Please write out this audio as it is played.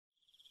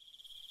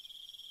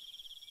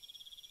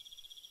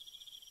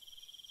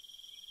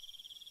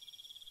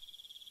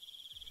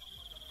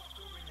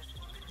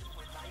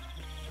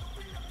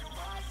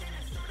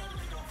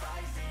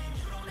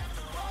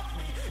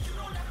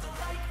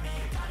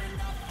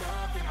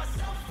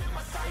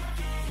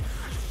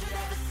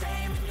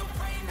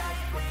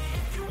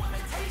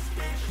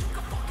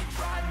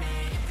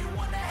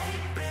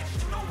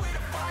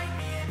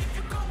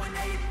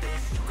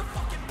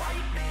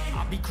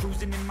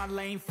cruising in my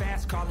lane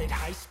fast, call it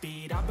high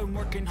speed. I've been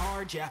working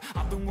hard, yeah,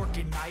 I've been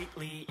working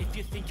nightly. If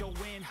you think you'll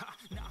win,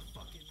 nah,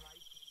 fucking right.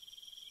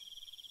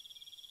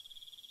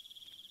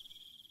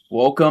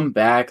 Welcome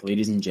back,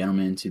 ladies and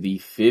gentlemen, to the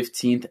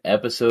 15th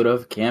episode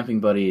of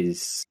Camping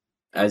Buddies.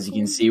 As you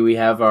can see, we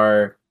have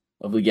our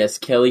lovely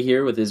guest Kelly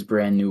here with his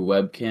brand new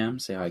webcam.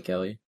 Say hi,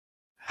 Kelly.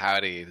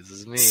 Howdy, this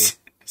is me.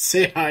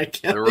 Say hi,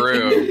 Kelly. The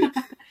room.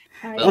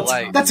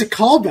 That's a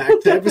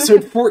callback to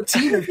episode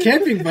 14 of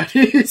Camping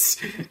Buddies.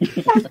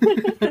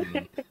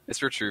 It's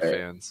for true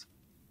fans.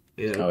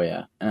 Yeah. Oh,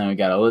 yeah. And then we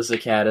got Alyssa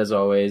Cat, as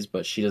always,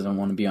 but she doesn't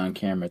want to be on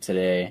camera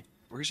today.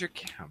 Where's your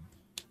cam?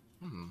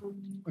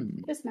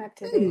 Just not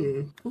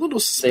today. A little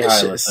Say hi,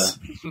 suspicious.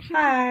 Alyssa.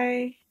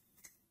 Hi.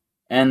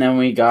 And then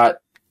we got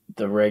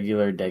the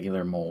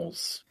regular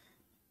moles.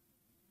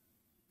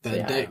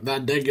 That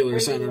degular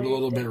sounded a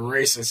little bit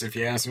racist, if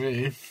you ask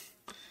me.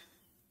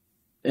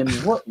 In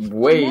what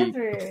way?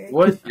 Never.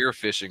 What? You're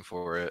fishing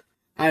for it.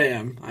 I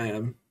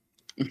am.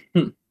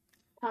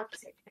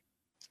 Toxic.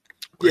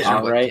 Where's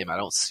Yeah, your right. webcam? I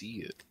don't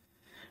see it.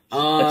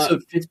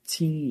 Episode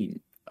 15.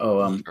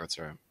 Oh, that's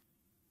right.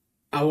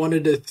 I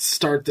wanted to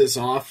start this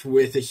off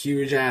with a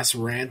huge-ass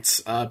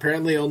rant.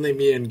 Apparently only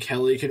me and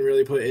Kelly can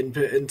really put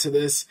input into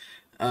this.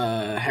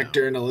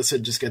 Hector and Alyssa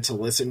just get to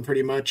listen,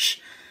 pretty much.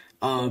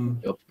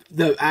 Yep.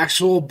 The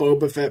actual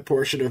Boba Fett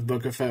portion of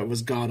Book of Fett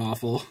was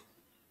god-awful.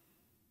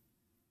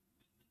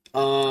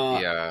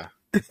 Yeah.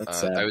 That's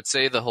sad. I would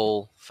say the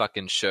whole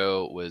fucking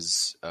show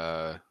was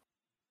a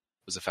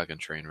fucking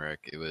train wreck.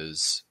 It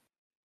was...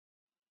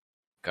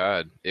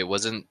 God, it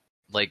wasn't,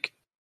 like,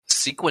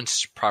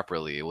 sequenced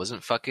properly. It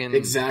wasn't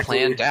fucking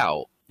planned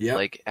out. Yep.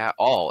 Like, at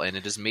all. And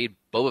it just made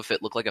Boba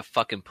Fett look like a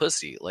fucking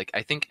pussy. Like,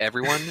 I think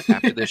everyone,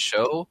 after this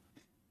show,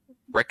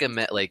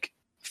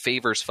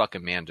 favors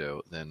fucking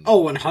Mando than...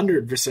 Oh,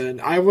 100%.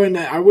 I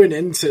went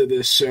into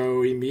this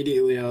show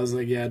immediately. I was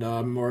like, yeah, no,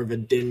 I'm more of a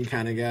Din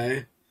kind of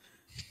guy.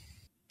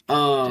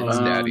 Din's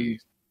daddy.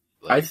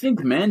 I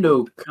think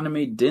Mando kind of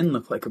made Din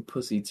look like a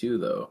pussy too,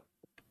 though.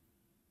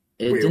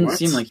 It Wait, didn't what?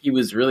 seem like he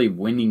was really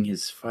winning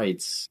his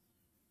fights.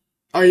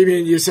 Oh, you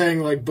mean you're saying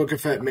like Book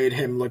of Fett made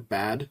him look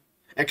bad?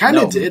 It kind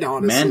of did,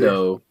 honestly.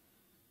 Mando.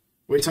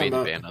 What are you talking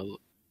about? Mando.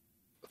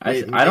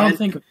 I don't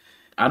think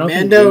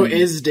Mando Din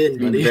is Din,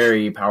 was buddy.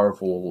 very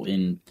powerful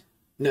in.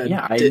 No,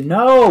 Yeah, I Din-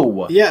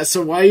 know. Yeah,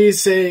 so why are you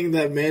saying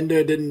that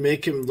Mando didn't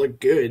make him look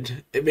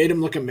good? It made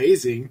him look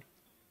amazing.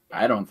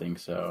 I don't think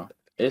so.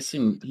 He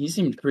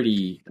seemed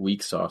pretty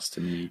weak sauce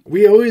to me.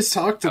 We always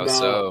talked How about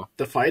so?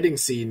 the fighting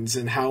scenes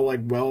and how I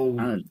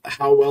don't-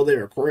 how well they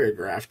were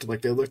choreographed.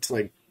 Like they looked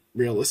like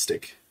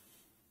realistic.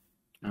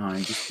 I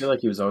just feel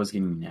like he was always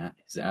getting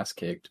his ass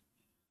kicked.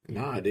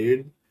 Nah,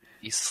 dude.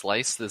 He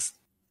sliced this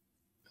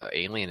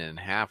alien in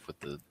half with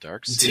the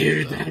dark suit.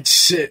 Dude, though. that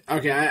shit.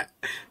 Okay,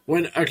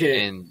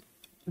 And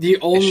the he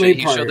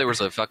only part. showed there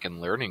was a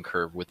fucking learning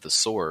curve with the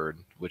sword,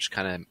 which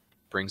kind of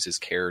brings his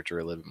character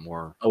a little bit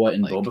more Oh, what,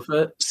 in like, Boba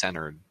Fett?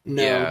 centered.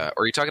 No. Yeah.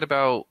 Or are you talking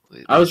about?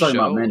 I was the talking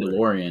about show?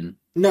 Mandalorian.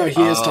 No,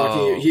 he is Oh.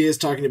 talking. He is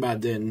talking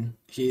about Din.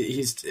 So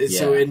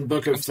Yeah. in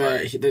Book of I'm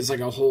sorry. Fett, there's like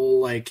a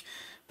whole like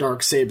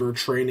Darksaber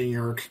training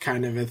arc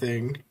kind of a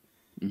thing.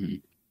 Hmm.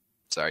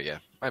 Sorry, yeah,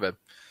 my bad.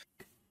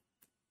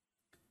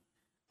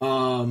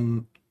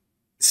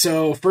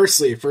 So first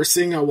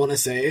thing I want to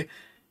say,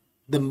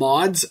 the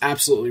mods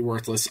absolutely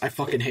worthless. I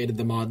fucking hated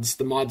the mods.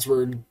 The mods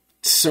were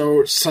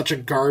such a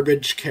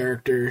garbage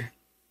character.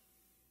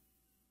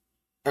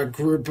 A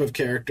group of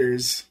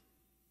characters.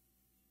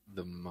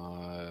 The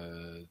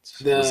mods.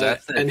 The Was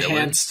that the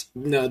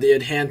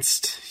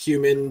enhanced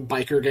human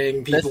biker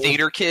gang villain? people. The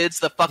theater kids,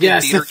 the fucking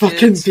Yes, theater the fucking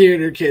kids.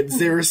 theater kids.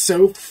 They were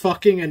so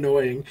fucking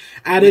annoying.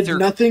 Added their-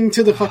 nothing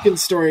to the fucking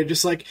story.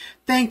 Just like,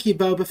 thank you,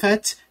 Boba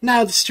Fett.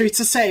 Now the streets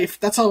are safe.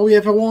 That's all we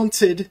ever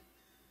wanted.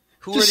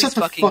 Who Just are shut these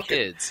the fucking fuck up.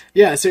 kids?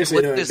 Yeah, seriously,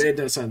 With no, this- it made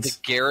no The sense.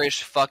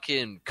 garish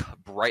fucking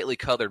brightly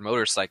colored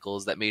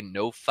motorcycles that made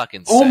no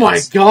fucking sense. Oh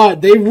my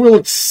god, they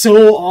looked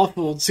so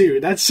awful too.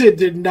 That shit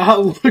did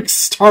not look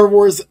Star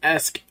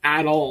Wars-esque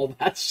at all.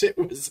 That shit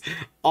was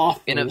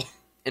awful.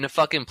 In a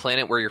fucking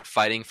planet where you're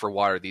fighting for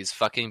water, these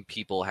fucking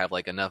people have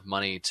like enough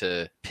money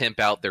to pimp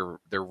out their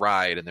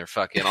ride and their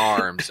fucking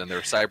arms and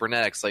their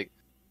cybernetics. Like,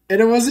 And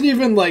it wasn't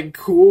even like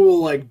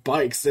cool like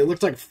bikes. They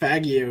looked like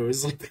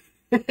fagios. Like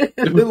they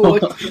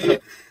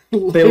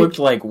They looked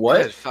like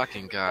what? good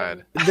fucking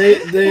god.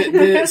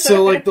 they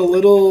so like the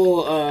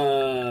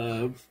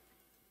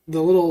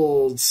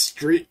little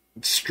street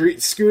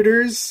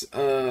scooters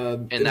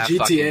in that GTA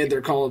fucking- they're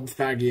called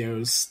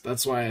fagios.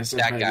 That's why I said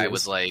That fagios. guy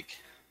was like,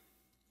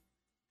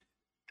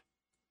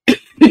 what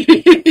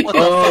the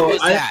fuck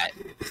was that?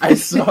 I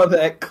saw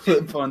that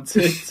clip on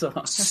TikTok.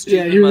 yeah,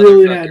 Stupid you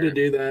really had motherfucker. to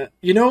do that.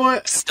 You know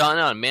what? Stun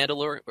on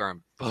Mandalorian or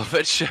on Boba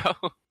Fett show.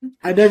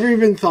 I never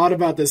even thought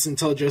about this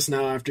until just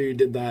now after you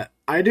did that.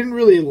 I didn't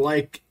really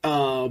like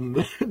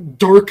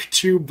Dark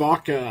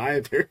Chewbacca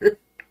either.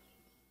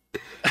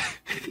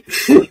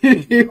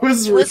 He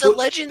was was a real-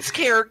 Legends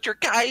character,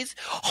 guys.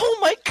 Oh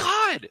my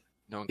god.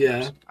 No one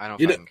cares. Yeah. I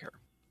don't You know- fucking care.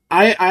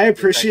 I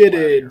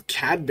appreciated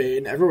Cad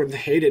Bane. Everyone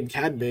hated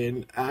Cad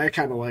Bane. I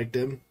kind of liked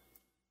him.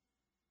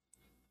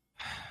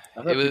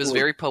 It was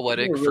very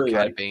poetic for really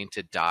Cad Bane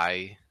to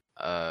die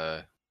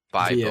by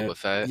Boba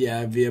Fett.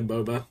 Yeah, via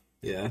Boba.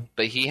 Yeah.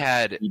 But He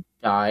died.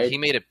 he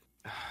made it.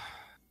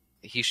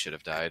 He should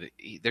have died.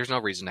 There's no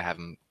reason to have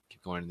him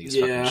keep going to these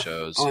fucking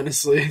shows.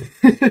 Honestly.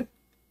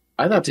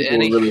 I thought people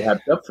were really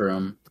hyped up for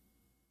him.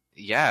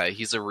 Yeah,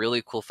 he's a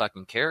really cool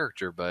fucking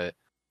character, but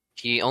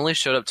he only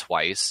showed up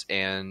twice,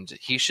 and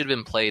he should have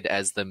been played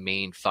as the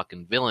main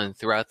fucking villain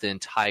throughout the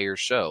entire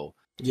show.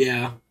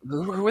 Yeah.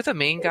 Who were the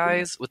main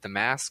guys with the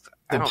masks?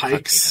 The I don't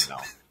Pikes.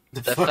 fucking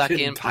know. The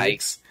fucking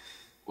Pikes.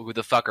 Who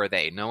the fuck are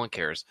they? No one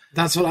cares.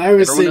 That's what I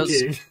was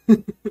thinking.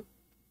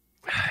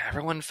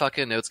 Everyone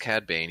fucking knows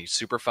Cad Bane. He's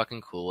super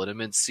fucking cool. It'd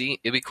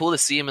be cool to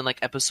see him in like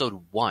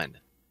episode 1.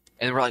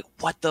 And we're like,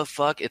 what the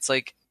fuck? It's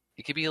like,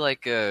 it could be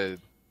like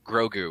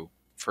Grogu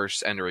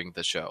first entering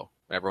the show.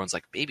 Everyone's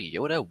like, Baby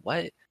Yoda,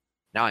 what?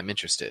 Now I'm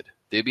interested.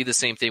 It'd be the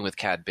same thing with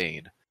Cad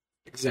Bane.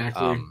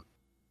 Exactly.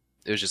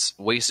 It was just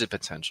wasted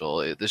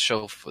potential. This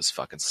show was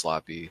fucking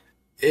sloppy.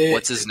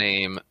 What's his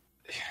name?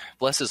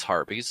 Bless his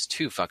heart, but he's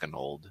too fucking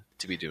old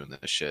to be doing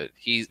this shit.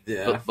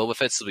 Boba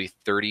Fett's will be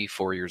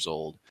 34 years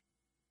old.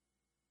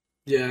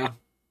 Yeah,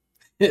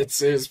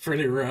 it's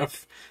pretty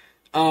rough.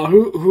 What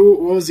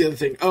was the other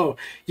thing? Oh,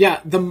 yeah,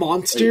 the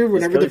monster. Wait,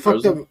 whenever the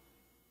fuck frozen?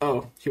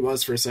 Oh, he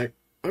was for a sec.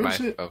 Oh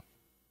shit! I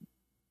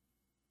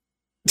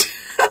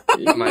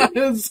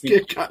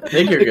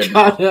think you're good.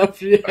 Caught up.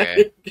 Yeah.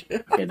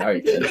 Okay, now you're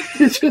good.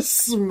 Just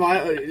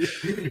smiling.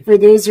 For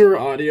those who are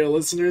audio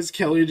listeners,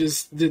 Kelly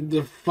just did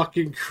the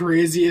fucking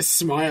craziest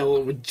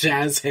smile with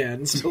jazz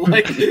hands to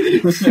like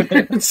fix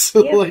this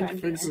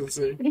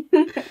thing.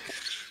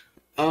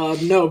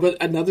 No,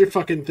 but another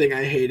fucking thing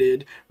I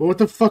hated. Well, what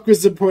the fuck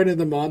was the point of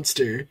the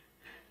monster?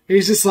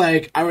 He's just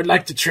like, I would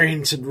like to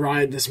train to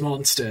ride this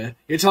monster.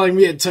 You're telling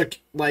me it took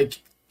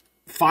like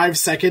 5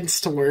 seconds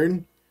to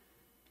learn?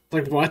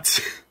 Like, what?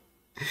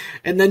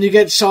 And then you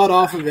get shot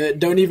off of it,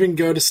 don't even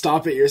go to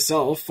stop it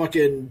yourself.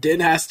 Fucking Din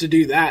has to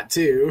do that,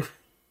 too.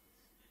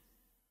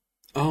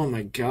 Oh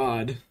my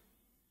god.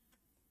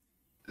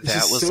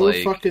 That was so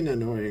like fucking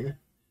annoying.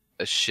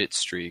 a shit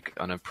streak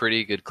on a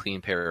pretty good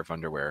clean pair of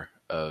underwear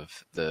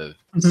of the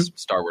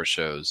Star Wars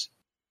shows.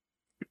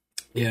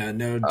 Yeah,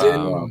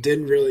 no,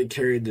 Din really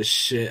carried the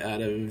shit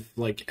out of,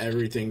 like,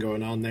 everything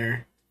going on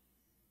there.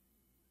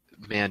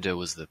 Mando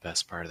was the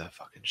best part of that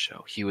fucking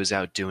show. He was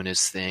out doing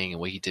his thing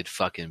and what he did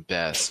fucking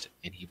best,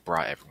 and he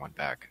brought everyone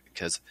back.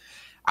 Because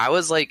I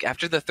was like,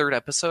 after the 3rd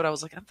episode, I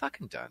was like, I'm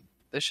fucking done.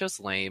 This show's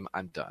lame.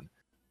 I'm done.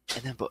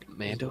 And then but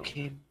Mando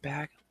came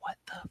back. What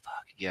the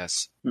fuck?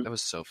 Yes, that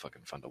was so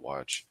fucking fun to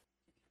watch.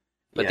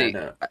 But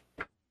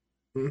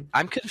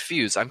I'm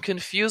confused. I'm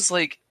confused.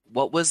 Like,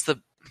 what was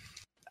the?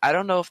 I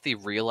don't know if they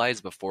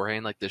realized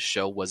beforehand like the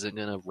show wasn't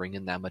gonna bring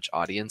in that much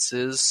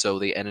audiences, so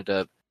they ended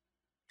up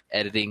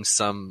editing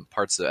some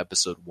parts of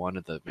episode 1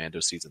 of the Mando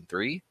season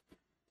 3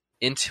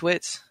 into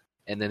it,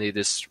 and then they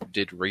just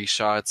did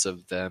reshots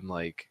of them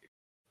like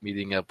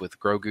meeting up with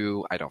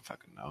Grogu. I don't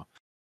fucking know,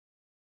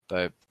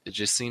 but it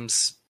just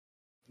seems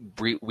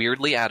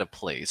weirdly out of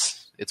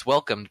place. It's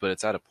welcomed, but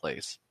it's out of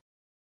place.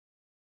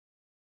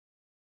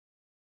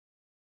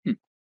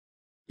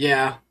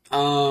 Yeah,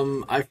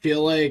 I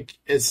feel like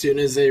as soon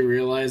as they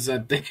realize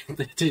that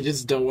they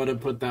just don't want to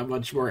put that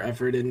much more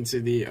effort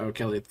into the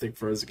Kelly, I think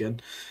froze again.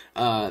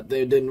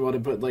 They didn't want to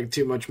put like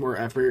too much more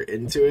effort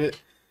into it.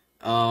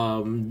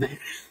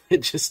 They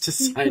just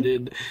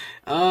decided,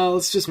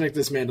 let's just make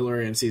this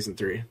Mandalorian season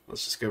 3.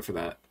 Let's just go for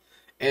that.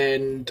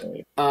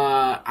 And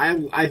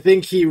I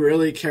think he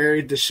really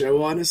carried the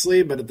show,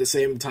 honestly, but at the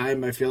same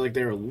time, I feel like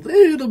they were a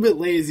little bit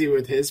lazy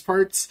with his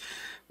parts.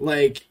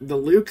 Like the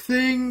Luke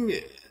thing.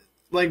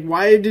 Like,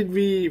 why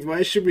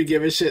should we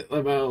give a shit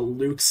about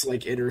Luke's,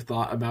 like, inner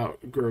thought about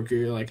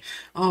Grogu? Like,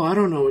 oh, I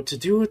don't know what to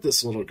do with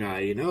this little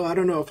guy, you know? I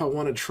don't know if I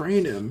want to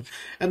train him.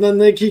 And then,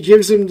 like, he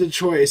gives him the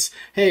choice,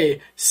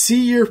 hey,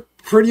 see your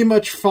pretty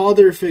much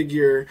father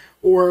figure,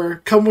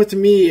 or come with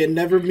me and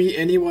never meet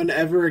anyone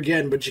ever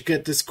again, but you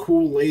get this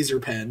cool laser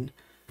pen.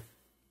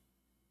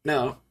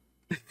 No.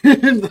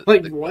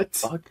 Like, what?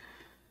 Fuck?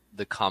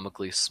 The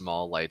comically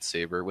small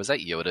lightsaber. Was that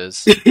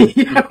Yoda's?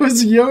 Yeah, it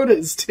was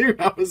Yoda's, too.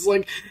 I was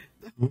like...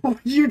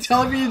 You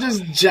telling me you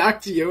just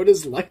jacked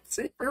Yoda's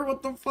lightsaber?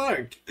 What the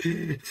fuck?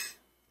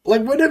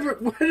 Like, what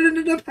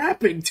ended up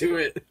happening to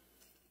it?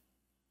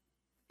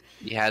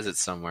 He has it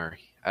somewhere.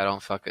 I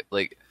don't fuck it.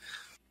 Like,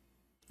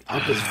 I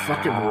just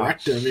fucking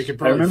wrecked him. You could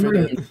probably fit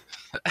it.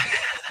 I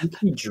think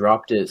he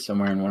dropped it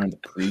somewhere in one of the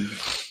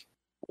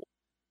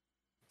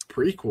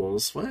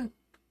prequels. What?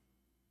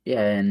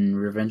 Yeah, in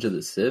Revenge of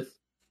the Sith.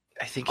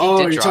 I think he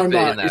did drop it in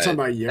that. You're talking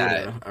about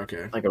Yoda.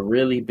 Okay. Like a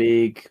really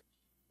big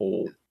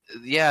hole.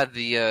 Yeah,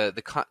 the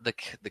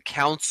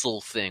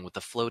council thing with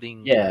the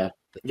floating. Yeah.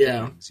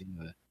 Things,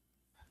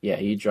 Yeah,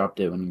 he dropped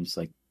it when he was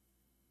like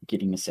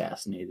getting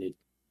assassinated.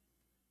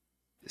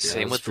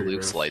 Same with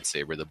Luke's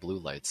lightsaber, the blue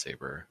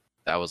lightsaber.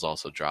 That was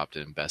also dropped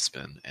in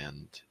Bespin,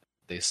 and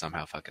they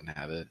somehow fucking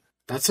have it.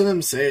 That's what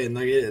I'm saying.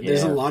 Like,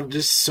 there's a Yeah. lot,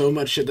 just so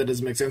much shit that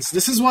doesn't make sense.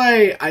 This is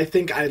why I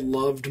think I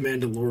loved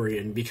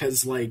Mandalorian,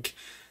 because, like,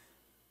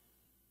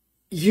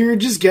 you're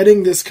just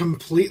getting this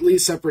completely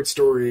separate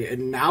story,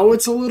 and now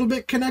it's a little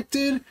bit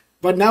connected,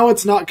 but now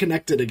it's not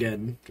connected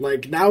again.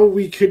 Like, now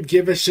we could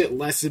give a shit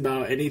less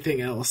about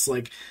anything else.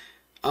 Like,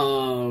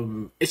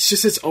 it's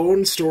just its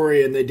own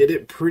story, and they did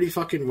it pretty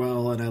fucking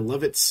well, and I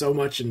love it so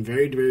much and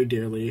very, very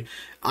dearly.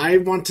 I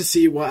want to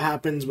see what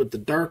happens with the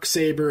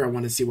Darksaber. I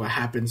want to see what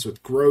happens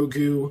with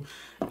Grogu.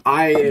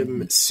 I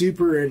am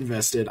super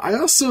invested. I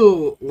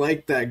also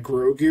like that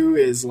Grogu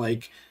is,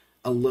 like,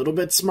 a little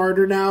bit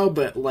smarter now,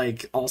 but,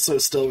 like, also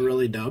still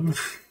really dumb.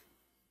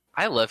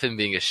 I love him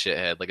being a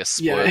shithead, like a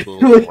Yeah,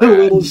 spoiled little like a brat.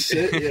 little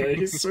shit. Yeah,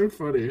 he's so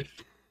funny.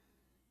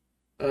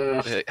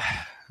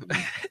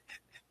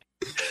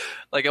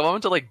 Like, I want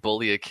him to, like,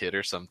 bully a kid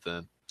or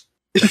something.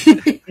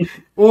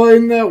 Well,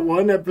 in that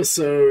one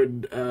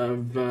episode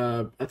of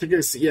I think it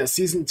was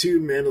season 2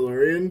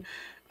 Mandalorian,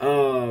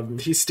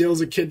 he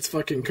steals a kid's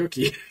fucking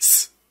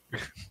cookies.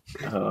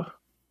 Uh,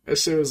 That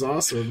shit was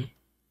awesome.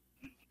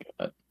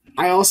 God.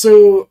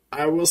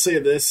 I will say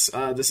this.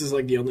 This is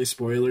like the only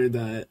spoiler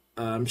that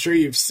I'm sure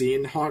you've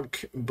seen,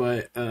 Hawk,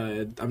 but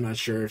I'm not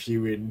sure if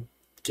you would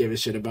give a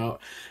shit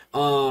about.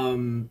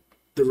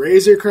 The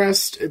Razor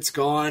Crest, it's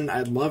gone.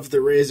 I love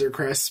the Razor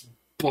Crest,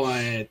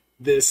 but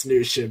this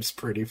new ship's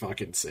pretty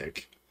fucking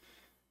sick.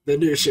 The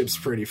new ship's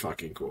pretty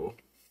fucking cool.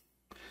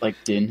 like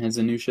Din has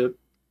a new ship.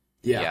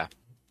 Yeah.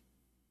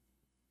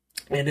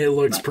 And it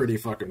looks Nice. pretty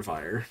fucking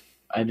fire.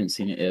 I haven't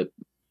seen it yet.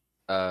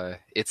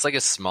 It's like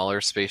a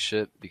smaller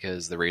spaceship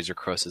because the Razor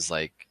Crest is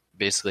like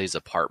basically his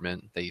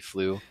apartment that he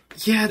flew.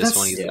 Yeah, This that's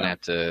one he's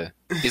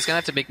gonna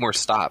have to make more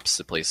stops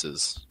to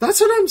places. That's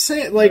what I'm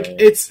saying. Like,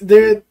 Right. it's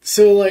there.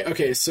 So, like,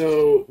 okay.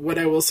 So, what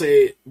I will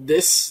say,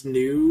 this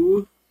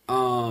new,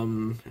 I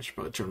should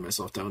probably turn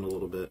myself down a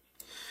little bit.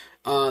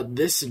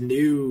 This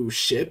new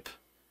ship,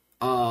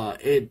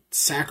 it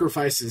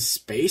sacrifices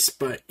space,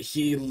 but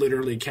he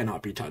literally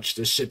cannot be touched.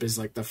 This ship is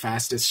like the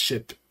fastest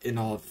ship in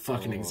all of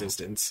fucking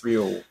existence.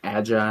 Real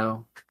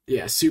agile.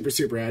 Yeah, super,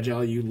 super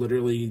agile. You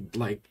literally,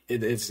 like,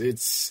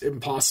 it's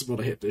impossible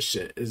to hit this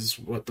shit, is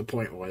what the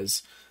point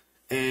was.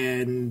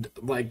 And,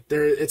 like,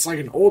 it's like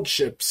an old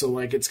ship, so,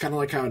 like, it's kind of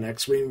like how an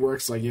X-Wing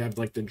works. Like, you have,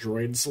 like, the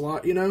droid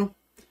slot, you know?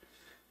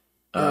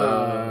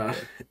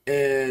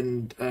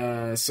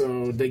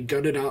 So they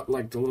gutted out,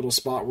 like, the little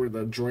spot where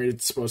the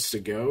droid's supposed to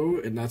go,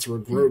 and that's where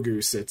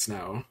Grogu sits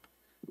now.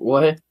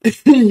 What?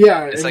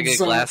 Yeah. It's like a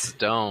glass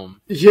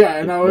dome. Yeah,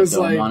 and I With was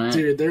the dome on like, it?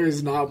 dude, there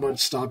is not much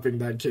stopping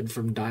that kid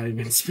from dying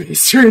in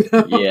space right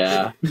now.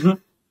 Yeah.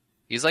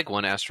 He's like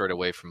one asteroid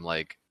away from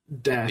like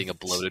Death. being a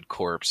bloated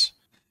corpse.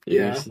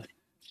 Yeah. Seriously.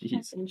 Jeez.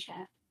 That's in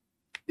chat.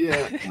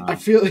 Yeah, Wow. I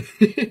feel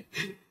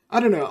I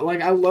don't know.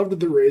 Like, I loved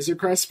the Razor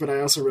Crest, but I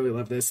also really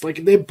love this.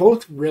 Like, they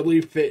both really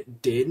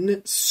fit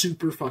Din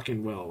super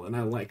fucking well, and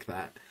I like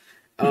that.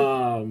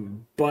 It's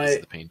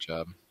But the paint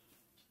job.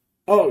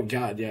 oh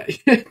god, yeah,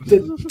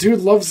 the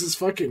dude loves his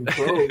fucking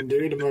chrome,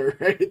 dude. Am I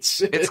right?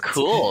 Shit. It's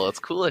cool. It's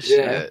cool as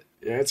Yeah. shit.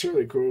 Yeah, it's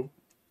really cool.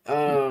 I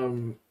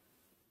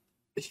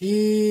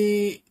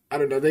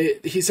don't know,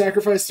 he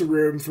sacrificed the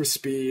room for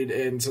speed,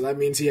 and so that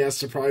means he has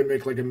to probably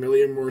make like a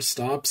million more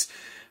stops.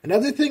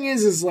 Another thing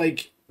is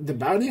like the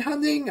bounty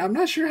hunting. I'm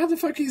not sure how the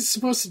fuck he's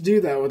supposed to do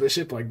that with a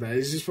ship like that.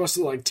 Is he supposed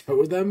to like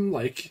tow them?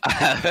 Like,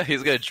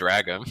 He's gonna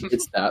drag him.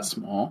 It's that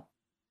small.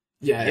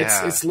 yeah,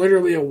 Yeah. it's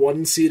literally a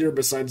one-seater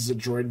besides the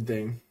droid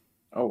thing.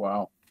 Oh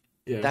wow.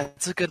 Yeah,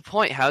 That's a good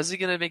point. How's he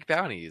gonna make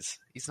bounties?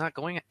 He's not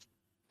going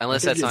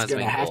unless I think that's not he's his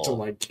gonna main have goal. to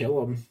like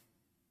kill him.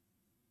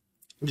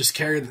 Just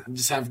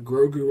have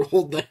Grogu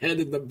hold the head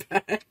in the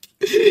back.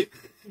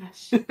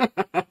 Gosh.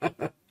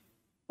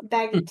 A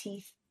bag of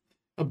teeth.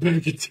 A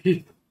bag of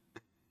teeth.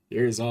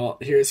 Here's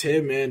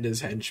him and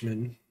his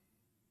henchmen.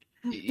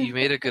 You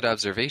made a good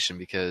observation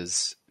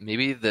because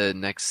maybe the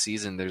next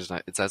season there's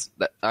not it's as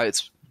that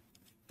it's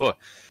oh,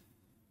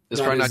 it's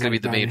Not probably not as, going to be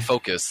like, the main that-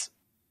 focus.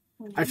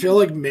 I feel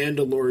like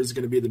Mandalore is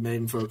going to be the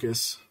main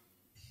focus.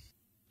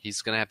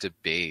 He's going to have to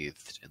bathe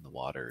in the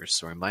water,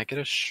 so I might get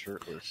a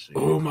shirtless scene.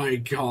 Oh my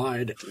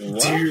god,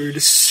 What?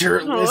 dude!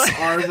 Shirtless,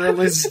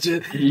 armorless.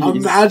 Jeez.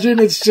 Imagine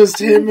it's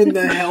just him in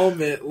the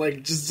helmet,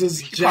 like just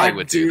this probably jack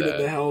would do dude in that.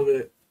 the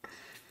helmet.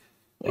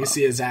 Wow. You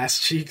see his ass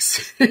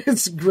cheeks.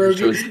 It's Grogu.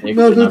 Shows dick,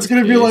 No, but that's not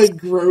gonna be face.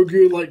 like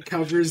Grogu like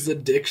covers the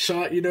dick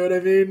shot. You know what I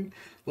mean?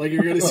 Like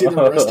you're gonna see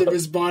the rest of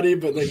his body,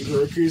 but like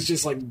Grogu's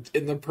just like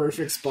in the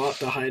perfect spot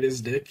to hide his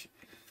dick.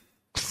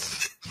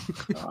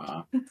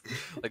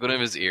 Like one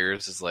of his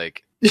ears is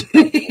like He's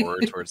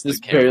forward towards the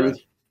Just camera.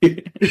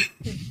 barely.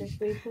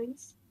 Perfectly,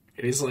 please.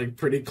 like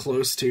pretty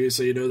close too,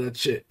 so you know that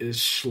shit is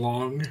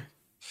schlong.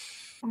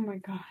 Oh my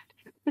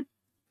god.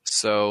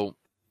 So,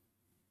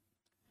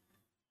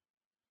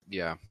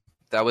 yeah,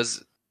 that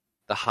was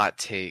the hot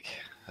take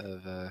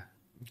of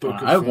Book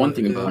of I have one Fire-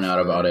 thing to yeah. point out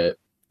about it.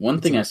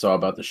 One thing I saw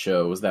about the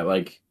show was that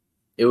like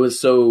it was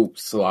so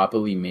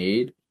sloppily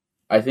made.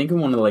 I think in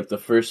one of like the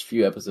first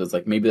few episodes,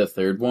 like maybe the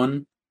third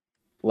one,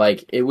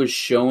 like it was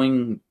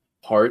showing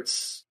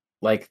parts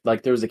like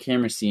there was a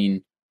camera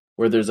scene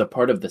where there's a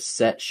part of the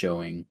set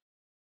showing.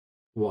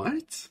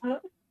 What?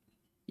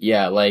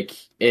 Yeah, like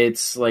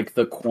it's like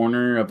the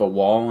corner of a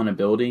wall on a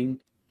building,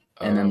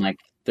 and then like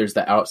there's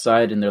the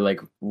outside, and they're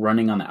like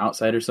running on the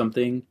outside or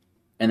something,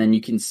 and then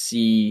you can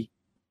see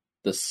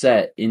the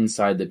set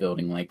inside the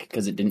building, like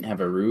because it didn't have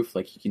a roof,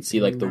 like you can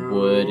see like the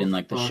wood and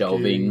like the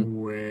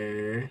shelving.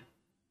 Way.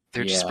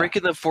 They're just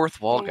breaking the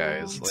fourth wall,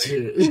 guys. Like,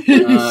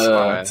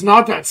 it's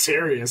not that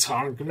serious,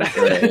 Honk.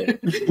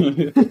 Right.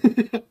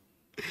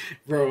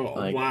 Bro,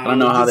 like, wow. I don't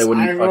know how they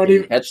wouldn't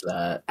fucking catch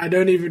that. I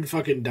don't even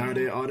fucking doubt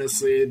it,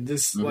 honestly.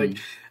 This, like,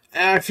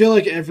 I feel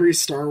like every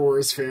Star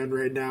Wars fan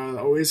right now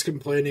always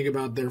complaining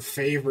about their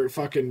favorite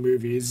fucking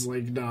movies.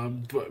 Like, nah,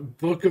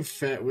 Book of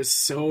Fett was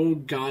so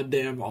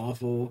goddamn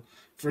awful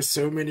for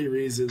so many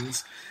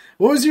reasons.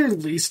 What was your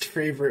least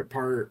favorite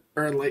part,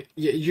 or like,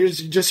 your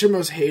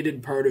most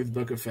hated part of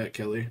Book of Fett,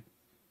 Kelly?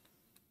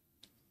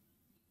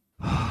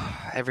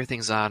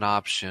 everything's not an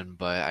option,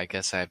 but I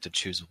guess I have to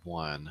choose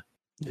one.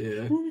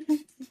 Yeah.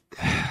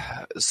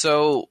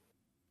 So,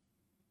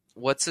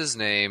 what's his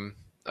name?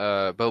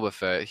 Boba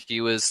Fett.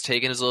 He was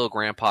taking his little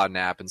grandpa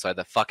nap inside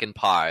the fucking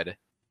pod.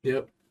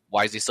 Yep.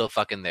 Why is he still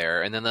fucking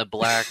there? And then the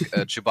black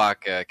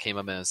Chewbacca came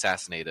up and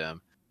assassinated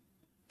him.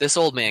 This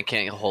old man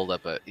can't hold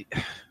up a...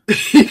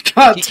 he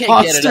can't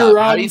get it up.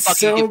 How do you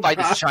fucking fight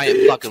this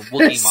giant fucking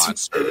Wookiee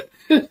monster?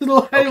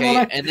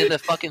 Okay, and then the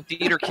fucking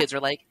theater kids are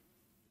like,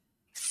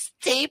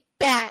 stay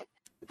back.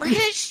 We're gonna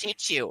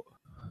shoot you.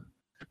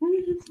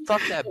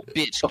 Fuck that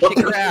bitch. Kick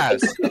her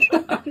ass.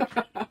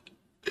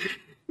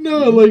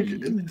 No, like,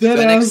 dead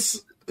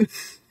ass.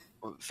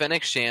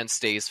 Fennec Shan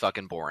stays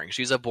fucking boring.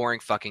 She's a boring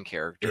fucking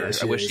character. Yeah,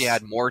 I wish she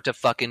had more to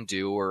fucking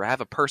do or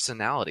have a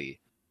personality.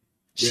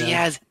 She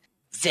has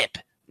zip.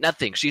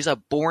 Nothing. She's a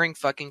boring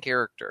fucking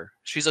character.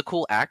 She's a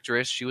cool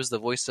actress. She was the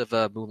voice of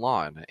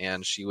Mulan,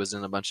 and she was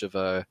in a bunch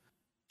of...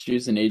 She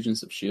was in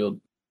Agents of S.H.I.E.L.D.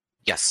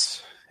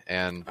 Yes.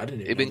 And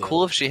it'd been know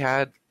cool if she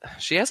had...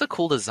 She has a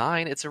cool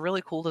design. It's a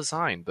really cool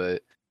design,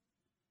 but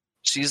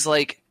she's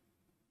like...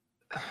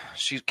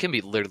 She can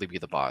literally be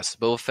the boss.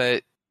 Boba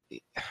Fett...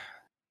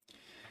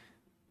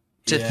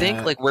 To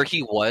think like where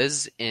he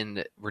was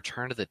in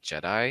Return of the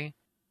Jedi,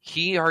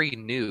 he already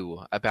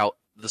knew about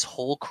this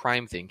whole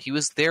crime thing. He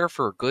was there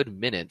for a good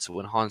minute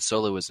when Han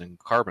Solo was in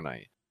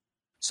Carbonite.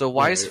 So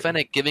why is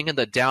Fennec giving him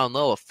the down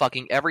low of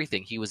fucking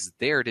everything? He was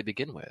there to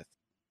begin with.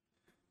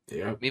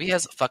 Yeah. Maybe he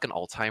has fucking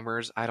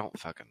Alzheimer's. I don't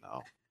fucking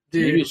know.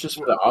 Dude, maybe it's just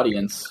for the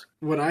audience.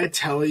 When I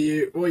tell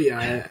you, well,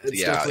 yeah,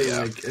 it's definitely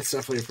like it's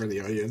definitely for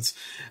the audience.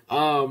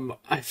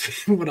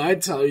 When I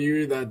tell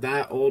you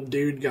that old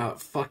dude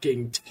got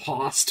fucking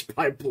tossed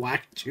by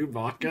Black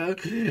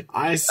Chewbacca,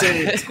 I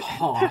say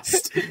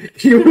tossed.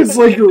 He was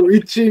like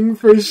reaching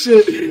for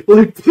shit,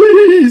 like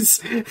please,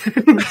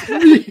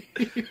 please.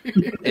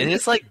 And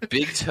his like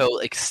big toe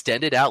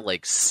extended out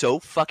like so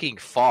fucking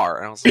far,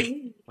 and I was like,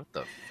 what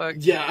the fuck?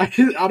 Yeah,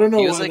 I don't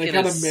know why like, they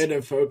kind of made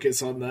a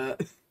focus on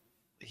that.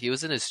 He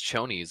was in his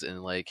chonies,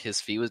 and like his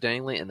feet was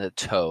dangling, and the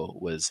toe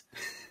was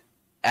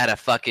at a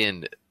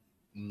fucking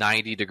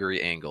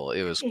 90-degree angle.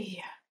 It was.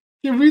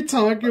 Can we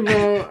talk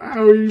about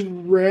how he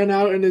ran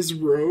out in his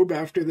robe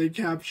after they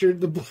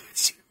captured the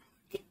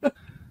Black?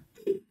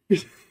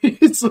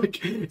 It's like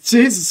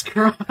Jesus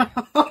Christ.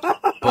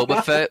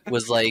 Boba Fett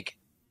was like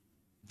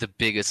the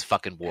biggest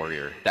fucking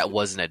warrior that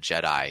wasn't a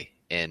Jedi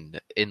in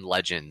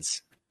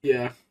Legends.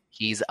 Yeah,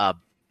 he's a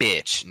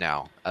bitch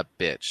now. A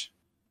bitch.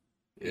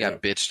 He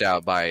got bitched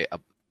out by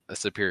a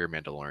superior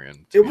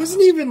Mandalorian. It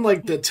wasn't even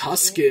like the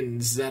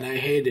Tuskens that I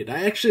hated.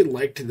 I actually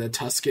liked the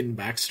Tusken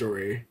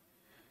backstory.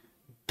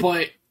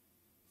 But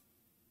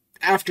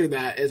after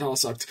that, it all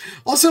sucked.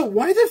 Also,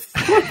 why the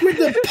fuck would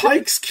the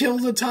Pikes kill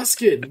the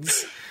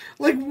Tuskens?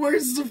 Like,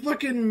 where's the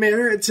fucking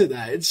merit to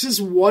that? It's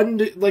just one...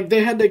 Like,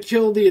 they had to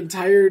kill the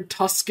entire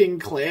Tusken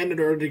clan in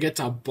order to get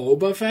to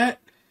Boba Fett?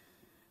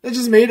 That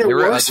just made it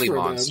worse for them. They were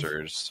ugly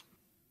monsters.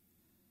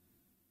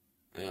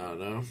 I don't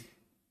know.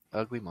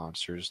 Ugly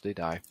monsters, they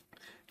die.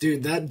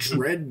 Dude, that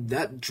dread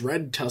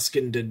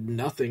Tusken did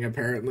nothing,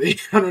 apparently.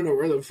 I don't know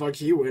where the fuck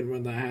he went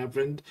when that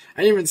happened.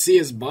 I didn't even see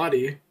his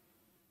body.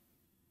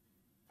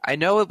 I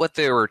know what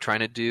they were trying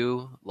to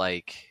do.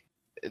 Like,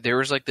 there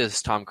was like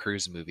this Tom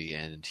Cruise movie,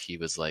 and he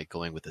was like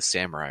going with a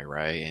samurai,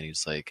 right? And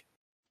he's like,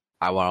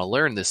 I want to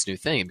learn this new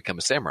thing and become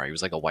a samurai. He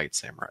was like a white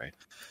samurai.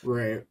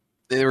 Right.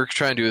 They were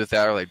trying to do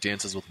that, or like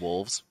Dances with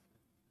Wolves.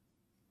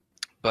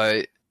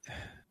 But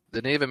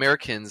the Native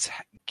Americans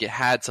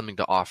had something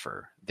to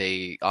offer.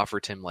 They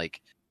offered him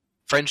like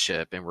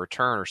friendship in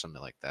return or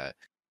something like that.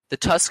 The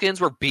Tuskens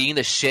were beating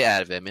the shit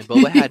out of him, and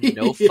Boba had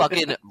no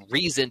fucking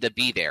reason to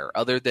be there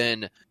other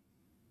than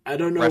I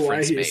don't know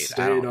why he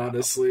stayed,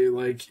 honestly.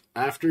 Like,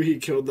 after he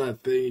killed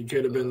that thing, he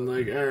could have been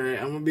like,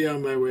 alright, I'm gonna be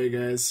on my way,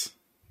 guys.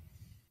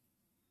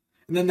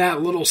 And then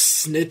that little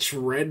snitch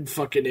red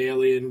fucking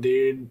alien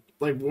dude.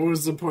 Like, what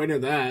was the point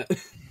of that?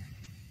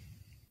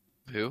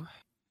 Who?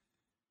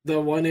 The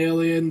one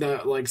alien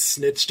that, like,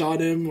 snitched on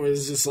him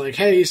was just like,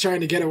 hey, he's trying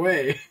to get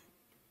away.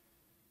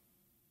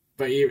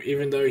 but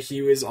even though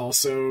he was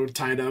also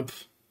tied up.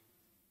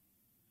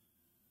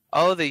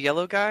 Oh, the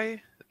yellow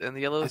guy in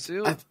the yellow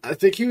suit? I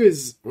think he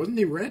was... Wasn't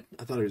he red?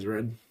 I thought he was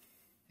red.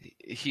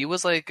 He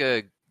was like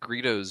a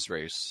Greedo's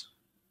race.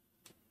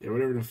 Yeah,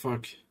 whatever the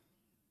fuck.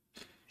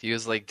 He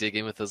was like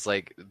digging with his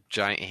like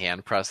giant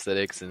hand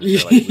prosthetics and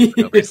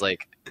like he's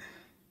like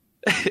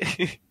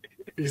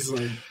he's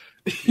like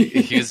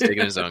he was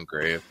digging his own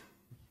grave.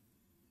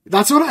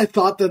 That's what I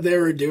thought that they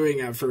were doing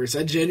at first.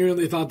 I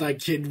genuinely thought that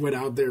kid went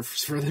out there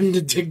for them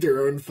to dig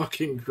their own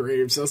fucking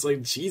graves. I was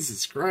like,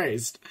 Jesus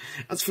Christ,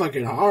 that's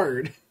fucking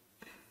hard.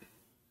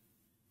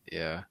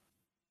 Yeah.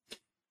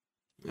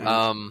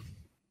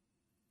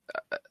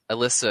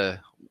 Alyssa,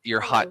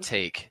 your hot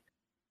take.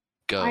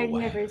 Go. I've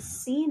never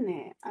seen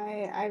it.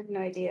 I have no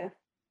idea.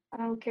 I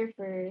don't care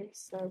for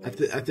Star Wars.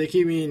 I think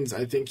he means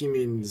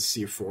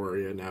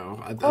Euphoria now.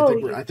 I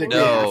think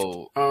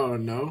no. Oh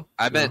no.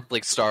 I meant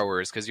like Star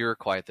Wars because you were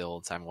quiet the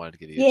whole time. I wanted to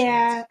give you a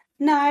chance.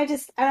 No, I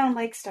don't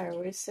like Star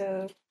Wars,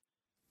 so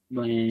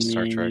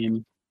Star Trek.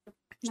 no.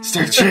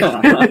 Star Trek.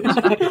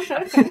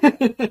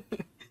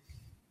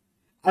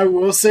 I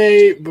will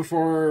say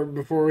before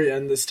we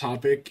end this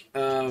topic,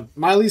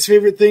 my least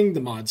favorite thing, the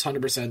mods,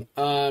 100%.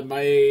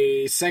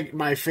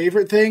 My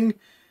favorite thing,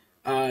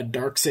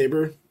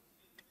 Darksaber.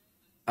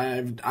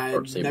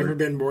 I've never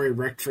been more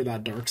erect for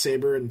that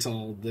Darksaber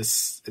until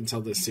this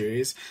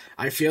series.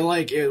 I feel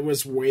like it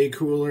was way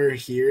cooler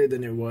here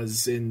than it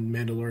was in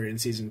Mandalorian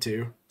season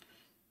 2.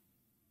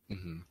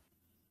 Mm-hmm.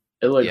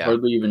 It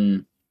hardly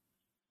even.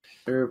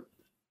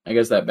 I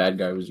guess that bad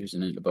guy was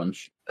using it a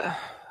bunch.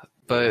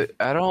 But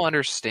I don't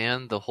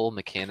understand the whole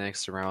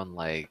mechanics around,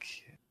 like...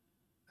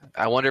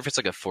 I wonder if it's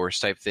like a Force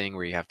type thing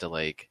where you have to,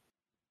 like,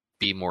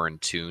 be more in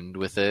tune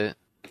with it.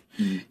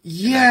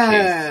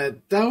 Yeah,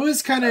 that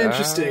was kind of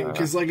interesting,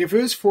 because, like, if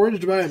it was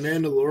forged by a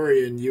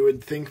Mandalorian, you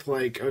would think,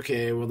 like,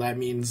 okay, well, that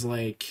means,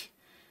 like...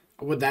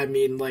 Would that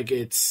mean, like,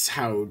 it's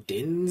how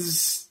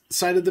Din's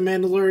side of the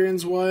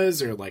Mandalorians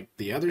was, or, like,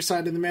 the other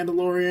side of the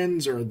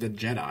Mandalorians, or the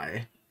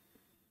Jedi?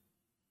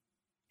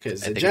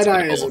 Because the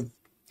Jedi is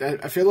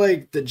I feel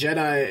like the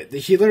Jedi...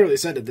 He literally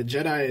said it. The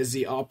Jedi is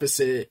the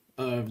opposite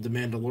of the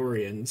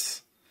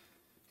Mandalorians.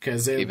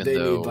 Because they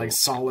need, like,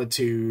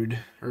 solitude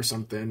or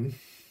something.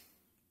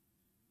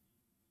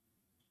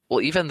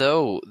 Well, even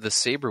though the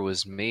saber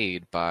was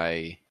made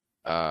by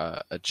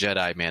a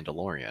Jedi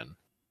Mandalorian.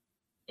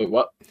 Wait,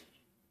 what?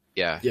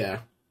 Yeah. Yeah.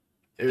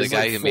 It was, the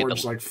guy who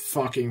forged, like,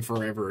 fucking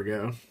forever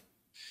ago.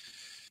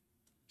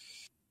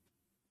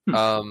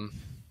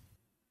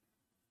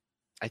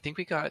 I think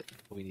we got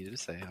what we needed to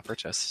say off our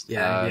chest.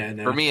 No.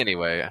 For me,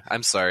 anyway.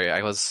 I'm sorry.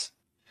 I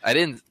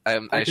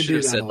should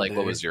have said, like,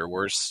 what was your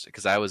worst?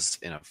 Because I was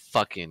in a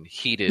fucking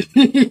heated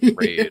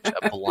rage,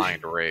 a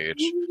blind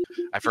rage.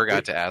 I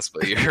forgot to ask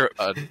what your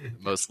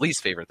most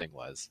least favorite thing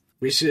was.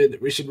 We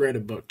should write a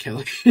book,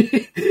 Kelly.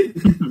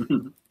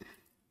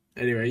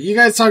 Anyway, you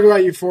guys talk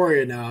about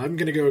Euphoria now. I'm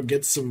gonna go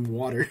get some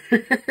water.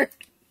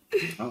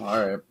 Oh,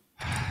 alright.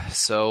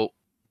 So,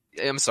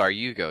 I'm sorry,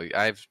 you go.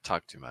 I've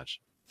talked too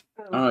much.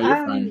 Oh,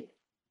 you're fine.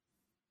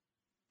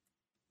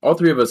 All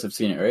three of us have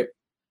seen it, right?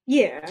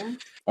 Yeah.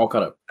 All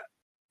caught up.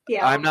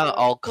 Yeah. I'm not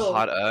all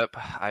caught up.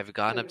 I've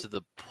gotten up to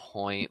the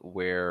point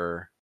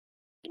where...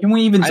 Can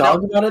we even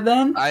talk about it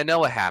then? I know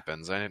what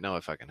happens. I know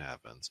what fucking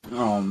happens.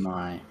 Oh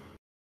my.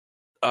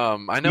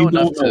 I know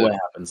enough to... what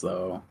happens,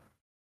 though.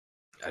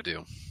 I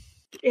do.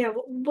 Yeah,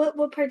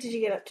 what part did you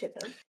get up to,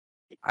 though?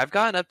 I've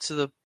gotten up to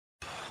the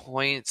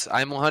point...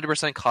 I'm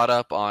 100% caught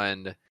up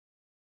on...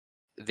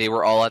 They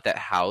were all at that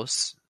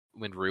house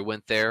when Rue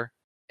went there,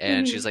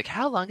 and she's like,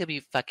 how long have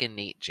you fucking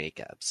Nate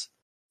Jacobs?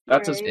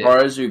 That's as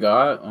far as you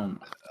got?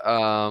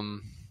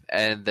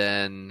 And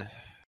then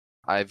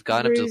I've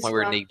gotten up to the point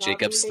where Nate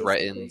Jacobs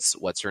threatens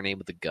what's-her-name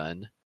with a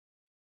gun.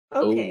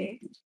 Okay.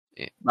 Oh.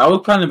 Yeah. That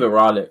was kind of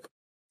erotic.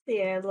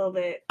 Yeah, a little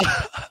bit.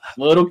 A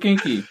little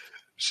kinky.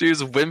 She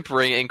was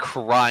whimpering and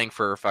crying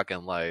for her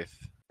fucking life.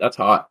 That's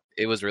hot.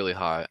 It was really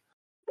hot.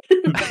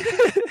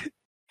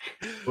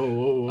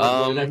 Whoa,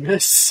 what did I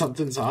miss?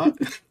 Something's hot?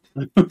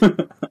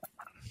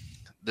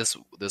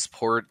 This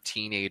poor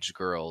teenage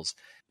girls.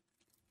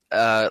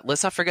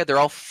 Let's not forget, they're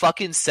all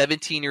fucking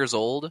 17 years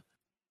old.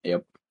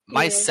 Yep.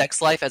 My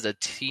sex life as a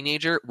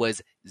teenager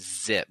was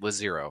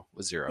zero.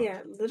 Yeah,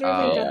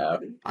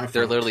 literally.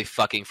 They're literally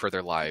fucking for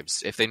their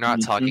lives. If they're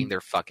not talking,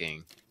 they're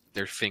fucking.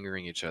 They're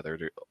fingering each other.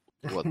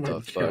 What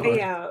the fuck?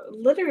 Yeah,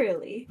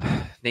 literally.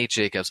 Nate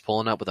Jacobs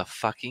pulling up with a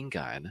fucking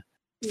gun,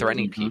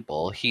 threatening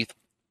people. He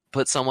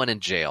put someone in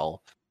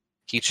jail.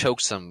 He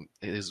choked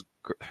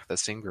that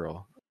same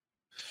girl.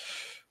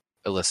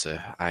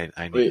 Alyssa, I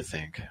need to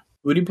think.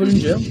 Who did he put in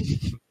jail?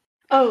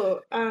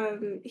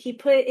 He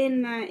put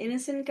in that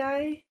innocent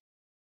guy.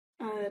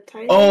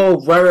 Tyler. Oh,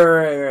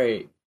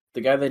 right.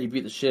 The guy that he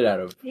beat the shit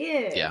out of.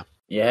 Yeah.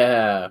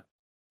 Yeah.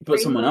 He put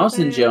someone else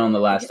in jail in the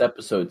last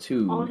episode,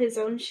 too. All his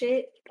own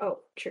shit? Oh,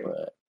 true.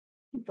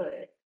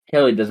 But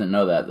Kelly doesn't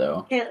know that,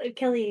 though.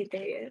 Kelly ain't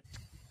there yet.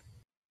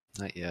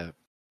 Not yet.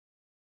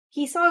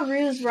 He saw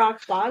Rue's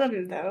rock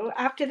bottom, though.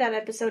 After that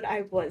episode,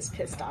 I was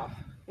pissed off.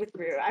 with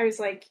Rue. I was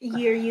like,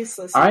 you're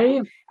useless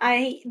now.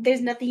 I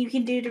There's nothing you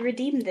can do to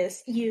redeem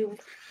this. You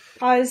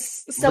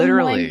caused someone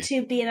Literally.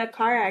 to be in a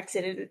car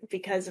accident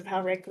because of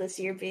how reckless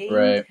you're being.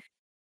 right.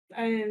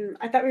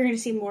 I thought we were going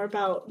to see more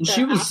about the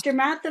She was-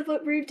 aftermath of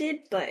what Rue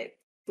did, but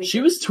She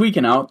was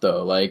tweaking out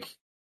though. Like,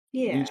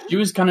 yeah. she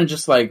was kind of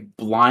just like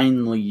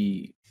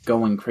blindly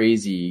going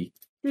crazy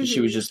because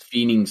she was Mhm. just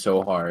fiending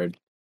so hard.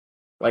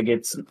 Like,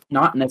 it's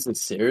not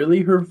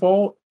necessarily her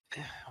fault.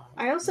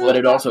 I also What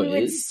it thought also we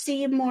would is.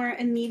 see more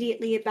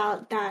immediately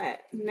about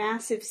that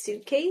massive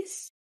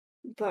suitcase,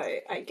 but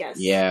I guess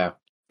Yeah.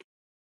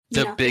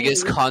 The nothing.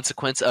 biggest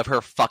consequence of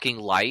her fucking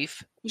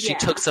life, she Yeah.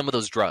 took some of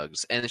those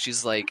drugs, and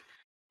she's like,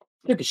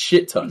 Took a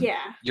shit ton.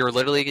 Yeah. "You're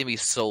literally gonna be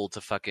sold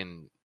to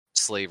fucking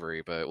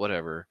slavery," but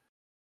whatever.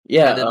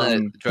 Yeah, And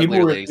then the drug people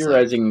lady were lady's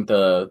theorizing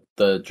the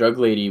drug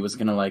lady was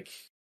gonna like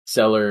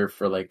sell her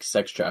for like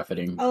sex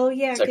trafficking. Oh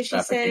yeah, Sex because she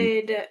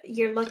trafficking. said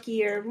you're lucky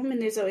you're a woman.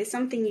 There's always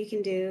something you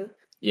can do.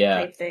 Yeah,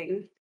 Type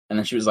thing. and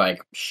then she was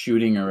like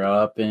shooting her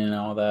up and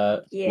all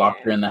that. Yeah.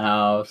 Locked her in the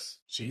house.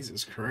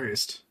 Jesus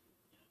Christ.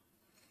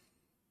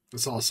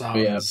 This all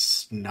Yeah.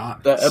 sounds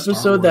not The Star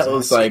episode that Wars-esque.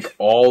 was like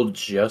all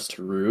just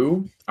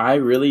Rue, I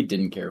really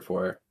didn't care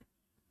for.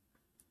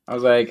 I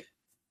was like,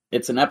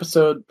 it's an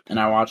episode, and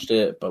I watched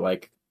it, but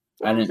like,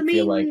 I didn't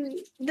feel like.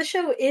 The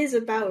show is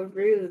about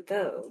Rue,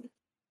 though.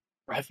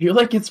 I feel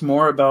like it's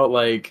more about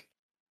like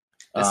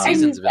The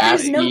season's been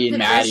there's no Ashley and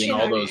Maddie and progression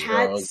all on those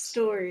Pat's girls.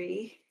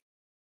 story.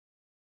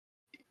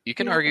 You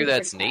can Nothing argue for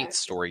that's Pat. Nate's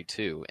story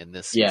too in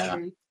this Yeah.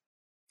 season.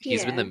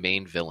 He's been the Yeah.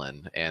 main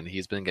villain, and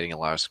he's been getting a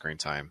lot of screen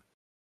time.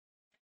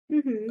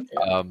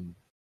 Mm-hmm.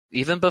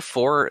 Even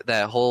before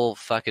that whole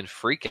fucking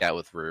freak out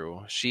with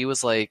Rue, she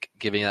was like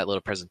giving that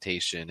little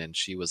presentation, and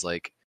she was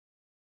like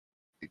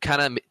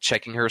kind of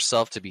checking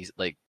herself to be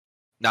like,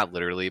 not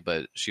literally,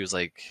 but she was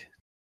like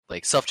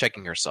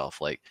self-checking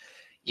herself, like,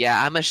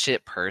 yeah, I'm a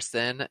shit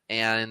person,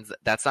 and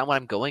that's not what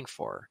I'm going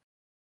for.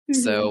 Mm-hmm.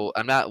 So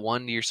I'm not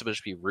one you're supposed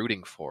to be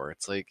rooting for.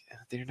 It's like,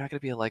 they're not going to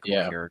be a likable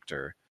Yeah.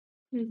 character.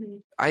 Mm-hmm.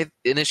 And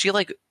then she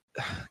like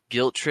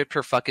guilt tripped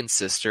her fucking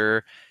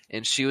sister,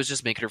 and she was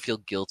just making her feel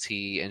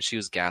guilty, and she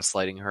was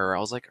gaslighting her. I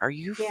was like, are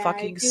you Yeah, I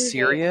fucking do hate how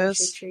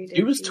serious? treated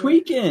She was Gia.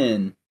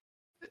 tweaking.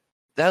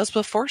 That was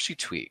before she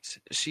tweaked.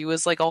 She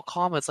was like all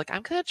calm. It's like,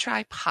 I'm gonna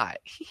try pot.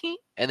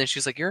 And then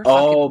she's like, you're a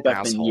Oh, fucking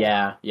back then,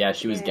 asshole. yeah,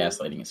 she was Yeah.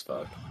 gaslighting as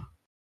fuck.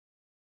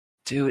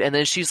 Dude, and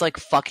then she's like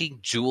fucking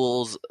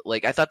Jules.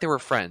 Like, I thought they were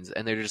friends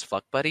and they're just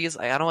fuck buddies.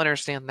 I don't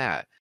understand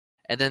that.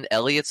 And then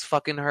Elliot's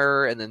fucking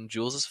her, and then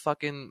Jules is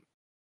fucking.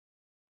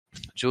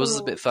 Jules is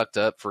a Oh. bit fucked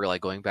up for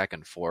like going back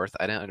and forth.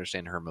 I didn't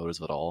understand her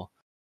motives at all.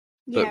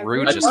 Yeah, But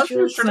Rue and just- I thought she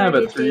was Jules trying to have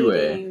a started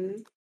three-way.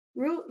 dating.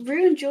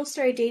 Rue and Jules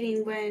started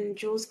dating when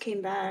Jules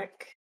came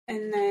back,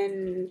 and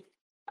then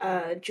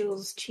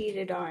Jules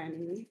cheated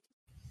on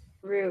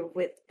Rue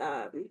with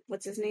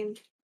what's his name?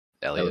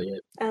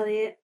 Elliot.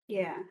 Elliot.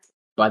 Yeah,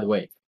 By the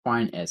way,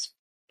 fine as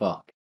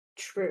fuck.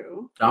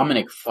 true.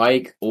 Dominic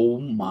Fike, oh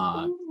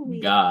my Ooh.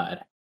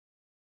 god.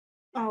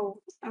 Oh,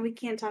 and we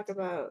can't talk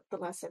about the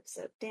last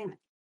episode. Damn it!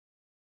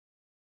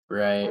 I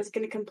Right. was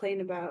gonna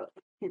complain about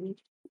him.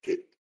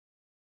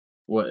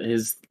 What,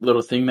 his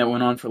little thing that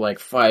went on for like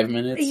 5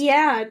 minutes?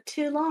 Yeah,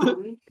 too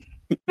long.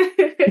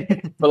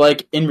 But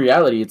like, in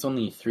reality, it's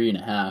only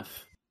 3.5.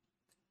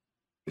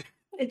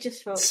 It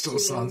just felt Still too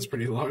sounds long.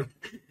 pretty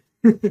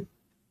long.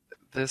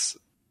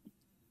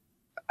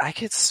 I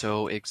get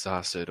so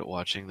exhausted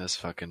watching this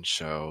fucking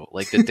show.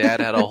 Like, the dad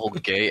had a whole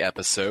gay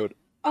episode.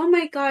 Oh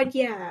my god,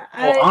 yeah.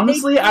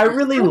 Honestly, I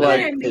really so good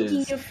liked at making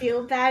his. you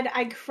feel bad.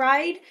 I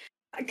cried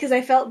because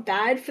I felt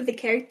bad for the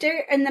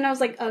character, and then I was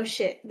like, "Oh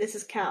shit, this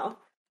is Cal."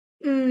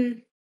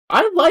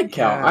 I like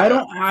Cal.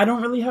 Yeah. I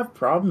don't really have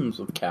problems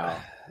with Cal.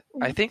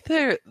 I think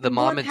the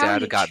mom and How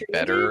dad you got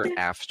better treated?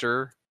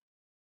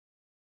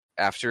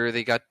 after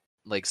they got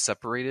like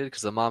separated,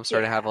 because the mom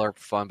started to have a Yeah. lot of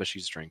fun, but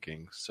she's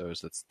drinking, so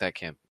that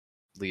can't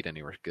lead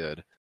anywhere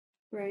good.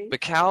 Right.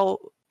 But Cal,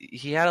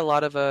 he had a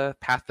lot of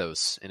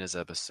pathos in his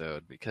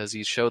episode, because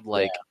he showed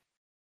like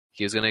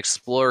he was going to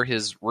explore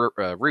his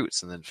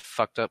roots, and then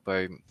fucked up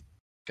by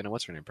getting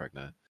what's her name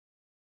pregnant.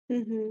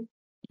 Mm-hmm.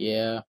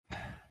 Yeah.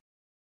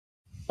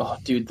 Oh,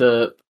 dude,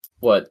 the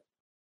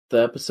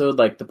episode,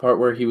 like the part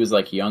where he was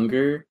like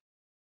younger,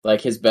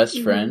 like his best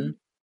Mhm. friend.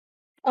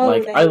 Oh,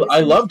 Like that he was I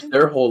loved innocent?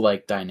 their whole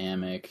like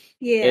dynamic.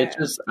 Yeah. It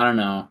just, I don't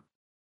know.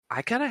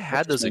 I kind of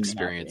had just those made me happy.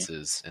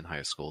 experiences in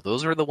high school.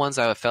 Those were the ones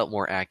that felt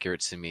more accurate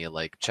to me,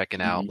 like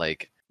checking out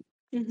Mhm.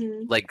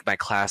 Mm-hmm. like my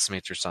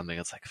classmates or something.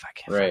 It's like, if I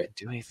can't Right. fucking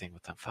do anything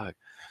with them, fuck.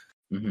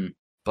 Hmm.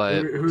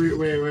 But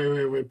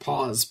Wait.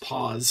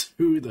 Pause.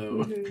 Who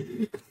though?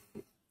 Mm-hmm.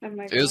 Oh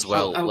my it was gosh.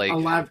 well, like,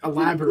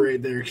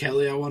 Elaborate there,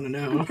 Kelly. I want to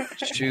know.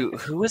 shoot,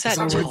 who was that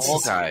So it's- tall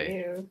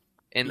guy? Ew.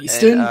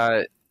 Easton?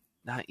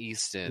 Not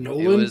Easton.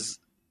 Nolan?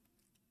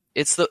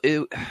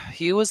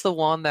 He was the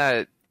one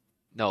that,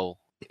 no,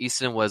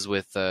 Easton was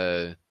with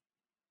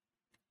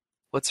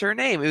what's her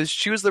name?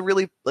 She was the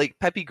really like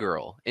peppy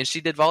girl, and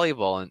she did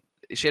volleyball, and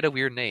she had a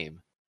weird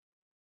name.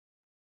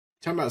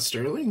 Talking about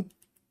Sterling?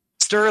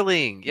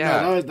 Sterling.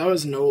 Yeah, No, that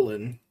was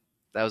Nolan.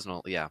 that was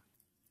no. Yeah,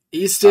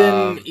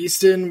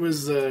 Easton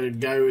was the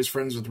guy who was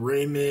friends with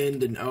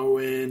Raymond and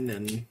Owen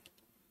and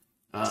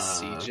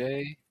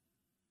CJ,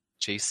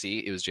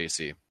 JC. It was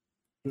JC.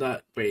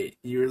 Not wait,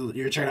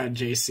 you're talking about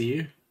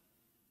JC?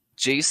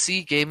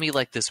 JC gave me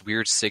like this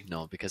weird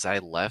signal because I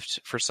left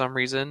for some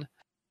reason,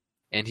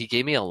 and he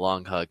gave me a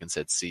long hug and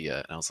said "see ya,"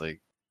 and I was like,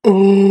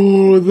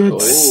 Oh,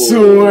 that's Oh.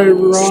 so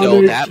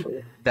ironic.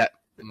 So that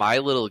my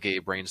little gay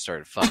brain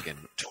started fucking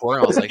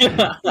touring. I was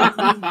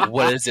like,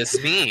 what does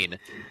this mean?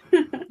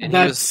 And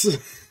that's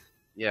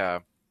yeah.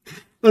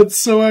 that's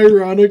so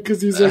ironic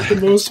because he's like the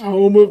most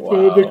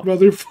homophobic Wow.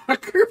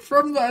 motherfucker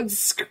from that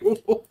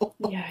school.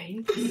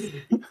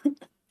 Yikes.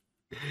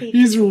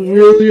 He's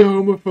really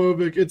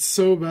homophobic. It's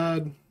so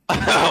bad.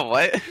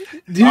 What?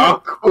 Dude,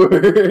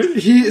 Awkward.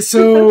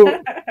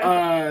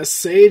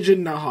 Sage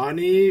and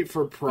Nahani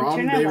for prom,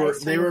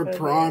 Internalized they were homophobia.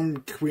 prom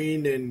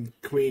queen and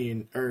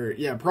queen,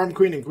 prom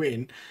queen and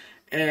queen.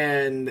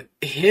 And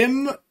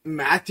him,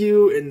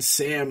 Matthew, and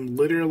Sam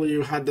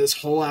literally had this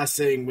whole ass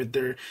thing with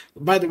their.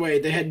 By the way,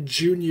 they had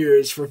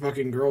juniors for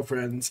fucking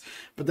girlfriends,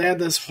 but they had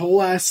this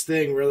whole ass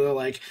thing where they're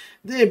like,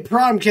 "The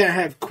prom can't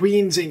have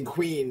queens and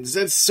queens.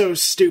 That's so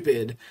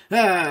stupid."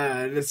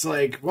 And it's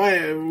like,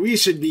 why we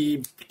should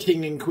be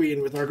king and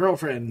queen with our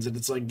girlfriends, and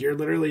it's like you're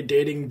literally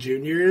dating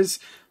juniors.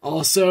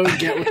 Also,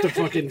 get with the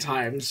fucking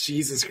times,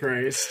 Jesus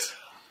Christ.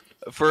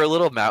 For a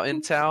little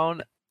mountain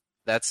town,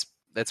 that's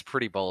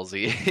pretty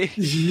ballsy.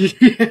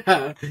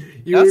 Yeah,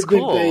 you That's would think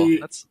cool.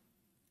 That's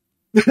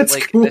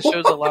Like cool. that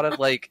shows a lot of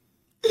like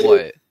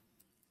what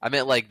I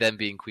meant, like them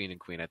being queen and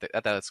queen. I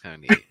thought that's kind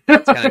of neat.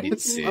 It's kind of neat to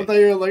see. I thought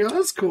you were like, oh,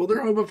 that's cool.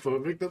 They're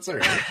homophobic. That's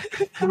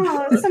alright.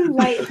 Oh, some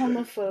light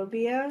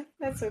homophobia.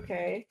 That's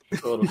okay. A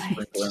little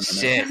sprinkle in the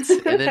Shit.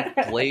 And then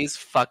Blaze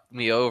fucked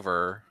me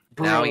over.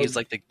 Bro, now he's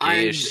like the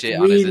gayest shit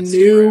on we his Instagram.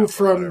 knew or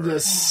from whatever. the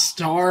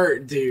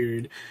start,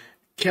 dude.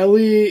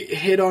 Kelly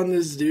hit on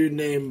this dude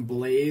named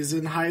Blaze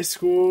in high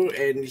school,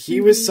 and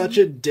he was such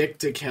a dick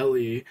to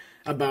Kelly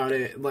about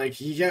it. Like,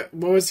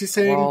 what was he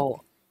saying?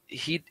 Well,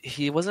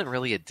 he wasn't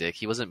really a dick.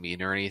 He wasn't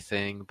mean or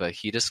anything, but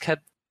he just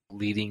kept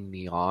leading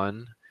me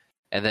on.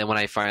 And then when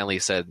I finally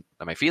said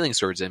my feelings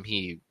towards him,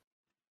 he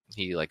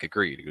like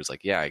agreed. He was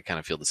like, "Yeah, I kind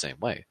of feel the same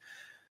way."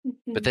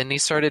 But then he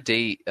started to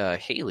date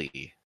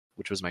Haley,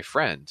 which was my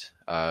friend,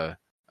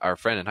 our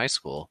friend in high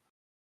school,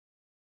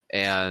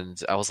 and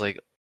I was like,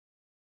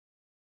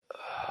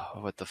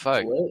 "What the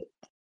fuck?" What?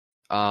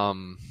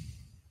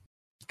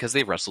 Because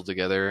they wrestled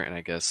together, and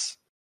I guess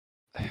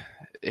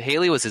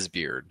Haley was his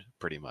beard,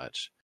 pretty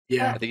much.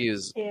 Yeah, I think he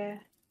was. Yeah.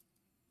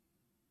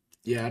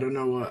 yeah. I don't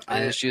know what.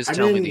 And she was I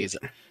telling me mean, these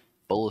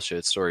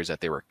bullshit stories that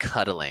they were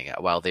cuddling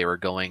while they were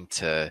going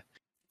to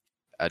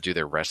do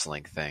their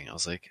wrestling thing. I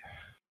was like,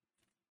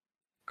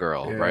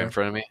 "Girl, Yeah. right in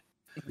front of me."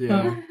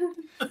 Yeah,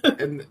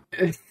 and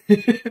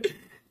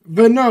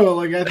but no,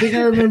 like I think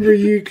I remember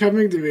you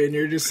coming to me, and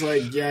you're just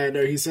like, yeah,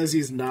 no, he says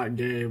he's not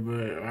gay,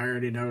 but I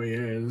already know he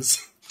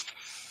is.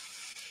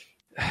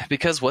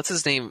 Because what's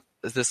his name?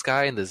 This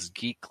guy in this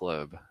geek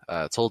club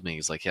told me,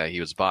 he's like, yeah,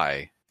 he was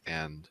bi,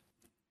 and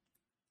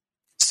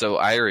so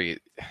I already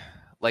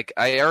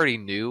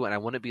knew, and I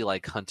wouldn't be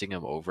like hunting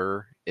him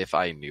over if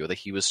I knew that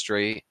he was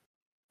straight.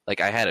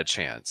 Like I had a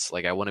chance.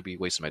 Like I wouldn't be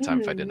wasting my time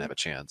if I didn't have a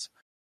chance.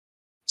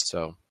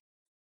 So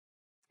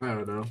I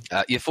don't know.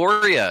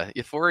 Euphoria.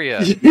 Yeah,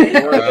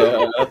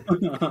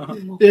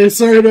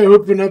 sorry to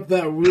open up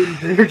that wound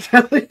there,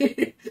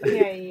 Kelly.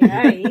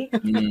 Yeah.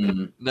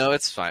 Mm. No,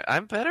 it's fine.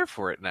 I'm better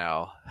for it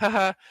now.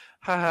 Haha.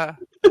 Haha.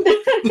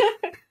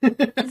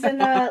 It's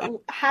in a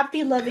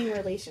happy, loving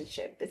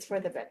relationship. It's for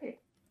the better.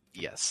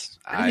 Yes.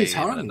 And I he's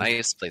am in a hung.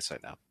 nice place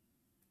right now.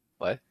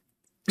 What?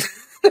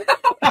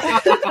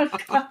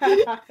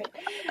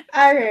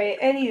 All right.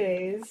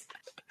 Anyways,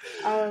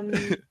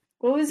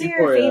 what was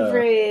your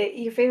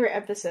favorite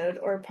episode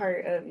or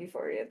part of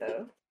Euphoria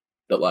though?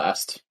 The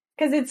last.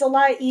 Because it's a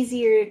lot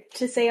easier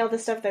to say all the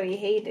stuff that we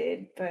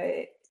hated,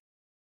 but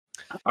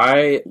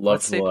I Let's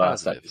loved stay the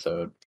last positive.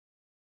 episode.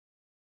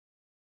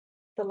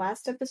 the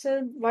last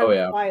episode. Why, Oh,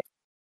 yeah. Why?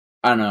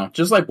 I don't know.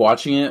 Just like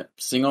watching it,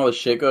 seeing all the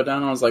shit go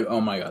down, I was like,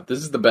 oh my god, this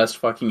is the best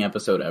fucking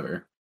episode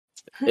ever.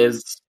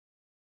 Is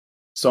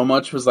so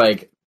much was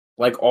like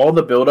all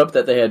the build up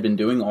that they had been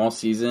doing all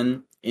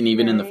season, and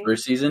even in the Right.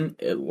 first season,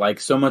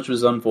 so much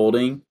was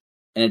unfolding,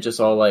 and it just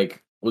all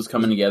like was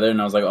coming together,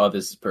 and I was like, oh,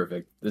 this is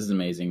perfect. This is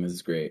amazing. This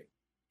is great.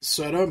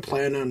 So I don't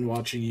plan on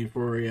watching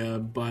Euphoria,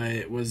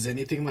 but was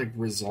anything like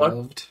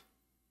resolved?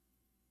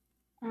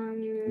 Not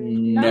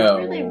No.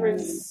 really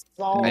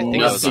resolved. I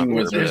think I was on Nothing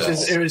board was with resolved.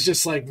 this. It was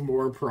just like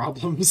more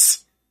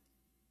problems.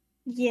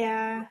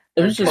 Yeah.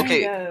 It was just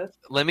Okay. Kind of.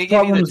 Let me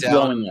give you the problems down.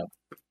 blowing up.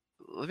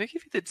 Let me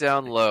give you the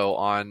down low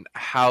on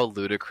how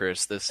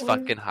ludicrous this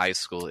fucking high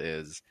school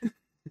is.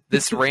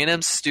 This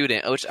random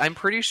student, which I'm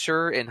pretty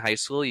sure in high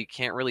school you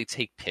can't really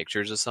take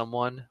pictures of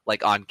someone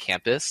like on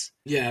campus.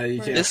 Yeah,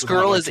 you can't. This without,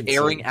 girl like, is consent.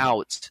 airing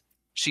out.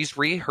 She's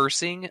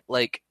rehearsing,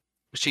 like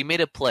she made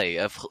a play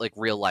of like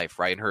real life,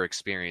 right, in her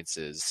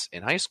experiences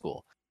in high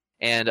school.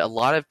 And a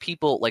lot of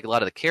people, like a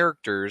lot of the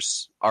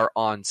characters, are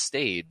on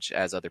stage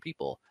as other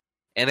people,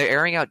 and they're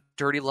airing out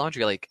dirty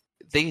laundry. Like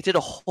they did a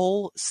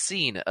whole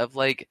scene of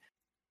like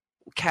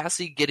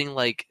Cassie getting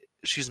like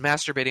she's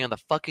masturbating on the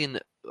fucking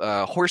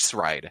horse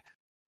ride.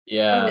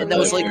 Yeah, And that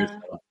was like, yeah.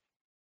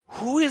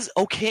 who is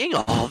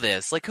okaying all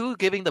this? Like, who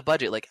giving the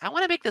budget? Like, I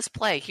want to make this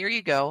play. Here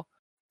you go.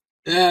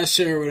 Yeah,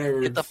 sure, whatever.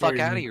 Get the fuck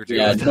out of here, dude.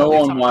 yeah. What the No hell are you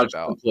one talking watched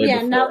about? the play Yeah,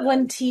 before. not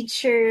one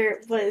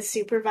teacher was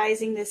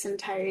supervising this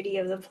entirety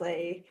of the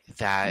play.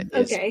 That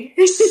is Okay.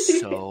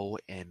 so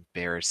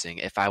embarrassing.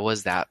 If I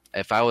was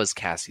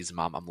Cassie's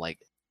mom, I'm like,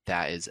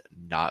 that is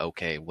not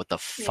okay. What the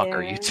fuck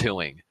are you Yeah.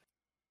 doing?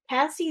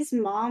 Cassie's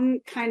mom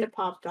kind of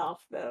popped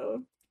off,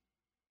 though.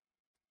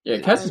 Yeah,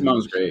 Cassie's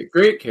mom's great.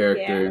 Great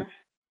character. Yeah.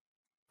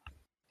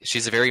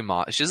 She's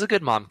a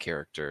good mom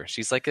character.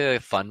 She's like a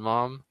fun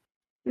mom,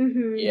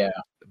 Mm-hmm. Yeah.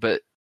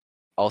 but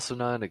also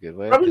not in a good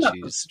way Probably because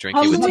not she's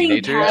drinking with Humbling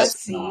teenagers.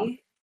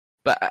 Patsy.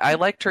 But I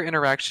liked her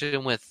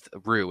interaction with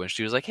Rue, and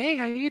she was like, "Hey,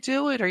 how you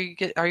doing?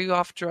 Are you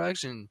off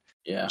drugs?" And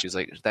Yeah. she was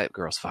like, "That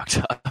girl's fucked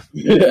up."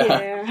 Yeah.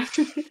 Yeah.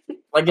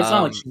 Like, it's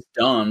not like Um, she's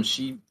dumb.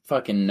 She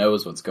fucking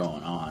knows what's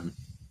going on.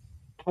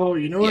 Oh,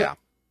 you know what? Yeah.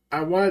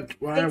 I watched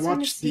Thanks for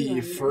the seeing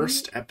one,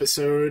 first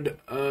episode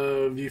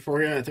of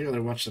Euphoria. I think I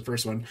watched the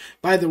first one.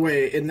 By the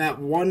way, in that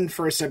one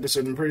first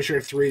episode, I'm pretty sure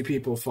 3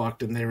 people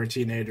fucked and they were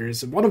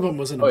teenagers. And one of them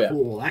was in a Oh, yeah.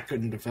 pool. That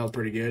couldn't have felt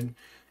pretty good.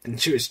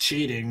 And she was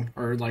cheating,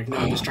 or like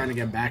no, just trying to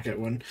get back at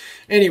one.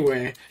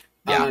 Anyway,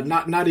 Yeah.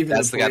 not even.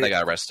 That's the guy point. that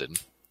got arrested.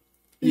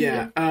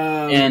 Yeah.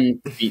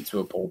 And beat to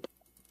a pulp.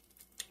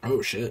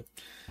 Oh shit.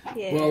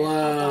 Yeah.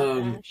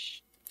 Well,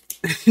 Ash.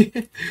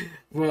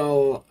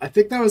 well, I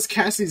think that was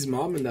Cassie's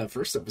mom in that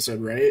first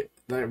episode, right?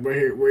 That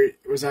where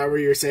was that where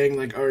you're saying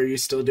like, oh, are you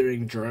still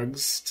doing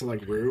drugs to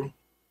like Rue?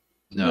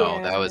 No,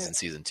 Yeah. that was in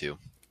season 2.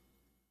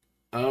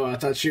 Oh, I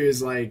thought she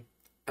was like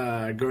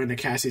going to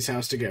Cassie's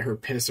house to get her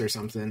piss or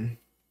something.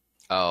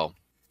 Oh,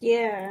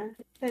 Yeah.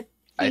 That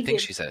I he think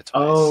did. she said it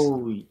twice.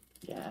 Oh,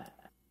 yeah.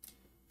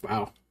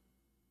 Wow.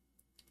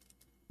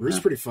 Rue's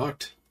pretty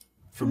fucked,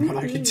 from what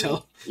I can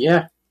tell.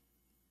 Yeah.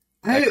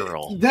 That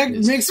girl That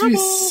is makes me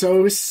trouble.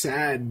 so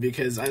sad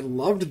because I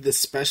loved the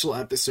special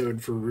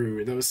episode for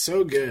Rue. That was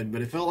so good,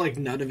 but it felt like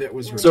none of it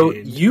was So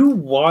retained. you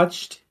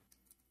watched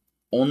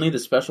only the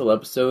special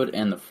episode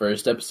and the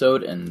first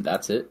episode, and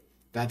that's it?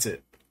 That's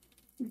it.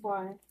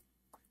 Why?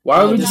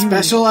 Why would The you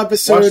special watch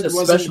episode the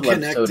wasn't special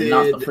episode and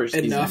not the connected first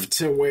enough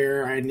season? to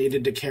where I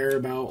needed to care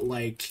about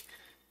like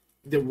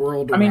the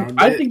world I around mean,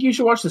 I it. think you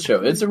should watch the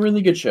show. It's a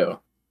really good show.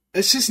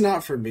 It's just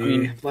not for me. I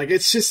mean, like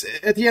it's just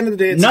at the end of the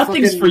day, it's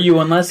Nothing's fucking, for you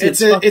unless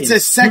it's it's a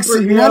sexy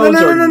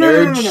superheroes or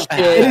nerd It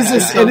shit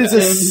is or it is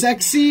a something.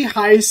 sexy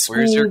high school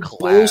Where's your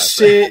class?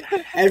 bullshit.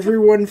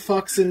 Everyone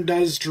fucks and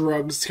does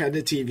drugs kind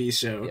of TV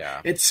show. Yeah.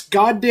 It's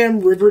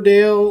goddamn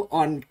Riverdale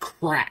on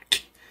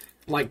crack,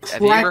 like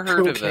Have you crack ever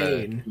heard of,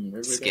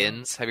 cocaine.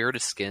 Skins? Have you heard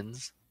of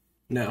Skins?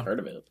 No, Heard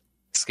of it?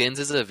 Skins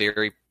is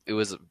it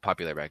was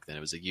popular back then. It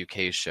was a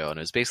UK show, and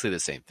it was basically the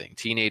same thing.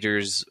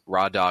 Teenagers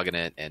raw dogging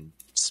it and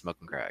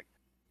smoking crack.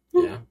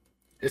 yeah,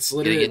 it's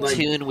literally Getting in like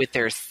tune with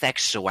their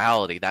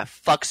sexuality. That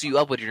fucks you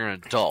up when you're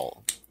an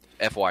adult.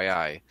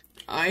 FYI.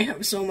 I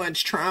have so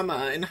much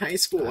trauma in high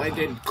school. I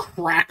did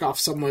crack off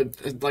someone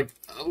like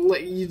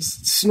you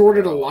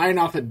snorted a line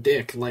off a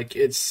dick. Like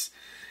it's,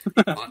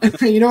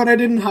 you know what I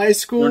did in high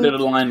school? Or did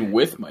a line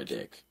with my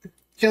dick.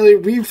 Kelly,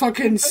 we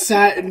fucking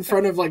sat in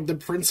front of like the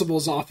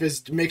principal's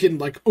office making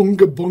like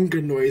unga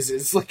bunga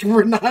noises. Like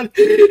we're not.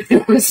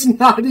 It was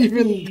not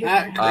even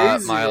that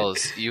crazy.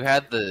 Miles, you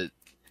had the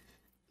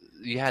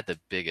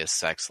biggest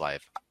sex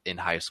life in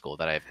high school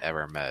that I've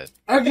ever met.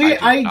 Okay,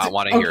 I do not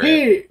wanna hear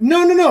it.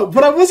 No,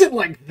 but I wasn't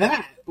like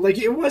that. Like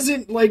it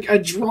wasn't like a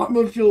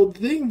drama-filled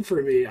thing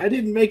for me. I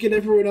didn't make it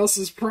everyone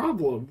else's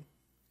problem.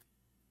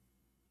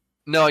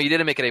 No, you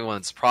didn't make it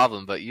anyone's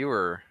problem, but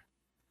you're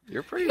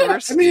pretty Yeah,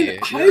 risky. I mean,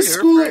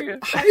 You're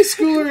high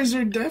schoolers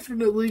are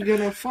definitely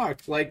gonna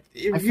fuck. Like,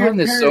 if I your find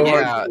this so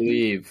parents- hard to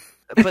believe.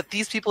 But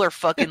these people are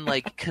fucking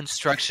like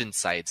construction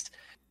sites.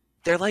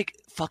 They're like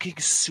fucking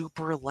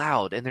super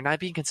loud, and they're not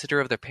being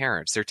considerate of their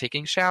parents. They're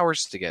taking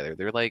showers together.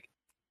 They're like,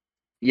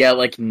 Yeah,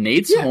 like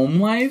Nate's Yeah. home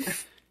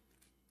life.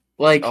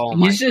 Like Oh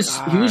my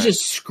he was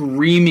just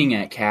screaming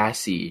at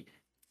Cassie,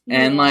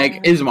 and Yeah.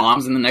 like his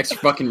mom's in the next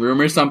fucking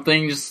room or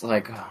something. Just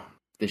like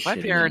this. my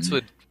shit parents again.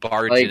 would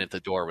barge Like, in if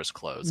the door was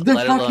closed, the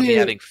let alone be fucking-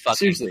 having fucking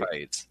seriously.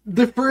 fights.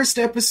 The first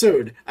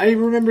episode, I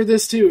remember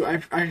this too. I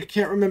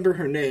can't remember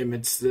her name.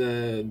 It's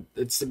the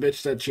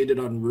bitch that cheated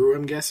on Rue.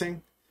 I'm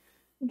guessing.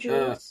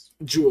 Jules.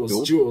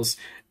 Jules.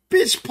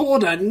 Bitch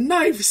pulled a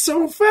knife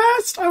so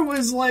fast. I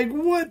was like,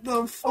 what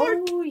the fuck?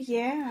 Oh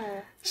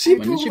yeah. She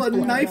When did she pulled a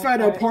pull a knife knife?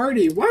 at a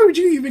party. Why would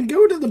you even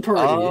go to the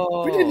party?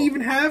 Oh. We didn't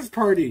even have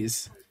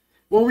parties.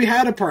 Well, we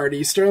had a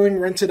party. Sterling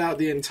rented out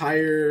the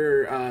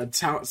entire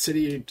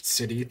city,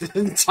 the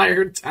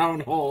entire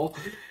town hall,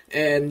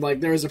 and like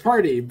there was a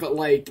party. But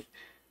like,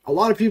 a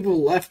lot of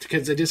people left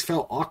because they just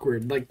felt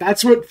awkward. Like,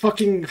 that's what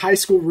fucking high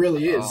school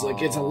really is.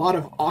 Like, it's a lot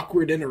of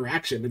awkward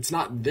interaction. It's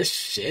not this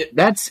shit.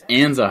 That's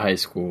Anza High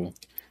School.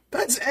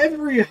 That's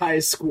every high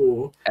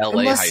school.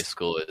 LA high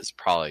school is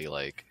probably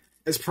like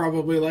It's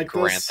probably like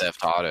Grand this.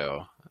 Theft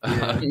Auto.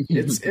 Yeah,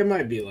 it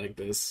might be like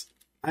this.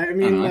 I I, mean,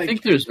 don't know, like, I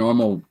think there's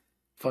normal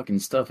fucking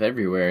stuff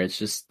everywhere. It's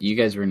just you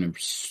guys were in a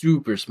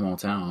super small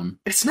town.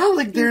 it's not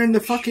like they're in the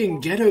fucking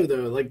ghetto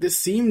though. Like, this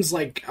seems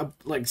like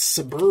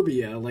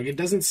suburbia. Like, it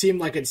doesn't seem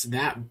like it's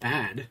that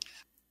bad.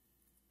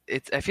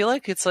 I feel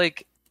like it's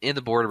like in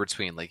the border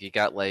between, like, you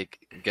got like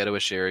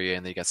ghettoish area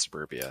and then you got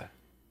suburbia.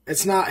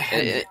 It's not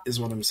heavy,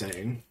 is what I'm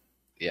saying.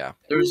 Yeah.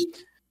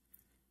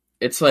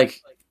 It's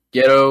like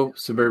ghetto,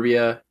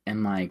 suburbia,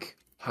 and like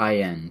high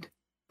end.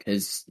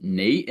 Because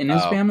Nate and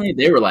his family,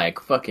 they were like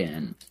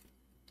fucking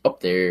up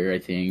there, I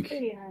think.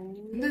 Pretty high.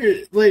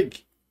 They're,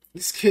 like,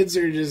 these kids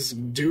are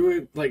just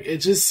doing, like, it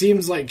just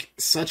seems like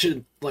such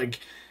a, like,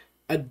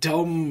 a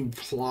dumb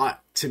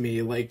plot to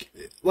me. Like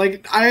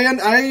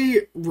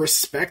I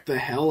respect the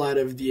hell out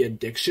of the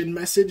addiction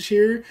message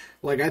here.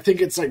 Like, I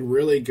think it's, like,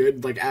 really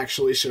good, like,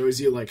 actually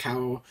shows you, like,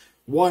 how,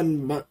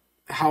 one,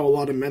 how a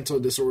lot of mental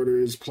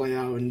disorders play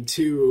out, and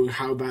two,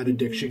 how bad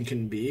addiction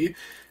can be.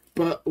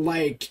 But,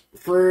 like,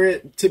 for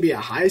it to be a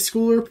high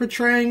schooler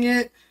portraying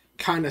it,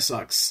 kind of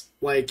sucks.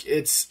 Like,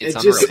 it's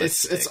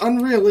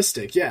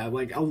unrealistic. Yeah,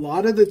 like, a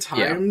lot of the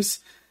times,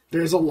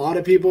 there's a lot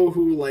of people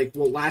who, like,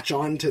 will latch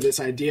on to this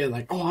idea,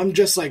 like, oh, I'm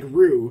just like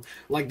Rue.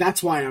 Like,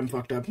 that's why I'm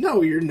fucked up.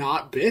 No, you're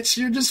not, bitch.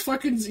 You're just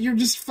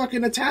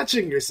fucking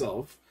attaching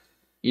yourself.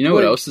 You know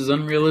what else is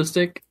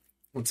unrealistic?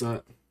 What's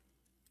that?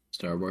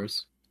 Star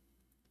Wars.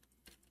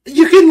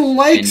 You can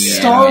like And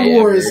Star yeah,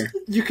 Wars. ever.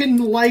 You can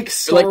like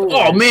Star Like, Wars.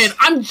 oh man,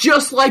 I'm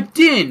just like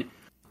Din.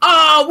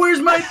 Ah,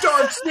 where's my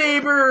dark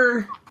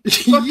saber?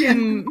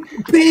 Fucking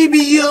Baby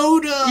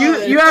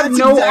Yoda. You have That's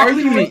no exactly what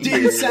argument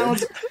Din here.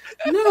 sounds.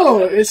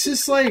 No, it's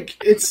just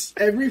like, it's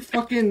every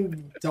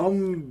fucking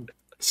dumb,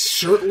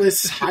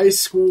 shirtless high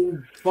school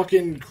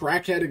fucking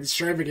crackhead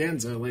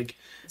extravaganza. Like,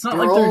 It's not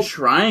like they're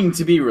trying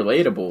to be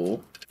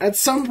relatable. at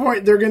some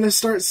point they're gonna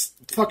start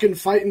fucking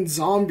fighting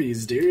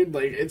zombies, dude.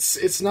 Like,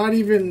 it's not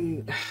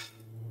even.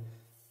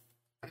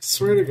 I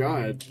swear to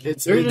God,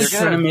 They're just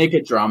trying to make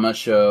a drama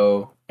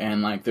show,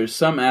 and like, there's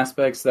some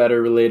aspects that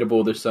are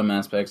relatable. There's some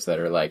aspects that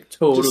are like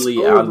totally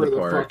just out of over the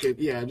park.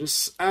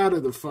 just out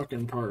of the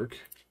fucking park.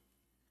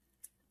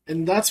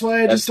 And that's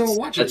why I just don't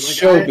watch it.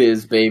 That's Like,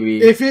 showbiz,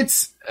 baby. if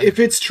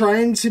it's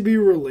trying to be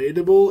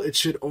relatable, it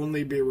should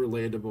only be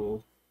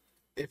relatable.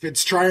 If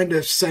it's trying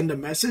to send a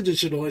message, it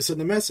should only send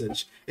a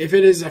message. If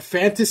it is a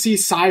fantasy,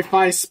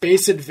 sci-fi,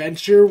 space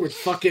adventure with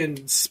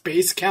fucking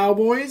space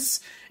cowboys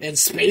and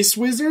space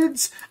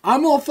wizards,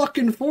 I'm all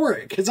fucking for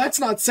it, because that's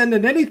not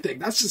sending anything.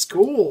 That's just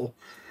cool.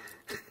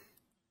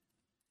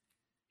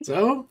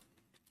 So?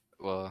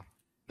 Well,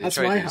 they That's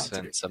tried my to hot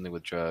send take. something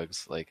with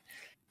drugs. Like,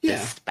 Yeah.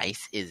 this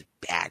spice is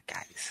bad,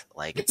 guys.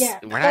 Like, Yeah,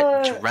 we're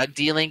not drug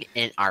dealing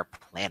in our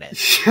planet.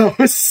 That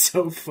was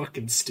so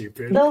fucking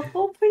stupid. The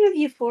whole point of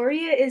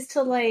Euphoria is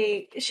to,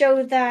 like,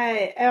 show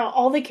that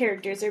all the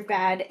characters are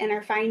bad and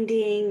are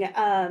finding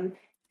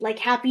like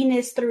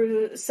happiness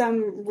through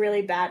some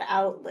really bad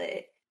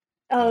outlet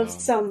of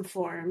some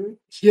form.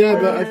 Yeah,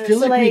 but I feel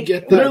so, like we like,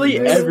 get that. Literally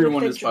Ruth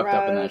everyone with is fucked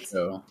up in that drugs,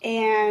 show.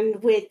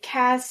 And with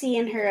Cassie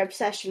and her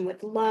obsession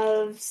with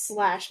love,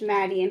 /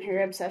 Maddie and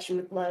her obsession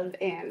with love,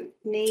 and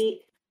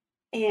Nate,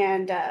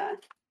 and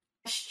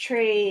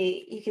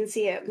Trey, you can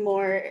see it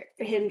more,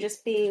 him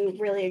just being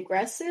really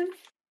aggressive.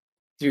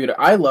 Dude,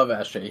 I love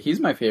Ashtray. He's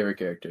my favorite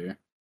character.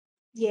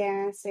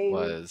 Yeah, same.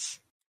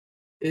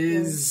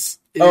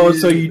 Oh,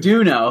 so you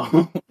do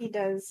know. He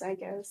does, I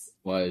guess.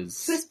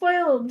 Was. Who's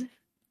spoiled?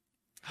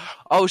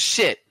 Oh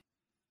shit!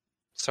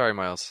 Sorry,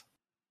 Miles.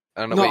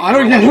 I don't know. No, wait, I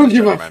don't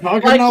give a mind.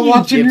 fuck. Like I'm not he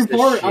watching gives a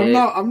Euphoria. shit.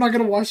 I'm not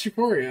gonna watch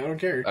Euphoria. I don't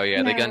care. Oh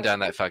yeah, they No. gunned down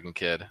that fucking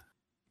kid.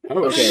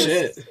 Oh Okay.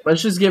 shit.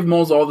 Let's just give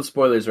Moles all the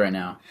spoilers right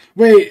now.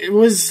 Wait,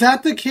 was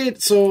that the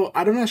kid? So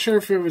I'm not sure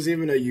if it was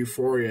even a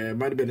Euphoria. It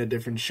might have been a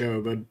different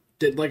show, but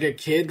did like a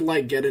kid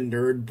like get a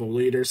nerd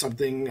bullied or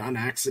something on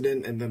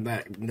accident, and then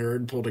that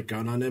nerd pulled a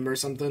gun on him or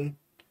something?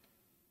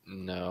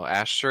 No,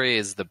 Ashtray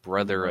is the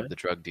brother What? of the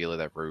drug dealer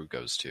that Rue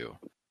goes to.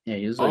 Yeah,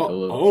 he was like a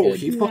little kid.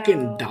 He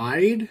fucking No.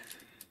 died.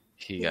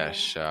 He Yeah. got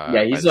shot.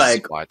 Yeah, by he's the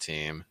like- SWAT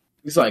team.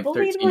 He's like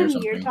Bullied 13 or one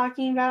something. you're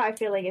talking about, I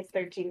feel like it's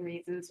 13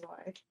 Reasons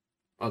Why.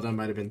 Oh, that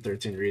might have been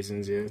 13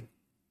 Reasons. Yeah,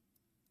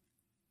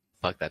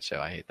 Fuck that show.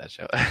 I hate that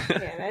show.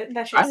 Yeah,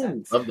 that show I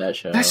sucks. love that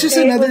show. That's just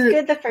It another. was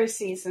good the first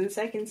season.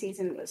 Second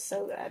season was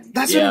so bad.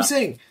 That's what Yeah. I'm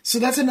saying. So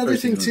that's another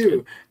First thing season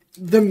was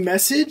too. The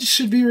message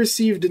should be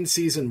received in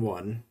season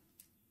 1.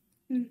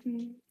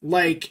 Mm-hmm.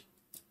 Like,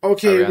 Are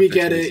okay, we on we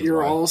 13 get it. Reasons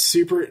You're Why? all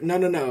super.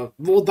 No.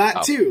 Well, that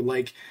Oh. too.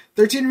 Like,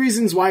 13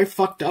 Reasons Why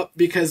fucked up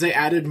because they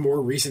added more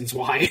reasons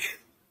why.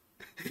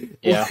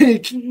 Yeah.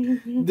 Like,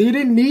 they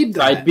didn't need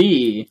that. Side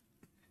B.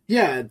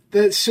 Yeah,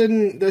 that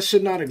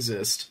should not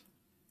exist.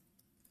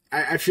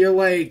 I feel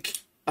like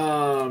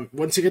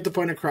once you get the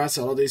point across,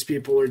 all these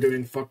people are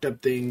doing fucked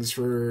up things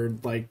for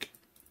like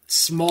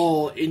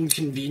small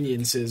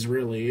inconveniences,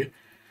 really.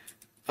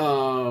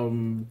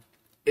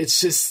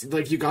 It's just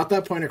like you got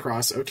that point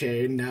across.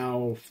 Okay,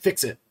 now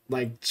fix it.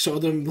 Like show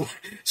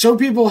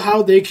people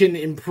how they can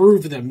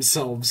improve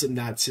themselves in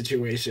that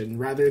situation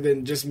rather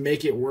than just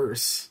make it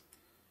worse.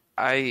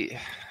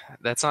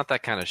 That's not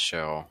that kind of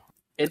show.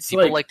 It's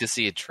People like to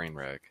see a train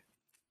wreck.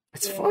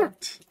 It's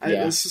fucked.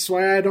 Yeah. This is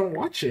why I don't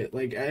watch it.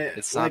 Like,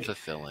 It's not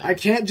fulfilling. I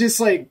can't just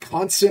like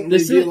constantly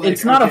be like.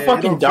 It's not okay, a fucking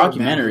I don't feel bad for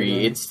documentary.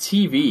 them. It's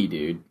TV,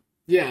 dude.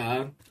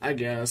 Yeah, I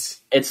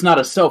guess It's not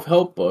a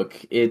self-help book.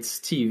 It's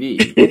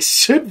TV. it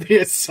should be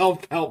a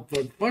self-help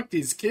book. Fuck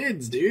these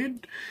kids,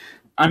 dude.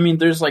 I mean,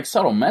 there's like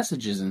subtle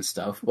messages and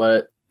stuff,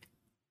 but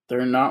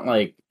they're not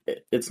like.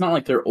 It's not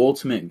like their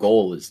ultimate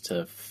goal is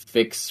to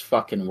fix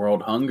fucking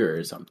world hunger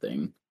or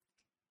something.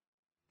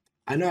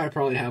 I know I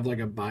probably have like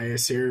a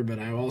bias here, but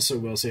I also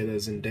will say that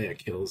Zendaya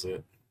kills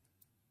it.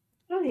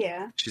 Oh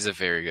yeah. She's a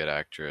very good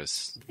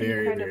actress.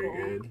 Very, Incredible.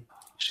 very good.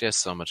 She has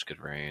so much good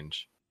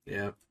range.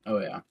 Yeah. Oh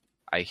yeah.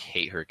 I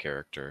hate her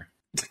character,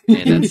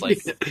 and that's like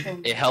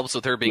it helps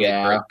with her being a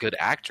very good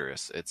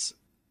actress. It's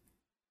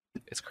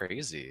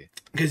crazy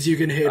because you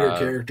can hate her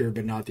character,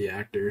 but not the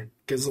actor.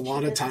 Because a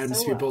lot of times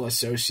so people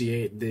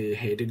associate the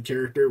hated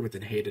character with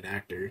a hated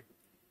actor.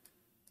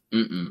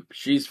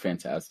 She's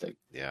fantastic.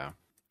 Yeah.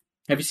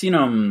 Have you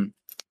seen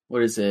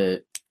what is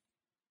it?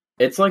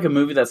 It's like a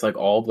movie that's like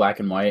all black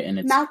and white, and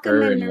it's Malcolm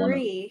her and and one.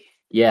 Marie.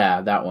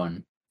 Yeah, that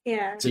one.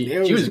 Yeah.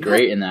 She was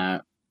great in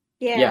that.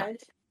 Yeah.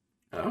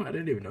 Oh, I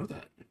didn't even know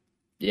that.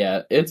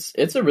 Yeah, it's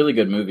a really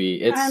good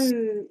movie.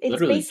 It's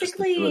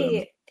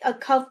basically a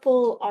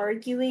couple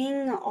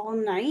arguing all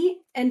night,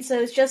 and so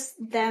it's just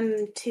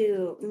them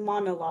two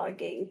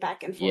monologuing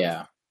back and forth.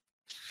 Yeah.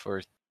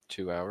 For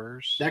 2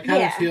 hours. That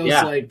kind of feels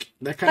like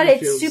that kind but of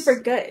feels it's super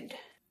good.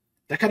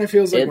 That kind of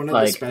feels like one of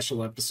the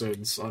special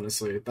episodes,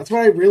 honestly. That's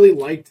why I really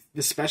liked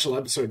the special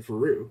episode for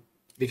Rue.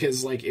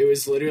 Because like it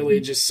was literally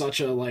just such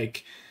a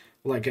like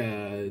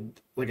a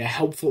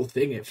helpful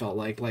thing, it felt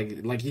like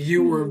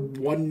you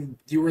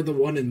were the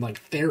one in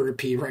like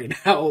therapy right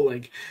now.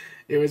 Like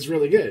it was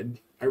really good.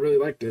 I really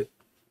liked it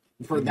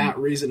for that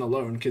reason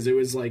alone, because it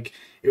was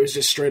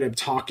just straight up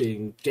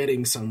talking,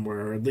 getting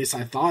somewhere, or at least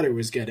I thought it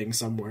was getting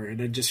somewhere. And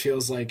it just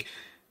feels like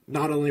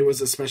not only was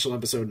the special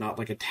episode not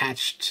like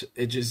attached,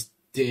 it just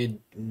did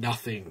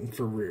nothing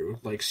for Rue.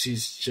 Like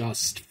she's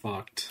just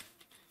fucked.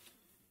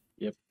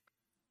 Yep.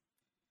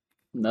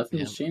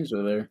 Nothing's changed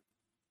with her.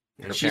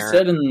 Her She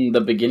said in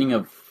the beginning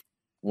of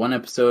one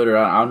episode, or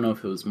I don't know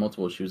if it was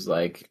multiple, she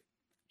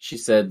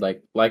said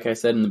like I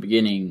said in the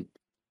beginning,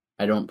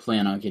 I don't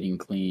plan on getting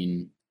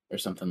clean, or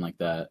something like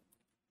that.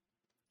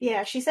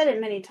 Yeah, she said it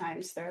many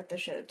times throughout the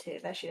show too,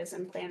 that she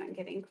doesn't plan on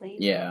getting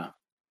clean. Yeah.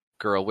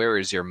 Girl, where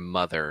is your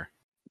mother?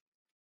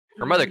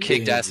 Her mother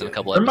kicked ass in a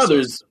couple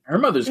episodes. Her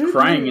mother's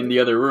crying in the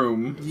other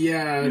room.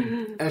 Yeah,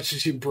 after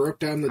she broke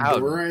down the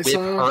door, I whip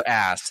saw her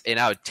ass, and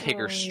I would take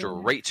her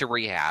straight to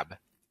rehab,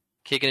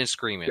 kicking and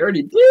screaming. You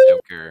already did.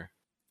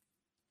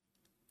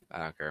 I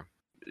don't care.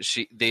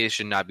 They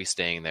should not be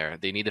staying there.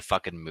 They need to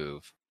fucking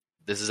move.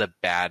 This is a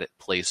bad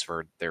place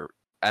for their.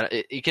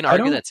 You can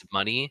argue that's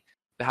money,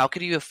 but how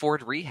could you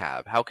afford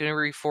rehab? How can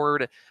you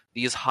afford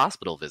these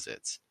hospital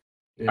visits?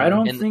 I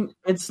don't think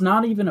it's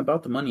not even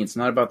about the money. It's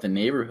not about the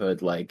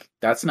neighborhood. Like,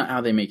 that's not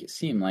how they make it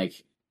seem.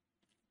 Like,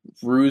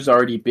 Rue's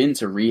already been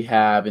to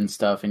rehab and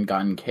stuff and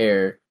gotten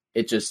care.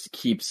 It just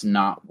keeps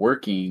not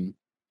working.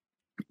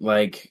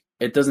 Like,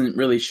 it doesn't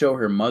really show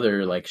her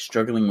mother, like,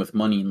 struggling with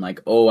money and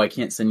like, oh, I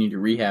can't send you to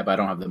rehab. I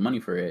don't have the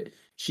money for it.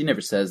 She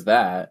never says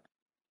that.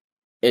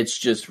 It's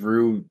just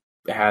Rue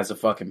has a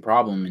fucking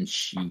problem and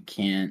she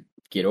can't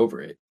get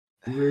over it.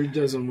 Rue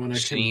doesn't want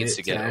She commit needs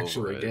to get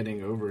actually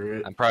getting over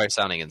it. I'm probably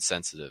sounding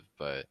insensitive,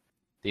 but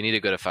they need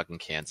to go to fucking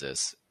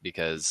Kansas,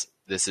 because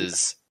this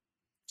is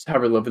just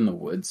have her live in the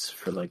woods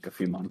for like a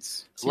few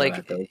months.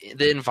 Like,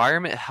 the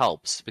environment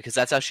helps, because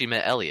that's how she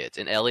met Elliot,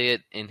 and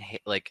Elliot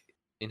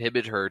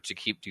inhibited her to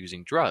keep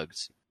using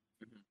drugs.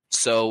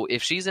 So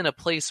if she's in a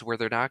place where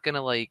they're not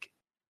gonna like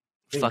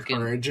fucking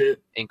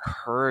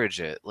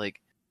encourage it, like,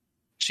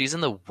 she's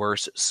in the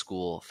worst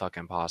school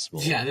fucking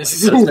possible. Yeah,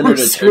 this like, is the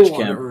worst school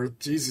on earth.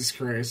 Jesus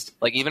Christ.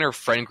 Like, even her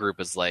friend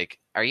group is like,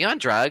 are you on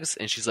drugs?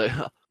 And she's like,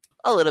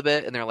 a little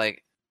bit. And they're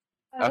like,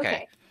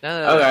 okay.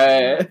 No.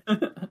 Okay.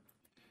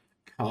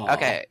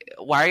 Okay.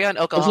 Why are you on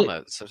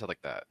Oklahoma? Something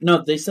like that.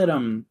 No, they said,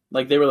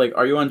 like, they were like,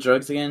 are you on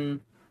drugs again?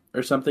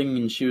 Or something.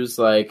 And she was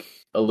like,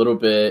 a little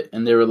bit.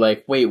 And they were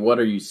like, wait, what,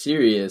 are you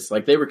serious?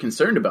 Like, they were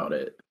concerned about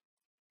it.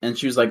 And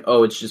she was like,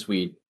 oh, it's just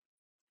weed.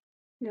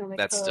 No, like,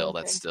 that's still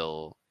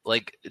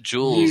like,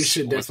 Jules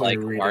was like,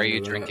 why are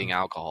you drinking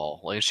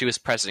alcohol? Like, she was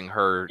pressing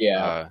her.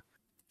 Yeah.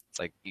 It's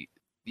like,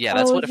 yeah,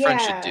 that's what a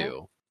friend should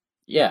do.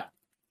 Yeah.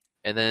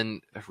 And then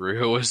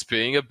Rue was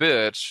being a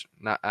bitch.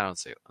 I don't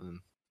say.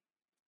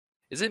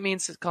 Is it mean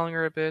calling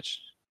her a bitch?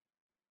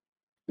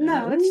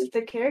 No, it's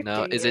the character.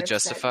 No, is it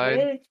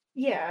justified?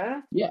 Yeah.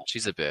 Yeah.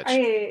 She's a bitch.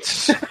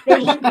 They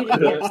want you to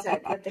be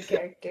upset with the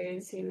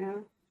characters, you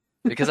know?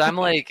 Because I'm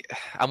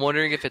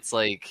wondering if it's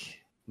like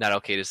not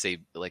okay to say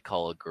like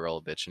call a girl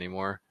a bitch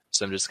anymore.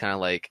 So I'm just kind of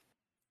like,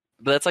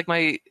 but that's like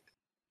my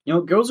You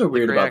know, girls are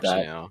weird about reaction,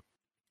 that. you know?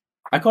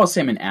 I call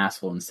Sam an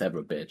asshole instead of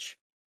a bitch.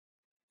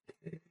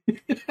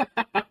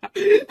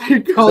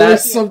 You call her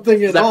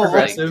something Is at that all.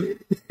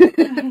 progressive?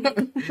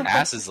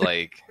 Ass is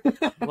like,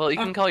 well, you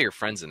can call your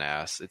friends an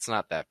ass. It's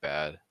not that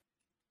bad.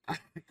 I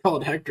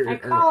called Hector. I or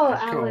call I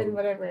called- Alan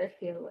whatever I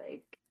feel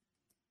like.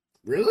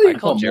 Really? I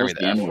call call Jeremy most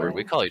the the F N-word. word.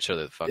 We call each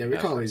other the Yeah, fucking we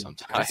F call word it.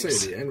 I say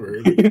sometimes. the N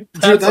word. Dude,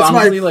 that's that's my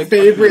honestly, like,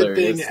 favorite fucking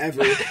thing hilarious.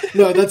 ever.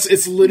 No,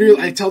 it's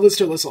literally. I tell this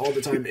to Alyssa all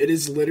the time. It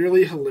is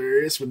literally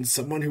hilarious when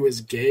someone who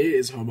is gay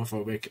is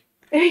homophobic.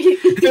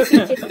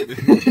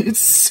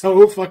 It's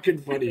so fucking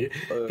funny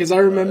because I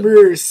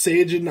remember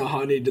Sage and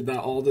Nahani did that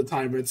all the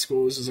time at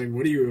school. It's just like,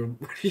 what are you,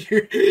 what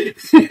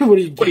are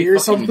you gay or fucking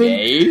something?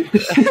 gay?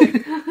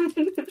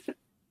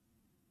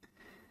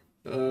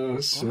 Oh,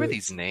 What were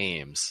these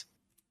names?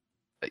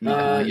 do you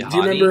Yahani?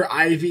 remember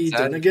Ivy Is that-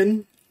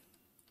 Dunnigan?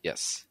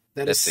 Yes.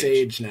 That That's is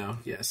Sage now,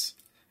 yes.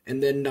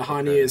 And then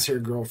Nahani Okay. is her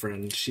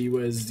girlfriend. She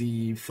was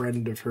the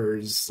friend of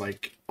hers,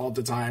 like, all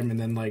the time. And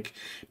then, like,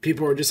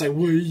 people were just like,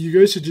 well, you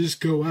guys should just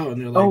go out. And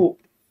they're like, Oh,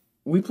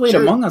 we played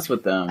Sure. Among Us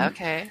with them.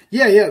 Okay.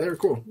 yeah, they were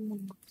cool.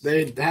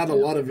 They had a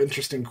lot of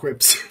interesting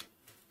quips.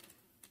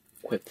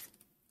 Quip.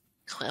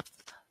 Clip.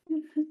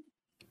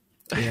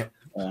 Yeah.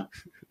 Yeah.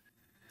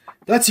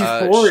 That's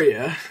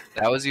Euphoria.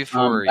 That was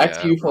Euphoria.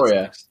 back to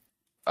Euphoria. What's next?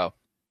 Oh,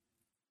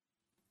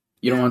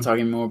 You don't want to talk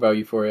anymore about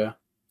Euphoria?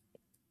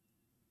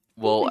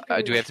 well, I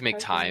think do we have to make we're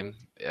time?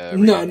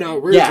 No,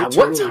 we're Yeah,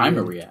 totally what time good.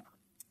 are we at?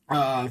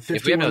 51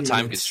 If we have no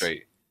time minutes.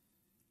 constraint,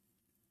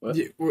 What?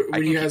 What I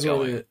do you can guys keep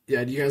want going. to?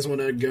 Yeah, do you guys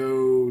want to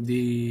go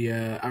the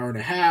hour and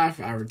a half,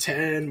 hour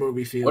 10? What are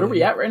we feeling? What are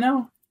we at right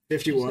now?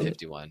 51.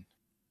 51.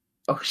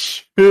 Oh,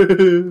 shit.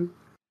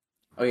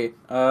 Okay,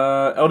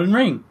 Elden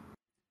Ring.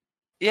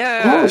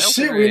 Yeah. Oh Elden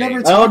shit, we Ring.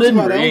 never talked Elden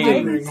about Ring. I Elden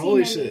haven't Ring. seen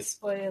Holy any shit.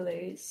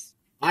 spoilers.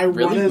 I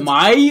Really? wanted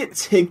My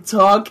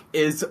TikTok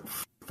is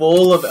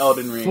full of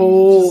Elden Ring.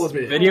 full of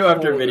it. Video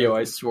after Full of video, it.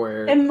 I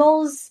swear. And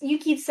Moles, you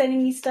keep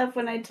sending me stuff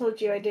when I told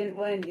you I didn't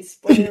want any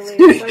spoilers. So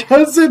I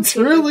Because keep it's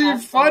skipping really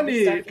past all the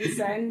funny. stuff you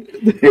send.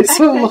 There's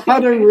a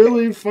lot of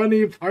really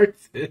funny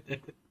parts in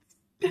it.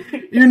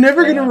 You're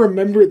never Yeah. gonna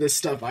remember this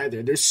stuff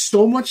either. There's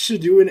so much to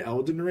do in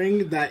Elden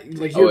Ring that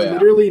like you're Oh, yeah.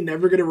 literally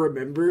never gonna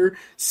remember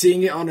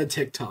seeing it on a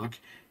TikTok.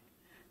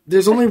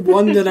 There's only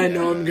one that I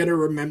know I'm gonna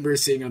remember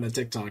seeing on a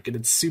TikTok, and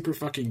it's super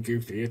fucking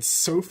goofy. It's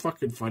so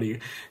fucking funny.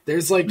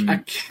 There's like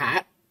a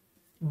cat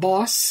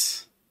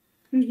boss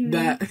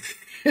that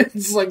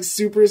it's like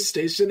super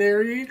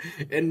stationary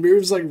and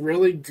moves like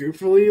really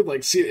goofily.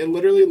 Like, see, it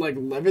literally like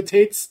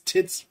levitates,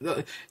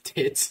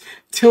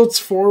 tilts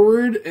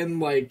forward and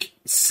like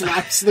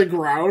slaps the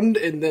ground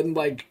and then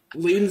like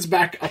leans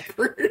back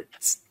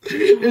upwards.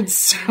 It's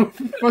so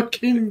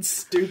fucking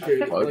stupid.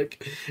 Fuck.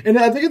 Like, and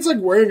I think it's like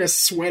wearing a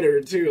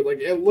sweater too. Like,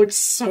 it looks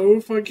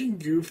so fucking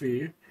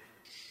goofy.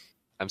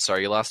 I'm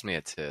sorry, you lost me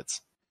at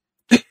tits.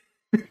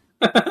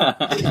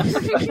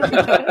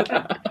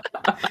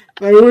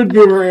 That would be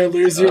where I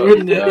lose you, Oh,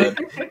 wouldn't God.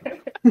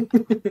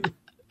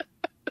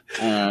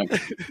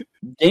 it?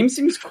 Game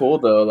seems cool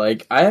though.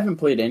 Like I haven't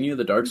played any of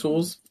the Dark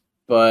Souls,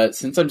 but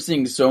since I'm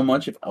seeing so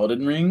much of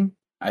Elden Ring,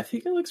 I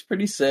think it looks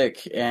pretty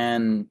sick.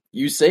 And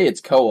you say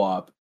it's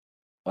co-op.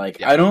 Like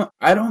Yeah.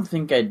 I don't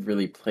think I'd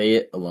really play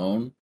it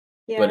alone.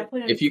 Yeah, I But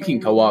put in if you can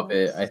play co-op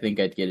it, modes. I think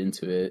I'd get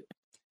into it.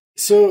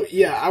 So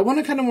yeah, I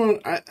want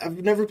to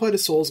I've never played a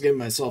Souls game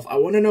myself. I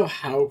want to know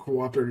how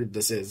cooperative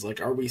this is.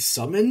 Like, are we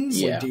summons?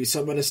 Yeah. Like, do you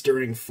summon us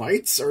during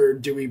fights, or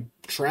do we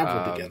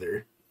travel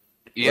together?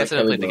 You guys Like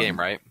haven't played the Kelly game,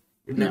 right?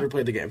 We've No. never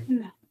played the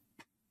game.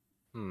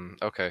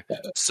 Okay.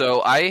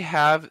 So I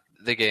have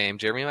the game.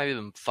 Jeremy might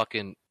even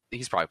fucking.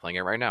 He's probably playing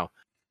it right now.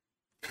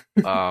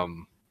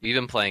 We've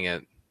been playing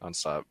it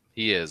nonstop.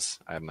 He is.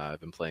 I'm not. I've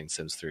been playing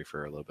Sims 3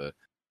 for a little bit,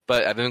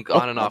 but I've been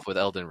on and off with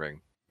Elden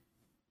Ring.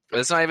 But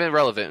it's not even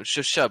relevant.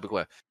 Just shut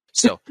up.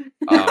 So,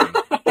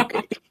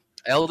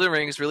 Elden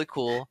Ring is really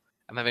cool.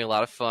 I'm having a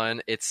lot of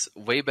fun. It's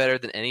way better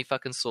than any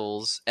fucking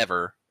Souls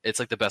ever. It's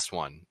like the best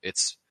one.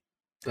 It's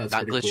That's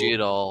not pretty glitchy cool.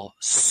 at all.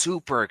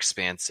 Super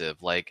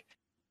expansive. Like,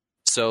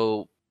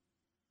 so,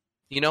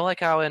 you know,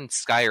 like how in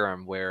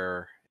Skyrim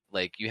where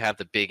like you have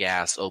the big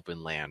ass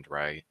open land,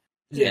 right?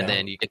 Yeah. And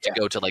then you get to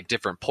go to like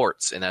different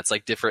ports, and that's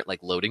like different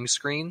like loading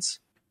screens.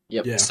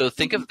 Yep. Yeah. So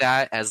think of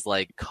that as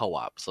like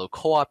co-op. So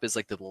co-op is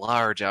like the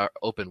large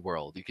open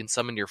world. You can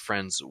summon your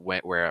friends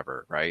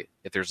wherever, right?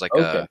 If there's like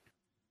Okay.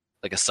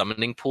 a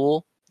summoning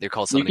pool, they're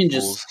called You summoning can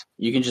pools.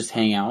 just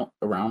hang out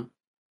around.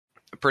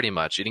 Pretty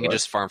much. You can Right.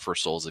 just farm for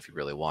souls if you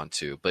really want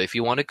to. But if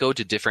you want to go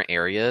to different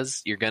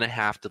areas, you're gonna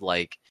have to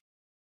like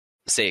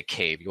say a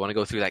cave. You want to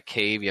go through that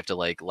cave, you have to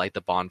like light the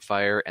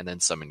bonfire and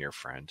then summon your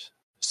friend.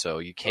 So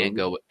you can't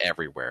go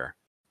everywhere.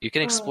 You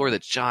can explore the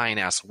giant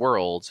ass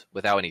world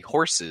without any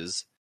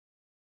horses.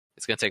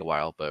 It's gonna take a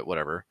while, but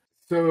whatever.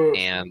 So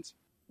And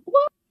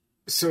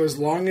so as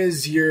long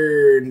as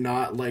you're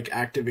not like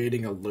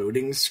activating a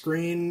loading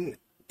screen,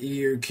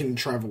 you can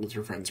travel with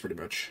your friends pretty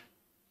much.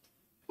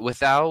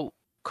 without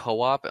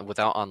co-op and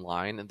without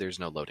online, there's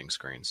no loading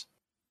screens.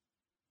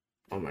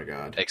 Oh my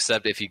god.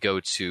 Except if you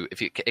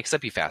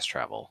except you fast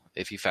travel.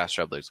 If you fast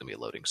travel, there's gonna be a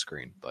loading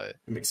screen. But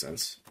That makes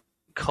sense.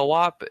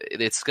 co-op,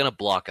 it's gonna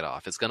block it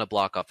off. It's gonna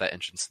block off that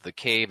entrance to the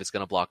cave. It's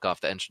gonna block off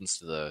the entrance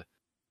to the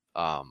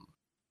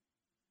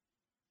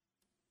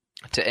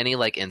to any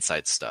like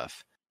inside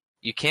stuff.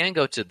 You can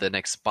go to the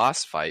next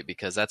boss fight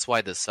because that's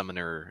why the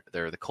summoner,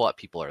 the co-op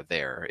people are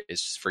there.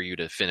 It's just for you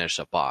to finish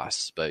a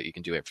boss, but you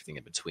can do everything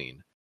in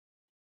between.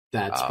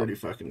 That's pretty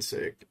fucking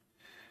sick.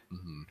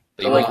 Mm-hmm.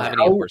 But you won't have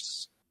any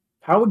horse.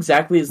 How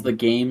exactly is the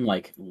game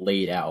like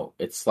laid out?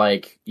 It's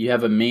like you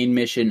have a main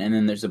mission and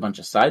then there's a bunch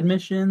of side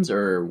missions,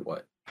 or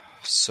what?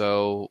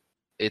 So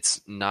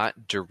it's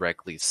not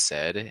directly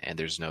said, and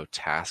there's no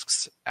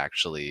tasks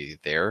actually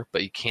there,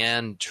 but you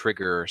can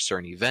trigger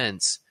certain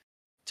events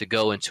to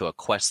go into a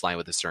quest line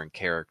with a certain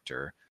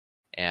character,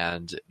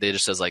 and they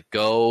just says like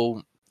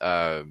go.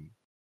 I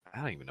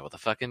don't even know what the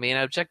fucking main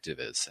objective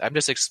is. I'm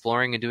just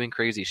exploring and doing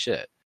crazy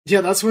shit.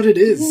 Yeah, that's what it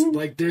is.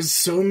 Like, there's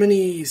so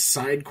many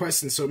side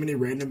quests and so many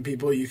random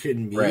people you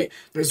can meet. Right.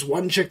 There's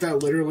one chick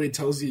that literally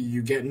tells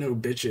you get no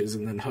bitches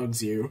and then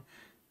hugs you.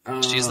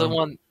 She's the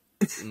one.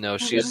 No,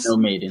 she's No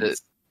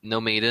maidens.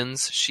 No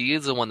maidens. She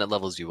is the one that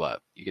levels you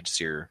up. You get to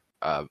see her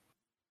Quite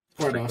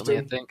frequently, I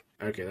often. think.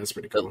 Okay, that's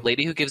pretty The cool.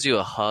 lady who gives you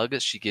a hug,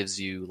 she gives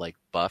you like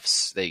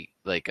buffs,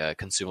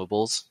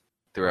 consumables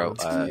throughout.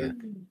 that's cute.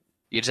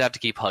 You just have to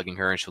keep hugging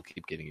her, and she'll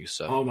keep getting you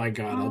stuff. Oh my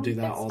god, I'll do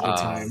that all the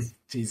time.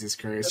 Jesus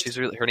Christ. She's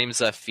really. Her name's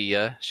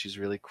Fia. She's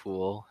really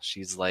cool.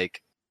 She's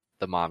like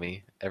the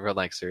mommy. Everyone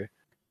likes her.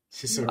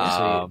 She's so sweet.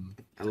 I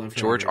love her.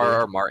 George already.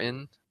 R.R.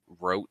 Martin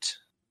wrote,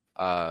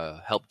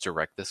 helped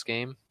direct this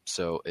game,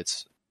 so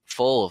it's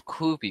full of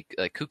kooky,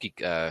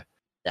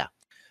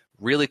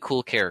 really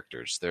cool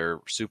characters.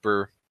 They're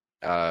super.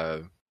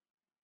 To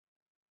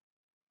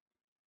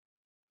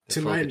full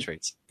of my- good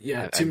traits.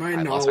 Yeah, I to my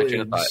lost my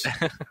train of knowledge,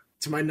 thought.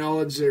 to my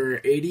knowledge, there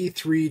are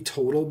 83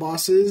 total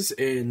bosses,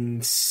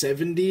 and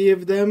 70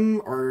 of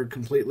them are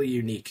completely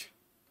unique.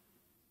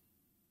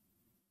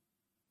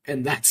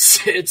 And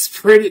that's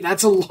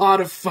a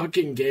lot of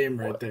fucking game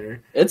right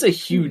there. It's a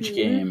huge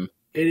game.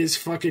 It is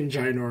fucking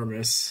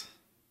ginormous.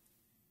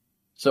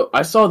 So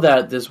I saw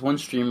that this one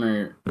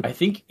streamer, I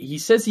think he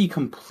says he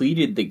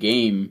completed the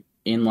game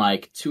in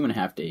like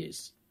 2.5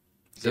 days.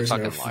 He's a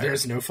fucking liar.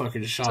 There's no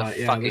fucking shot.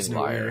 Yeah, fucking there's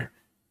no way. liar.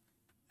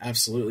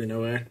 Absolutely no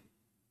way.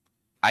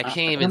 I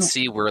can't even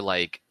see where,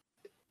 like,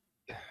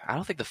 I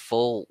don't think the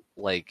full,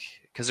 like,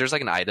 because there's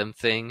like an item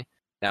thing,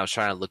 and I was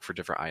trying to look for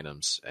different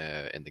items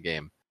in the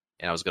game,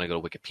 and I was going to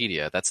go to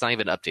Wikipedia. That's not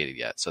even updated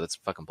yet, so that's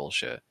fucking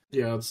bullshit.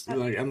 Yeah, it's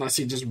like, unless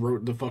he just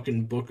wrote the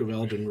fucking book of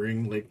Elden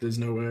Ring, like, there's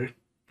no way.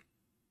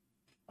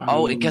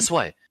 Oh, and guess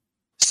what?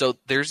 So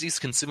there's these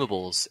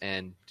consumables,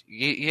 and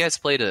you guys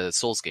played a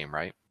Souls game,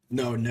 right?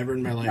 No, never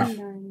in my life.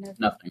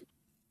 Nothing.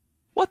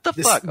 What the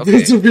This, fuck? Okay.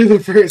 this will be the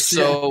first.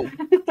 So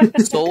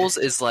Souls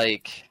is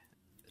like,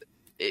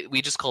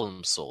 we just call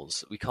them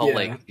Souls. We call Yeah,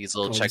 like these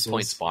little call them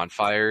checkpoints Souls.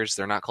 bonfires.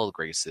 They're not called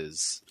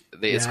graces.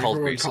 It's Yeah, called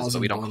everyone graces, calls but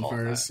we them don't call them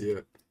bonfires,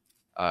 that.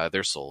 Yeah.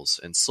 They're souls.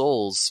 And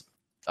souls,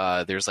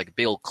 there's like a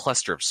big old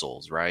cluster of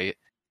souls, right?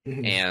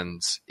 Mhm.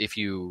 And if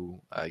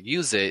you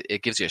use it,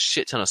 it gives you a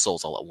shit ton of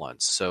souls all at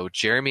once. So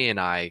Jeremy and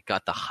I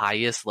got the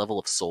highest level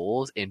of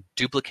souls and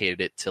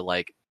duplicated it to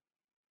like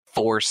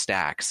 4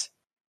 stacks,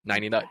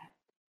 99.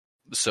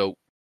 So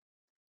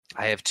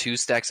I have 2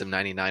 stacks of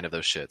 99 of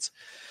those shits.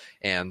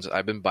 And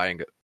I've been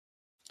buying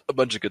a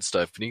bunch of good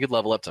stuff. And you can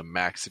level up to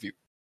max if you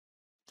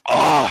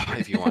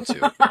want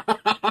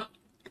to.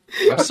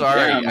 I'm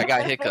sorry, Damn. I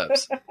got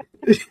hiccups.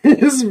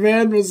 This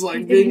man was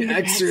like being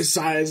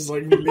exercised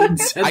like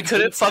mid-sentence. I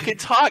couldn't fucking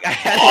talk. I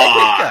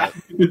had a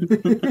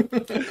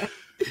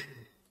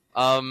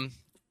hiccup.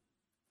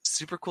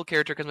 Super cool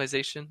character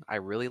customization. I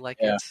really like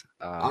Yeah. it.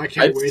 I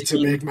can't I've wait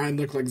seen- to make mine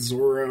look like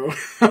Zorro.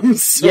 I'm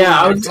so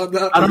Yeah, hyped on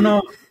that. I don't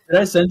know. Did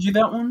I send you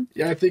that one?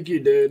 Yeah, I think you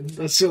did.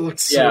 That shit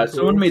looks so Yeah, cool.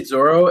 someone made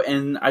Zoro,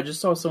 and I just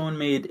saw someone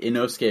made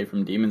Inosuke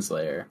from Demon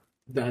Slayer.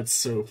 That's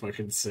so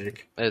fucking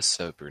sick. That is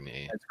super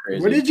neat. That's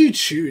crazy. What did you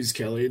choose,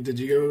 Kelly? Did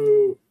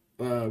you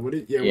go? What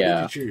did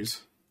you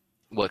choose?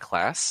 What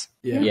class?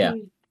 Yeah.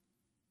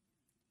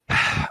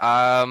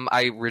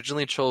 I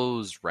originally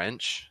chose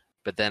Wrench,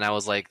 but then I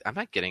was like, I'm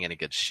not getting any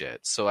good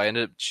shit. So I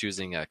ended up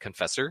choosing a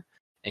Confessor.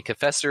 And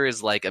Confessor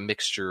is like a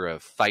mixture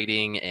of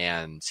fighting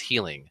and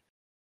healing.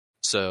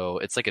 So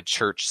it's like a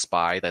church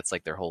spy. That's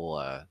like their whole,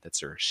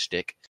 that's their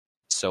shtick.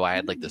 So I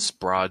had like this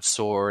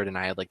broadsword, and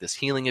I had like this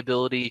healing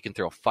ability. You can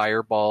throw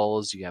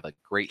fireballs. You have a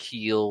great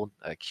heal,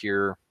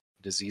 cure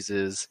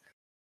diseases.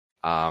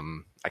 I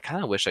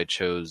kind of wish I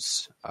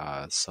chose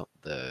there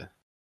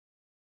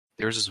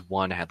was this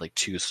one that had like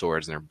 2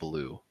 swords and they're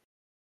blue. I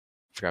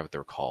forgot what they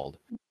were called.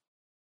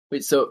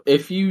 Wait, so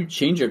if you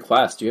change your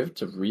class, do you have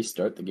to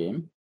restart the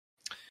game?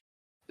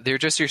 They're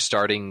just your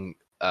starting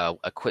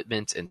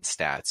equipment and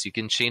stats. You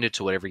can change it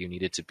to whatever you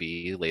need it to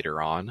be later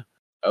on.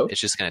 Oh.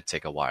 It's just going to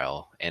take a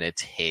while, and it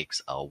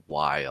takes a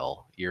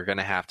while. You're going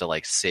to have to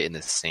like sit in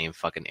the same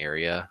fucking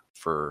area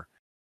for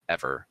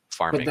ever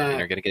farming, that- and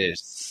you're gonna get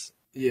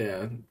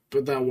Yeah,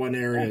 but that one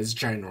area is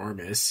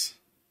ginormous.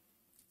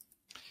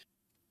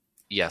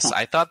 Yes,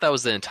 I thought that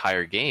was the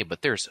entire game,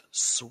 but there's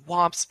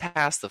swamps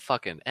past the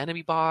fucking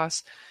enemy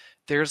boss.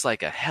 There's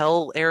like a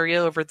hell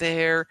area over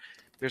there.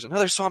 There's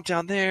another swamp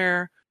down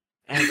there,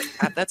 and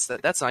that's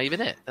not even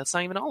it. That's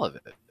not even all of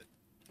it.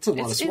 It's a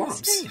lot of It's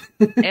swamps.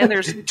 insane. And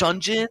there's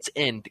dungeons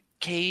and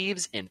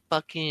caves and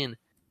fucking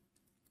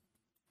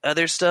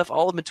other stuff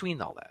all in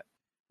between all that.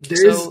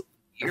 So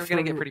you're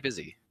gonna get pretty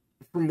busy.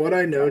 From what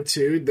I know,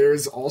 too,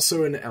 there's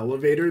also an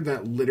elevator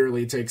that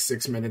literally takes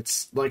 6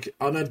 minutes, like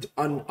an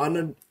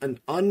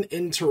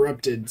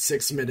uninterrupted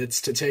 6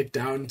 minutes to take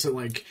down to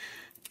like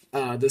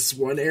this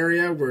one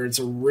area where it's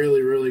a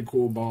really, really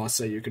cool boss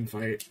that you can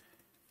fight.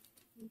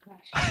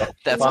 Gosh.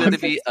 That's going to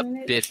be a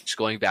bitch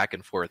going back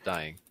and forth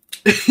dying.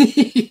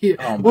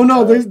 Yeah. Well,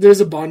 no, there's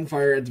a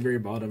bonfire at the very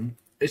bottom.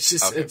 It's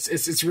just Okay.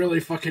 it's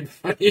really fucking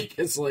funny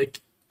because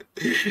like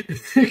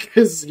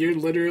because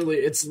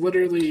it's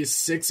literally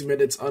 6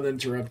 minutes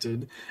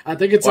uninterrupted. I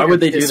think it's Why like would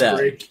a they do piss that?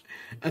 break.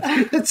 I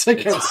think it's like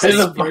It's a a piss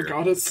snake break, eater.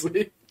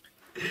 honestly.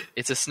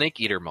 It's a snake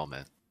eater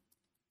moment.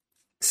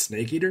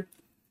 Snake eater?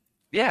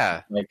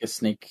 Yeah. Like a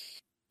snake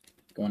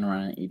going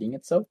around and eating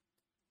itself?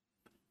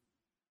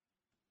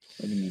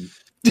 What do you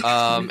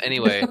mean?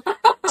 Anyway,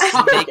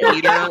 Snake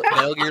Eater,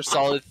 Metal Gear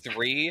Solid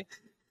 3.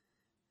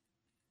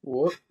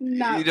 What?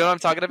 Not, You know what I'm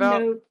talking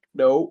about? no.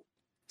 No.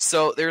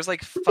 So there's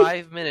like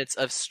 5 minutes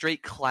of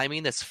straight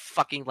climbing this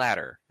fucking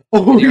ladder.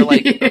 Oh, And you're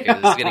like, yeah. okay,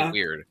 this is getting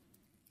weird.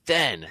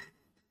 Then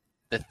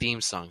the theme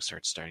song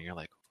starts starting. You're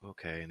like,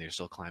 okay, and they're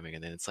still climbing,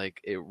 and then it's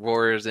like it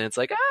roars, and it's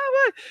like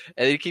what?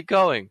 And you keep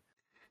going.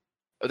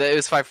 It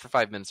was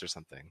 5 minutes or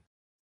something.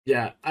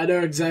 Yeah, I know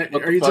exactly.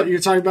 What the Are you fuck? you're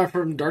talking about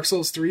from Dark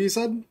Souls 3, you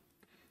said?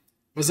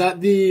 Was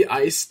that the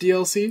Ice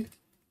DLC?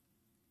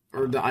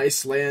 Or the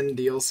Iceland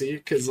DLC?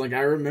 Because, like, I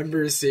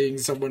remember seeing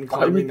someone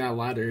climbing that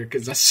ladder,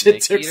 because that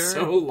shit Snake took Eater?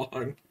 so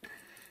long. You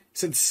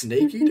said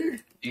Snake Eater?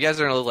 You guys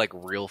are gonna look like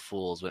real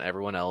fools when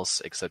everyone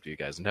else except you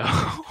guys know.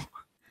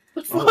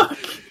 Fuck.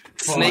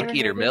 Snake Fuck.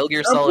 Eater, Metal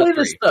Gear I'll play Solid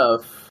this 3.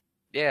 stuff.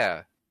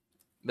 Yeah,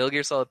 Metal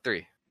Gear Solid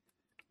 3.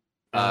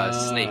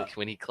 Snake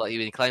when he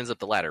climbs up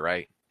the ladder,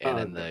 right? And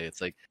then okay. it's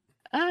like,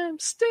 I'm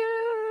still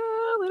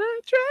in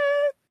a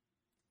dream,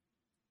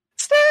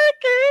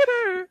 Snake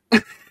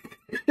Eater.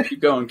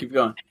 Keep going, keep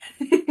going.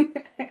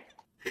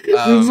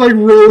 It's like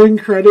rolling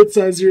credits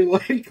as you're,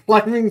 like,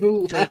 climbing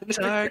the The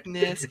ladder.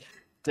 darkness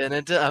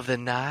of the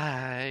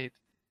night.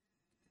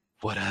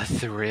 What a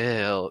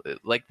thrill!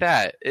 Like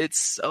that. It's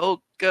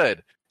so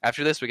good.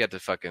 After this, we get to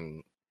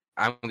fucking.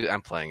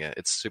 I'm playing it.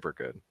 It's super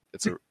good.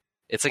 It's like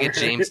a Alright.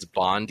 James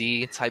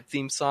Bondy type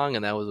theme song,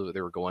 and that was what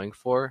they were going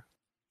for.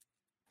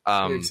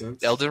 Makes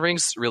sense. Elden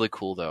Ring's really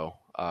cool though.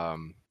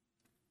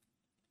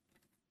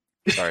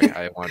 Sorry,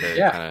 I wanted to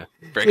Yeah. kind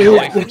of break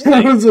away from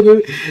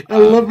Snake. I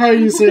love how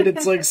you said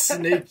it's like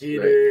Snake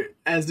Eater,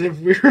 as if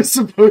we were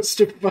supposed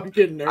to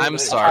fucking know. I'm that.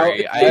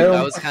 sorry. I don't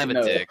I was kind of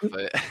a fucking dick,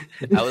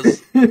 but I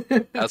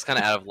was kind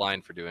of out of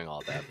line for doing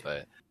all that.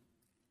 But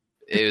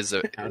it's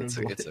a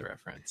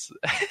reference.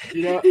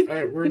 You know,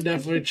 alright, we're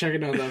definitely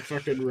checking out that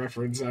fucking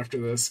reference after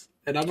this.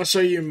 And I'm gonna show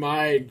you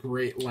my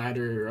great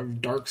ladder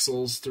of Dark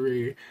Souls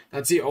 3.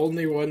 That's the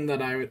only one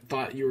that I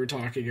thought you were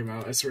talking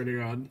about, I swear to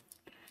God.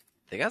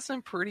 They got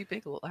some pretty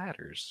big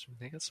ladders.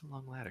 They got some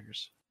long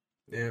ladders.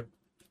 Yeah.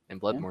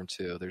 And Bloodborne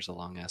too. There's a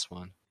long ass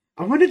one.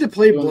 I wanted to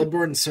play Well-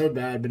 Bloodborne so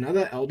bad, but now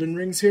that Elden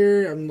Ring's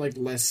here, I'm like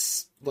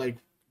less like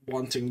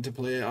wanting to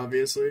play it,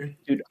 obviously.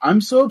 Dude,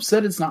 I'm so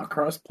upset it's not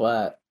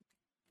cross-plat.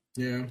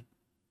 Yeah.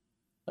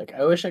 Like,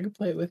 I wish I could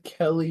play it with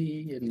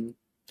Kelly and...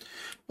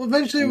 Well,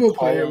 eventually And we'll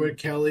play it Colin. with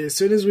Kelly as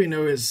soon as we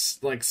know his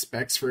like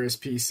specs for his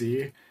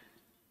PC.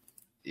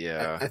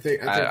 Yeah, I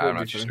think we'll I'm be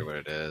not fine. sure what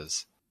it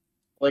is.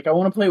 Like, I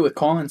want to play with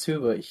Colin too,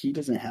 but he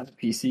doesn't have a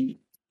PC.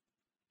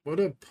 What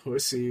a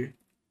pussy.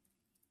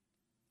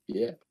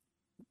 Yeah.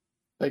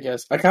 I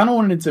guess. I kind of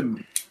wanted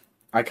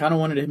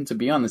him to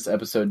be on this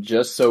episode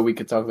just so we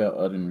could talk about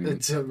Elden Ring.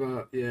 It's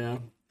about yeah.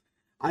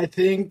 I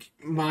think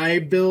my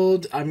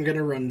build, I'm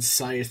gonna run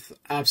Scythe.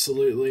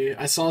 Absolutely.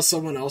 I saw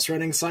someone else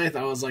running Scythe.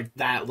 I was like,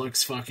 that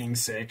looks fucking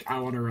sick. I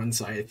want to run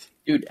Scythe.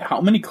 Dude, how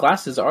many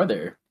classes are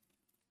there?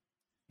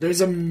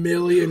 There's a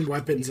million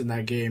weapons in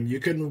that game. You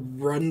can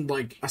run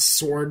like a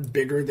sword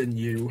bigger than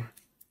you.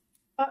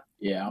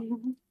 Yeah.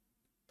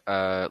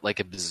 Like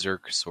a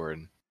berserk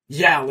sword.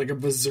 Yeah, like a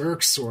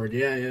berserk sword.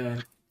 Yeah,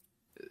 yeah.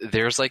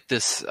 There's like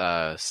this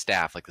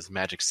staff, like this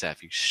magic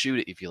staff. You shoot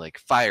it, if you like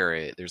fire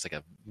it, there's like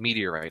a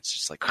meteorite. It's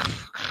just like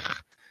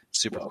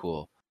super Whoa.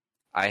 cool.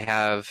 I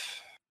have,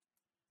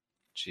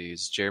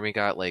 Jeremy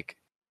got like,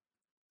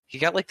 he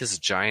got like this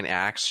giant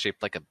axe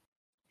shaped like a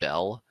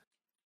bell.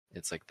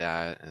 It's like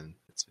that, and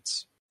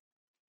it's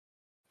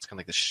kind of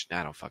like this.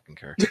 I don't fucking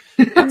care.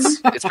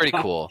 It's pretty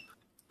cool.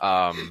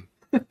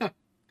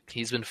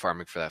 He's been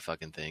farming for that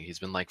fucking thing. He's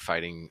been like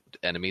fighting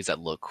enemies that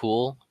look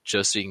cool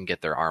just so you can get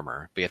their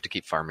armor, but you have to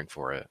keep farming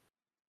for it.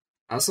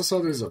 I also saw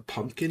there's a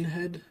pumpkin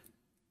head.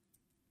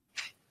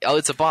 Oh,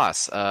 it's a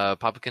boss.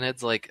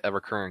 Pumpkinhead's like a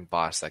recurring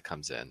boss that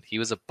comes in. He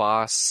was a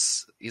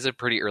boss. He's a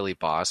pretty early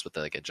boss with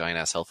like a giant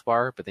ass health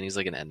bar, but then he's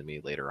like an enemy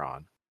later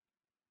on.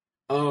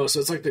 Oh, so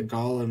it's like the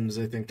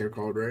golems, I think they're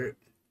called, right?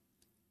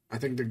 I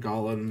think the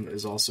golem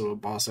is also a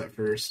boss at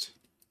first.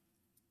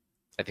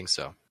 I think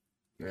so.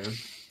 Yeah.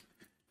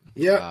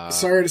 Yeah,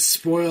 sorry to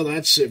spoil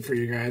that shit for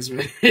you guys,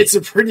 but it's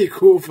a pretty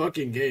cool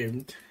fucking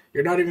game.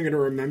 You're not even going to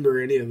remember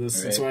any of this.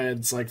 Right. That's why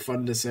it's like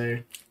fun to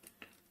say.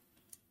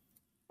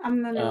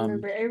 I'm going to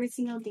remember every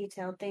single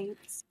detail,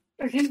 thanks.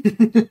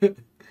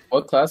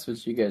 What class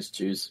would you guys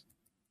choose?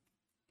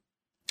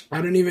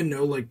 I don't even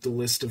know like the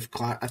list of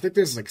class. I think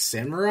there's like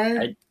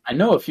samurai. I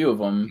know a few of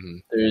them. Mm-hmm.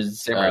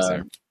 There's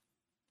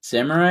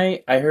samurai.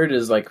 I heard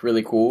is like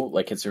really cool.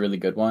 Like it's a really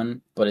good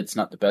one, but it's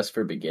not the best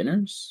for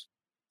beginners.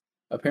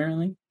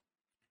 Apparently.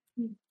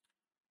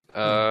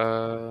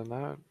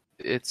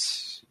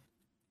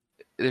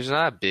 There's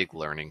not a big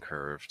learning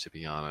curve, to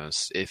be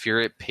honest. If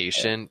you're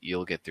patient,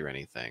 you'll get through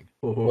anything.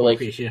 Well,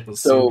 like,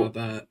 so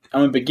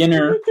I'm a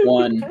beginner,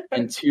 1,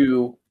 and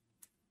 2,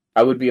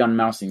 I would be on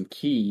mouse and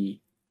key.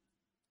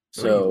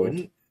 So,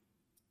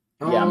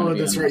 yeah,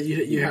 that's right.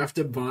 You have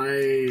to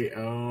buy.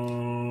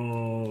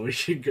 Oh,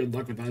 good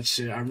luck with that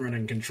shit. I'm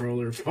running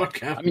controller.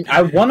 Fuck out. I mean,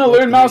 I want to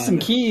learn mouse and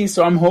key,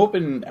 so I'm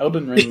hoping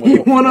Elden Ring.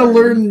 You want to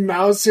learn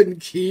mouse and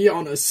key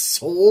on a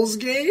Souls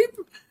game?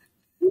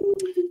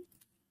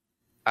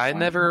 I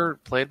never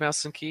played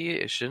mouse and key.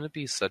 It shouldn't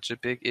be such a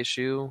big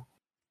issue.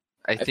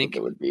 I think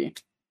it would be.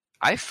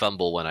 I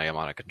fumble when I am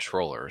on a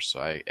controller, so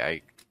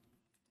I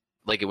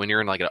like it when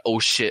you're in like an oh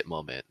shit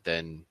moment.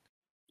 Then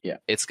yeah,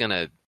 it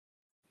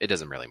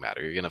doesn't really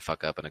matter. You're gonna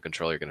fuck up on a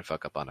controller. You're gonna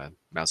fuck up on a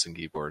mouse and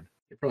keyboard.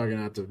 You're probably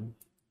gonna have to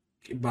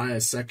buy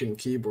a second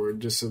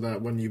keyboard just so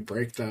that when you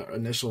break that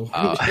initial,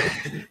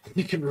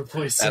 you can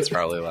replace it. That's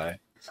probably why.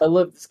 I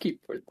love this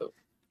keyboard though.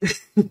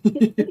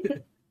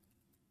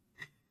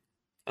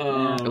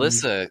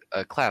 Alyssa,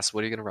 class,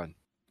 what are you gonna run?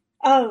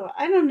 Oh,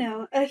 I don't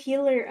know. A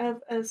healer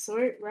of a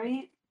sort,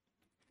 right?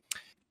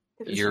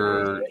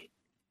 Your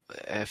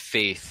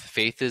faith.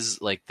 Faith is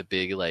like the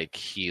big like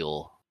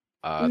heal.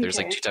 There's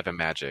like 2 types of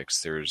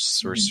magics. There's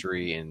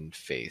sorcery and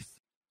faith,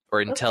 or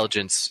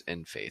intelligence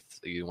and faith.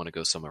 You want to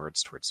go somewhere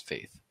towards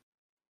faith.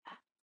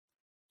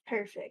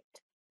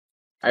 Perfect.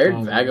 I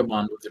heard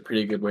Vagabond was a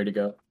pretty good way to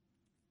go.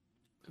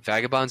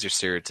 Vagabond's your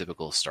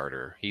stereotypical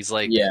starter. He's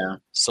like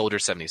Soldier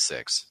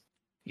 76.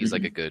 He's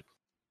like a good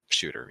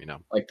shooter, you know?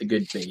 Like the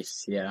good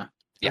base, yeah.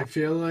 I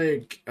feel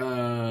like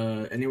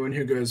anyone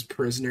who goes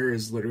prisoner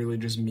is literally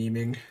just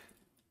memeing.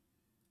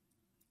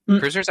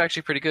 Prisoner's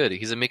actually pretty good.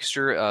 He's a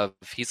mixture of...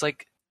 He's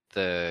like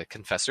the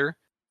confessor,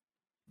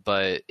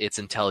 but it's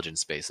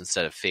intelligence based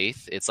instead of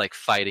faith. It's like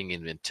fighting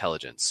in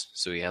intelligence.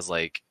 So he has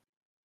like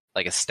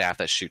a staff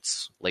that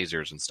shoots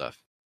lasers and stuff.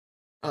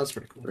 Oh, that's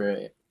pretty cool.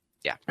 Right.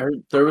 Yeah.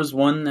 There was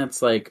one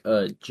that's like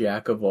a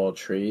jack of all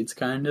trades,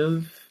 kind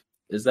of.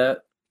 Is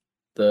that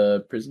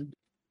the prison?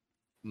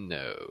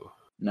 No.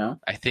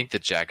 I think the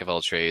jack of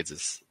all trades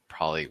is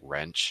probably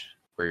Wrench,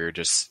 where you're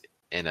just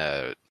in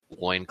a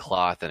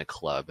loincloth and a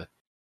club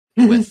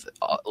with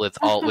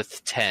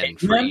 10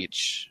 for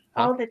each.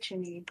 All that you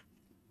need.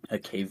 A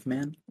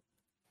caveman?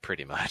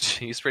 Pretty much.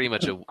 He's pretty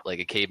much like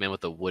a caveman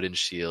with a wooden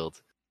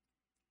shield.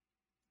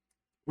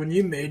 When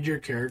you made your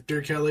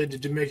character, Kelly,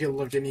 did you make it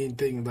look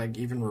anything like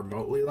even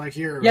remotely like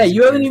here? Yeah,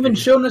 you haven't even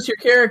shown us your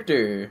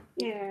character.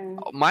 Yeah.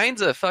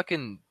 Mine's a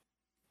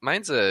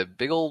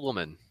big old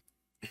woman.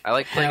 I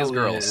like playing as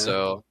girls,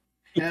 so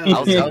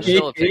I'll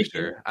show a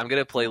picture. I'm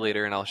gonna play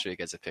later, and I'll show you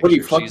guys a picture. What are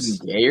you,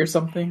 fucking gay or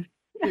something?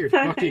 You're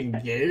fucking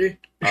gay?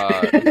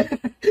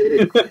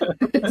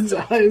 His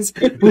eyes.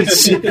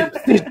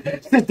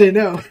 That they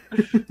know.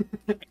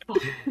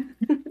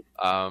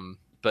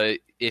 But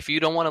if you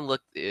don't want to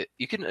look...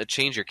 You can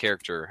change your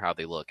character how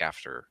they look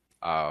after.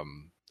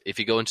 If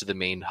you go into the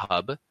main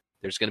hub,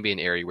 there's going to be an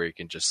area where you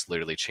can just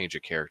literally change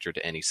your character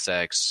to any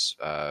sex,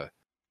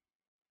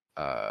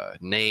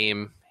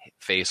 name,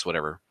 face,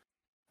 whatever.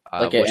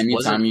 Like at any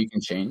time you can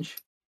change?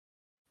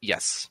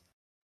 Yes.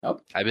 Oh.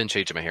 I've been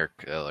changing my hair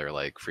color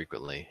like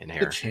frequently in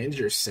hair. You change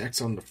your sex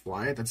on the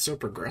fly? That's so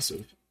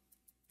progressive.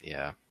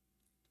 Yeah.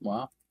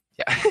 Wow.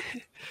 Yeah.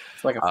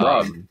 It's like a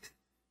frog.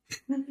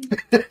 What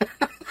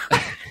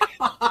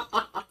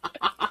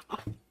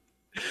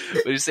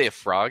did you say, a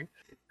frog?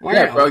 Wow.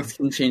 Yeah, frogs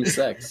can change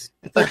sex.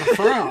 It's like a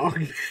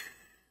frog.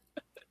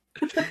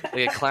 Like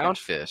a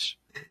clownfish.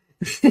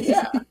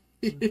 Yeah.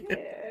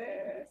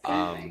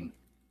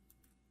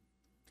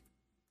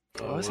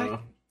 What was I gonna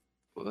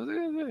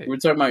say? We're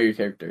talking about your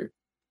character,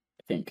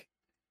 I think.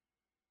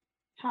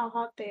 How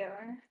hot they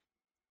are.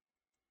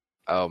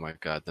 Oh my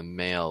god, the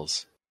male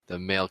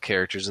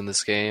characters in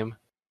this game.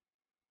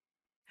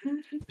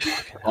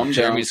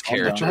 Jeremy's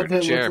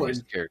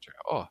character.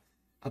 Oh,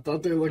 I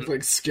thought they looked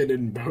like skin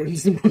and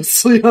bones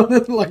mostly on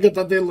it. Like I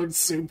thought they looked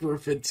super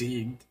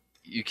fatigued.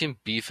 You can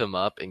beef him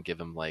up and give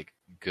him like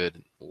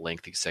good,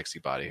 lengthy, sexy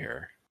body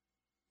hair.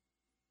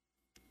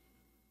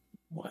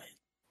 What?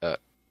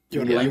 You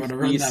want to run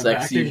Lengthy, that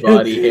sexy back?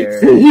 body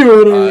hair. You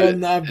want to run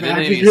that It back? didn't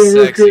again even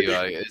real sexy.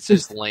 quick? It's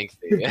just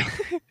lengthy.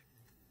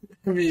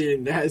 I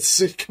mean,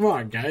 come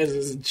on, guys,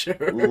 it's a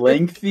joke.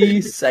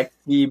 Lengthy,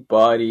 sexy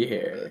body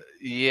hair.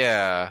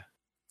 Yeah.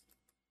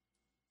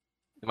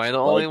 Am I the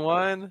only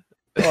one?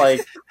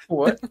 Like,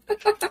 what?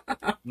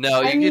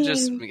 No, I you could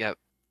just mean- yeah.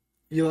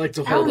 You like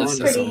to hold on Alan's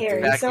to pretty something.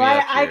 hairy, Back so me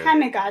up I here.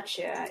 kind of got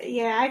you.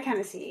 Yeah, I kind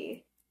of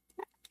see.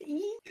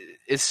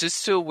 It's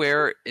just to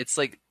where it's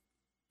like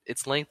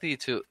it's lengthy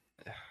to.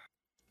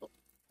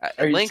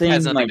 Are you Length saying,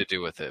 has nothing like- to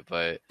do with it,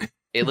 but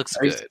it looks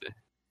Are you- good.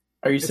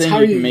 Are you It's saying how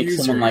you you can make use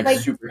someone your- like Like,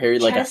 super hairy,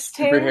 like a chest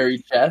super hair? hairy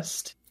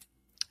chest?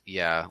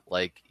 Yeah,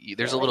 like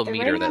there's Yeah, a little the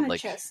meter ring on that the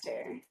like chest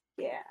hair.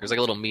 Yeah. there's like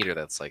a little meter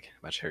that's like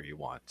how much hair you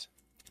want,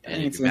 I and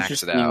think if it's you max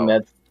it interesting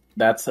out,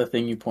 that's the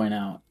thing you point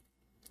out.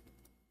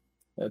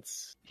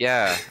 That's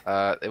yeah,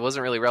 it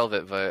wasn't really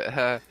relevant,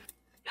 but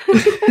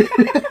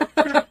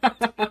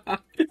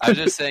I'm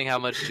just saying how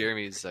much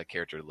Jeremy's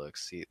character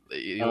looks. He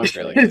looks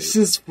really good. It's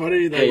just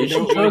funny that yeah. you You should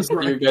don't show us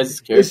like. your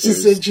guys' It's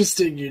just characters.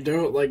 interesting. You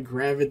don't like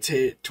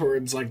gravitate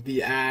towards like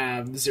the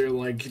abs or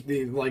like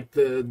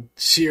the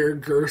sheer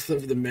girth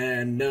of the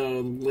man. No,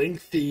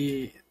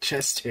 lengthy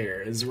chest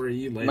hair is where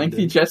you landed.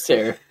 Lengthy chest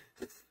hair.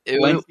 It,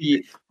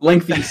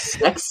 Lengthy,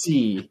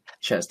 sexy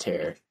chest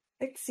hair.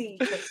 Sexy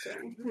chest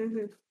hair.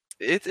 Mhm.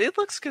 it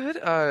looks good.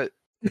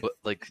 But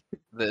like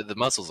the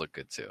muscles look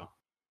good too.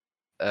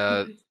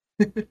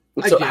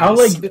 So how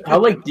guess.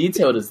 like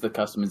detailed is the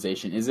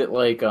customization? Is it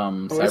like it's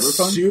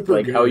Cyberpunk? super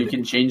Like how you good.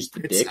 can change the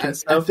dick I and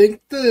stuff?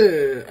 think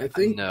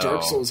No.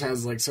 Dark Souls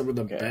has like some of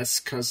the Okay.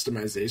 best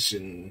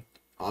customization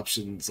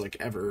options like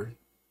ever.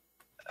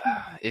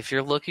 If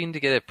you're looking to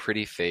get a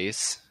pretty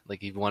face,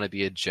 like you want to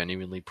be a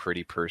genuinely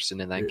pretty person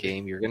in that Yeah.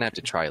 game, you're gonna have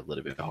to try a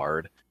little bit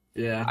hard.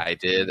 Yeah. I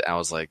did. I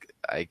was like,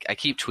 I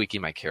keep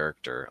tweaking my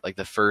character. Like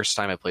the first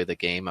time I played the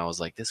game, I was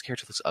like, this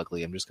character looks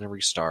ugly. I'm just gonna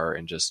restart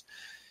and just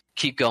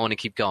keep going and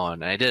keep going.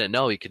 And I didn't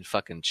know you could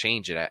fucking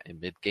change it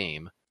in mid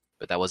game,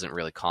 but that wasn't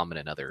really common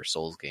in other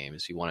Souls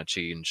games. If you want to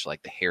change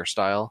like the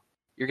hairstyle,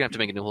 you're gonna have to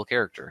make a new whole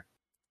character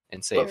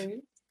and save.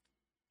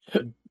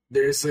 Right.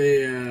 There's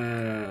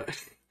a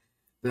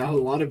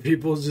lot of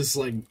people just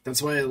like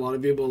that's why a lot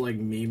of people like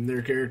meme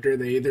their character.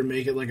 They either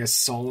make it like a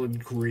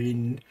solid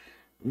green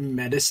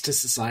menace to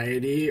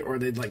society or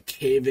they'd like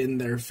cave in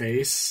their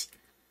face.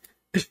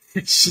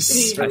 It's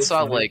just so I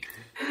saw funny. like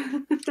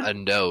a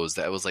nose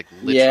that was like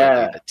literally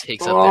Yeah. that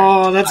takes up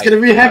Oh, that's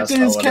gonna be Yeah, I saw Hector's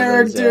one of those,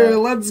 character. yeah.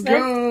 Let's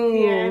go.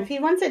 Yeah, if he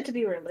wants it to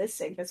be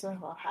realistic, that's what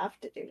he'll have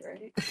to do,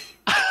 right?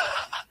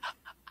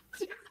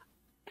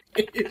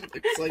 It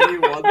looks like he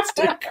wants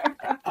to.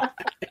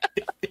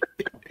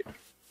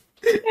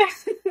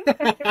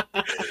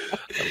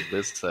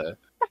 Alyssa.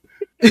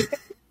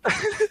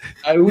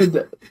 I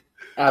would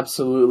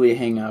absolutely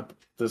hang up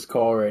this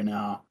call right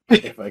now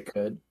if I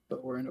could,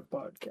 but we're in a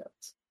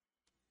podcast.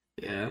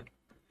 Yeah.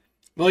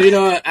 Well, you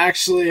know what?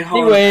 Actually,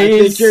 hold on. I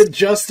Anyways. think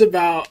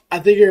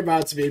you're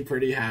about to be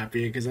pretty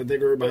happy because I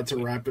think we're about to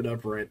wrap it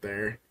up right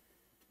there.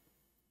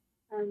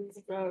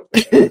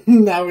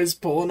 Now he's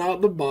pulling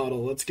out the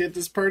bottle. Let's get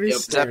this party Yep.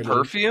 Is that started.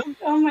 perfume?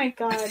 Oh my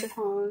god,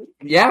 Honk.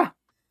 Yeah.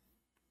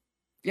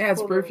 Yeah,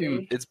 it's Totally.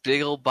 perfume. It's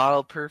big old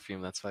bottle of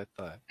perfume. That's what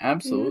I thought.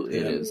 Absolutely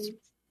it Mhm. is.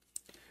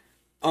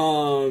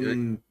 Are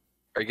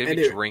you gonna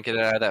be Anyway. drinking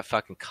it out of that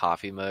fucking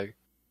coffee mug?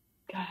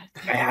 God.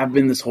 I have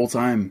been this whole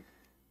time.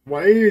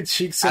 Why are your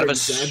cheeks so Out of a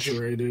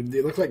exaggerated?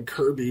 They look like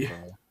Kirby.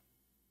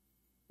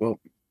 Well,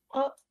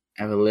 I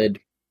have a lid.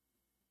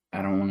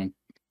 I don't want to.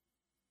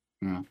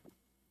 No.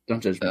 Don't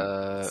judge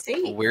me.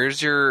 See.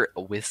 Where's your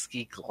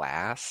whiskey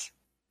glass?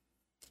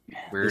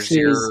 Where's This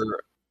your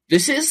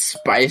This is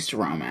spiced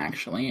rum,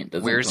 actually. It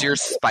doesn't Where's go your on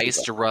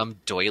spiced rum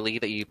doily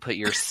that you put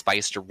your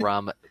spiced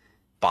rum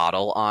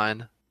bottle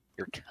on?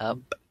 Your cup?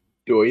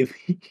 doily?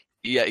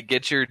 Yeah,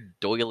 get your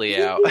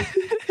doily out.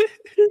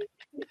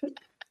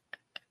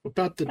 What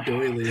about the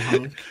doily,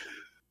 huh?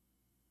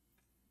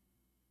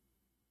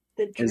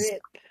 The Is-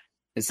 drip.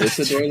 Is this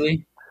a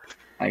doily?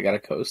 I got a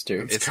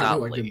coaster. It's kinda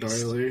not like a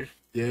laced. doily.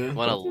 Yeah.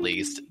 What a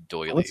laced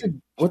doily.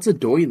 What's a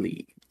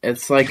doily?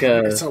 It's like a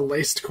It's a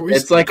laced coaster.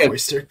 It's like a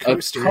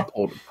coaster.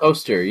 coupled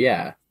coaster.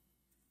 Yeah.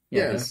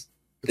 Yeah. This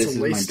It's is a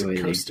my laced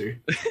doily.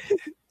 coaster.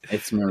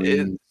 It's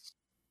maroon.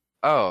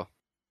 Oh,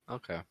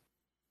 okay.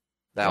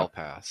 That'll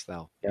pass.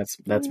 That'll.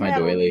 That's my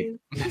doily.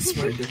 That's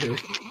my doily.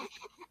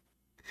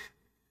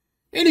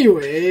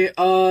 Anyway,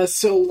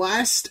 so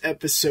last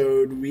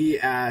episode we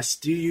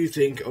asked, do you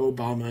think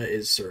Obama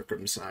is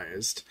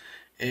circumcised?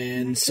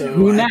 And so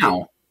Who I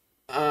now?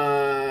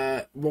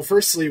 well,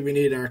 firstly, we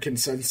need our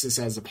consensus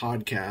as a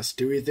podcast.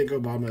 Do we think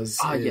Obama's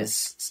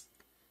Yes.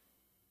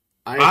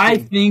 I I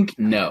think think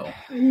no.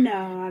 No,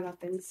 I don't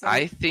think so.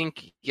 I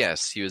think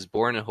yes. He was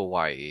born in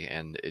Hawaii,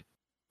 and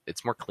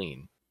it's more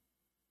clean.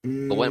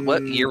 But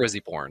what year was he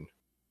born?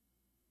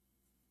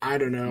 I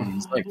don't know.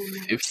 He's like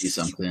 50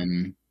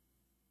 something.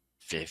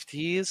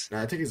 50s? No,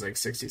 I think he's like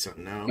 60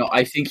 something now. No,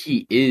 I think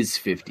he is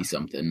 50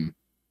 something.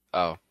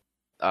 Oh,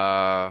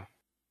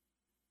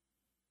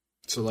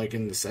 So like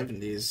in the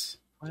 70s.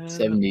 When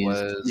 70s,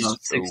 was no,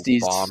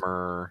 60s.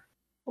 Obama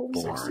Oh,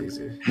 born?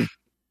 60s.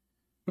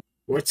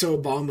 What's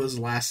Obama's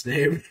last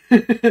name?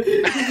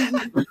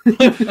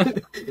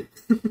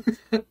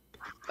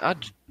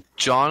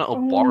 John Oh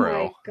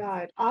Obaro. my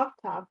god, off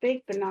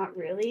topic, but not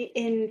really.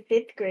 In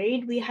 5th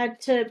grade, we had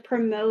to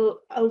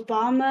promote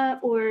Obama,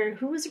 or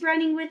who was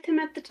running with him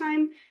at the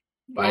time?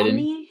 Biden.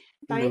 Romney?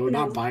 No,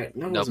 not Biden.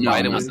 No, it No, wasn't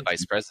Biden no. was the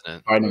vice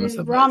president. Biden It was was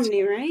the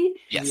Romney, right?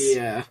 Yes.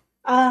 Yeah.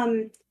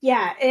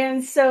 Yeah,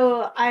 and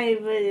so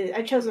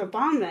I chose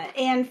Obama,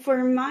 and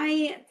for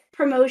my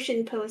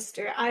promotion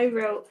poster, I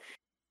wrote,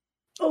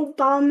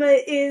 Obama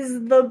is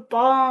the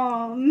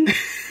bomb.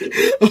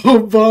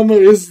 Obama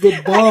is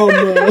the bomb.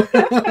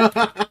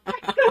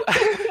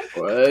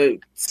 What?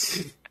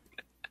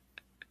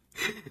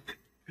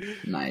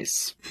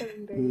 Nice. So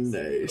embarrassing.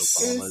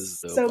 Nice. It Obama's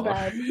was the so bomb.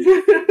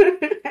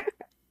 bad.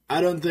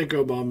 I don't think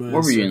Obama What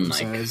is were you in, like?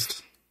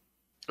 circumcised.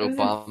 It was in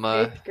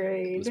Obama 5th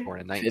grade. was born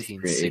in Fifth grade.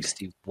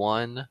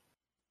 1961.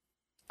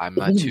 I'm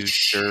not Holy too shit.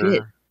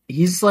 sure.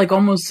 He's like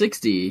almost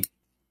 60.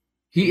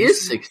 He He's-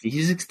 is 60.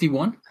 He's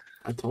 61.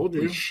 I told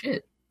you. Holy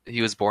shit.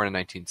 He was born in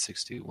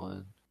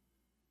 1961.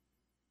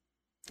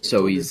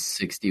 So he's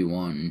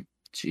 61.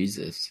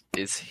 Jesus.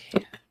 Is he?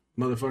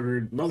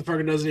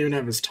 Motherfucker doesn't even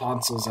have his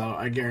tonsils out.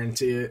 I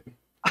guarantee it.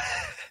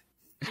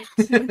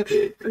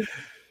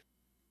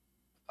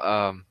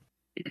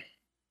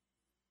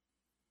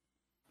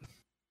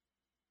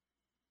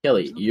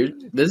 Kelly,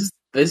 this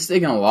is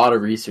taking a lot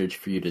of research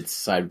for you to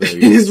decide whether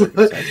you're he's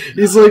circumcised like, or not.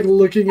 he's like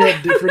looking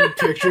at different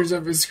pictures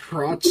of his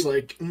crotch,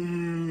 like.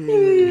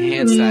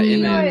 Enhance that You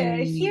image. know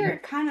what? Here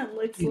it kind of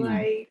looks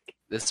like.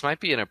 This might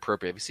be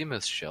inappropriate. Have you seen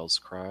Michelle's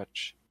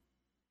crotch?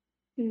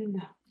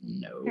 No.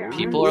 No. Here,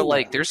 People are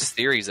like, there's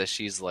theories that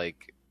she's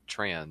like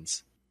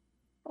trans.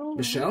 Oh.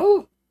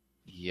 Michelle?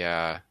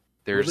 Yeah, Well,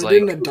 there's they like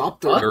didn't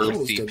adopt their girls,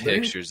 girthy did they?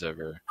 pictures of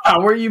her.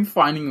 How are you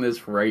finding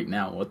this right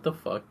now? What the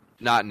fuck?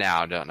 Not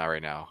now, no, not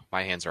right now.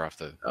 My hands are off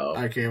the.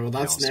 Oh. Okay, well,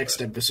 that's No, next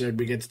sorry. episode.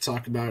 We get to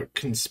talk about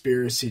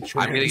conspiracy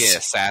trends. I'm gonna get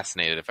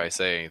assassinated if I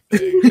say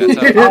anything.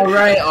 That's how All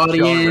right, Joan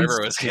audience.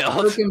 River was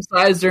killed.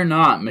 Circumcised or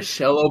not,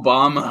 Michelle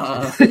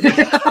Obama.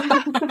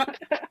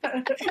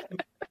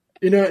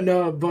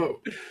 No, but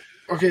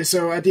okay.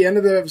 So at the end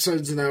of the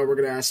episodes now, we're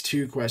gonna ask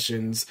two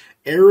questions: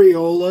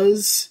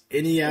 areolas, Oh my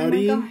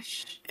iniati,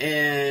 gosh.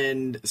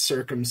 and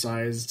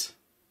circumcised.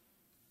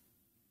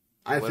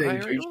 I What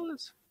think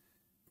areolas?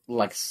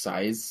 Like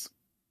size?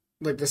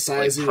 like the Like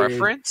size of your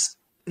preference?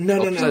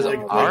 no, size of like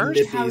ours?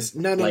 nippies.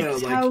 No, Like,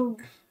 like how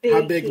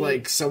how big he-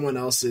 like someone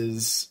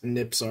else's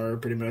nips are,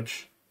 pretty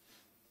much.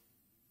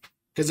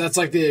 Because that's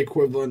like the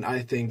equivalent,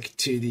 I think,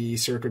 to the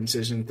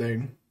circumcision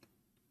thing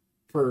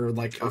for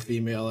like a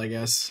female, I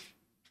guess.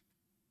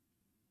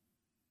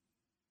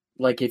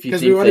 Like if you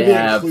 'Cause we think wanna they be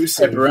have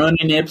inclusive.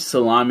 pepperoni nips,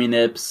 salami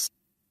nips,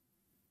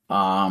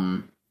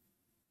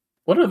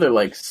 what other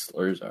like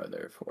slurs are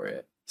there for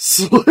it?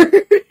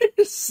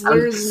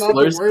 Slur is not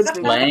the Slurs, word for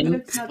slang,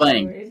 That's not the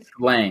slang, word.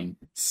 slang.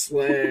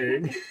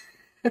 slang.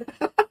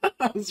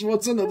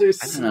 What's another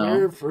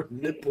slur for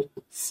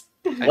nipples?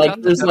 I Like,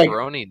 thought the there's, like-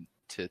 pepperoni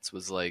tits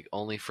was like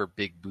only for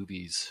big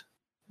boobies,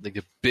 like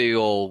the big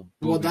old.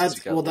 Well, Boobies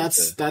you got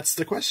like that's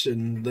the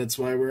question. That's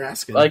why we're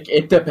asking. Like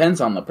it depends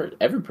on the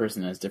every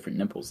person has different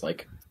nipples.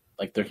 Like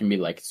there can be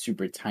like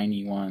super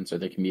tiny ones, or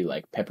there can be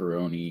like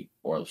pepperoni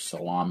or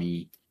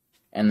salami,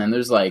 and then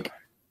there's like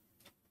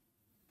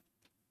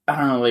I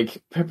don't know,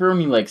 like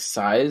pepperoni like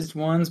sized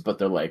ones, but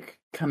they're like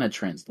kind of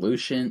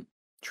translucent,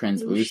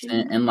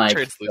 and like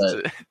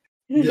translucent.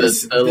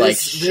 the, like,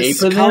 shape of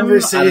them, I don't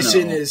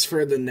conversation know. is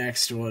for the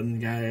next one,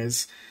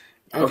 guys.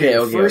 Okay,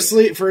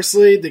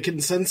 Firstly, the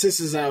consensus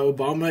is that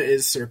Obama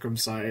is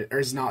circumcised, or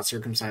is not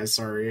circumcised.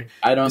 Sorry,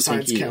 I don't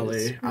think besides he Kelly,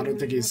 is. I don't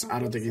think he's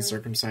so.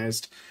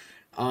 circumcised.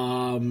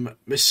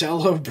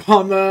 Michelle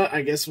Obama,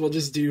 I guess we'll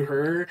just do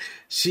her.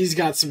 She's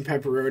got some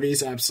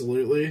pepperonis,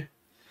 absolutely.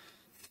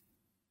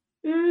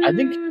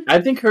 I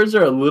think hers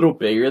are a little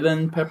bigger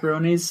than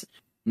pepperonis,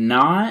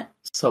 not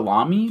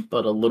salami,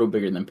 but a little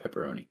bigger than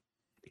pepperoni.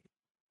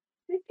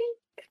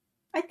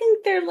 I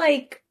think they're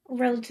like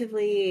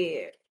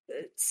relatively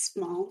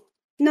small.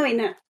 No, wait,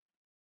 no.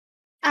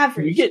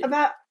 Average. get-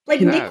 About like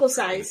can- nickel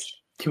size.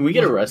 Can we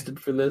get arrested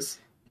for this?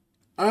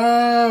 We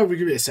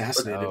could be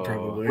assassinated, No.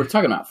 probably. We're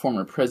talking about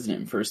former president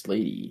and first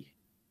lady.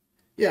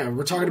 Yeah,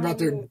 we're talking about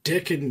their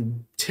dick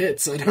and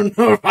tits. I don't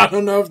know. I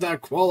don't know if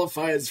that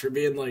qualifies for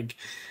being like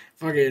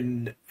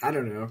fucking. I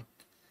don't know.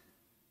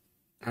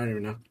 I don't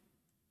even know.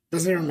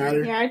 Doesn't even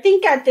matter. Yeah, I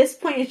think at this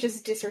point it's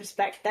just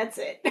disrespect. That's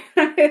it.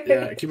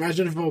 Yeah, can you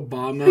imagine if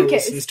Obama Who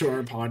cares? listens to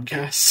our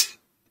podcast?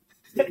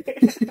 That'd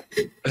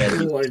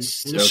be Like,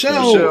 so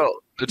Michelle! Michelle,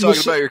 they're talking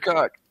Michelle- about your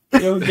cock.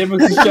 Yo, give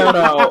us a shout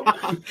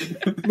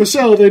out.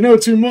 Michelle, they know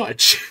too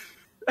much.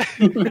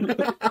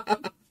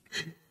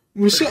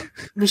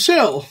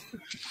 Michelle,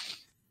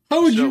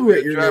 how would you Michelle,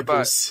 rate your drive by.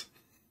 nipples?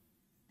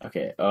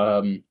 Okay,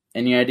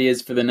 any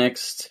ideas for the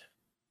next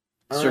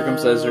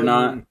circumcised or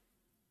not?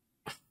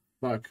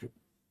 Fuck.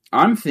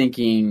 I'm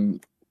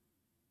thinking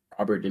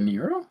Robert De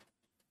Niro.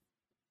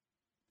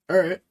 All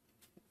right.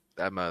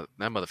 That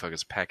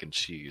motherfucker's packing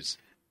cheese.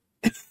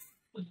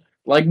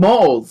 Like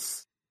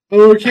moles.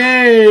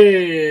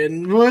 Okay,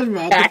 and what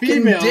about the Packing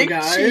female dick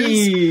guys?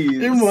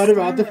 cheese. And what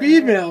about the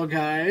female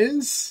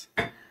guys?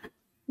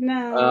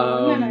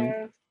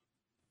 No.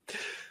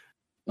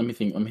 Let me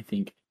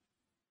think.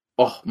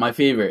 Oh, my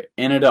favorite,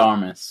 Ana de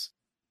Armas.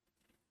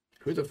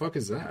 Who the fuck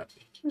is that?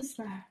 What's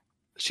that?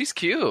 She's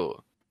cute.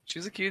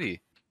 She's a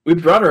cutie. We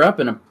brought her up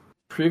in a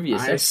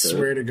previous I episode.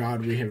 swear to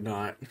God, we have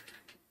not.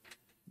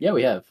 Yeah,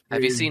 we have.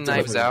 Have you seen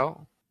Knives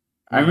Out?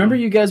 I remember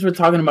you guys were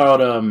talking about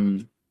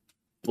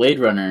Blade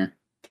Runner.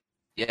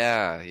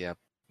 Yeah.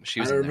 She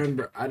was I in there.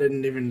 remember. I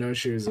didn't even know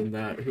she was in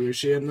that. Who is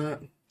she in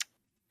that?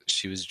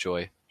 She was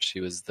Joy.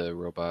 She was the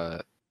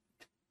robot.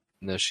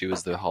 No, she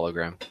was the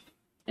hologram.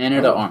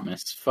 Ana de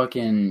Armas.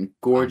 Fucking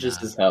gorgeous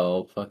Oh, no. as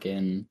hell.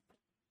 Fucking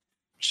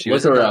She Look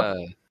was in her up.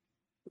 the...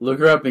 look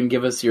her up and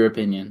give us your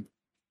opinion.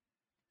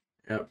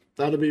 Yep,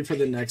 that'll be for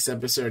the next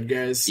episode,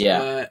 guys.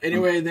 Yeah.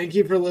 Anyway, thank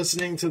you for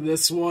listening to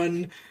this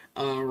one.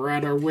 We're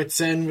at our wits'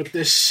 end with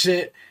this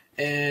shit.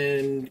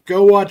 And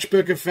go watch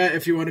Book of Fett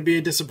if you want to be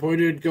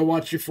disappointed. Go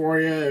watch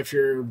Euphoria if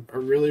you're a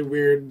really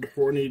weird,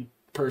 horny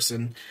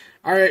person.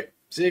 All right,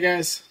 see you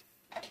guys.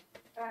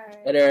 Bye.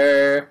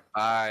 Later.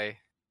 Bye.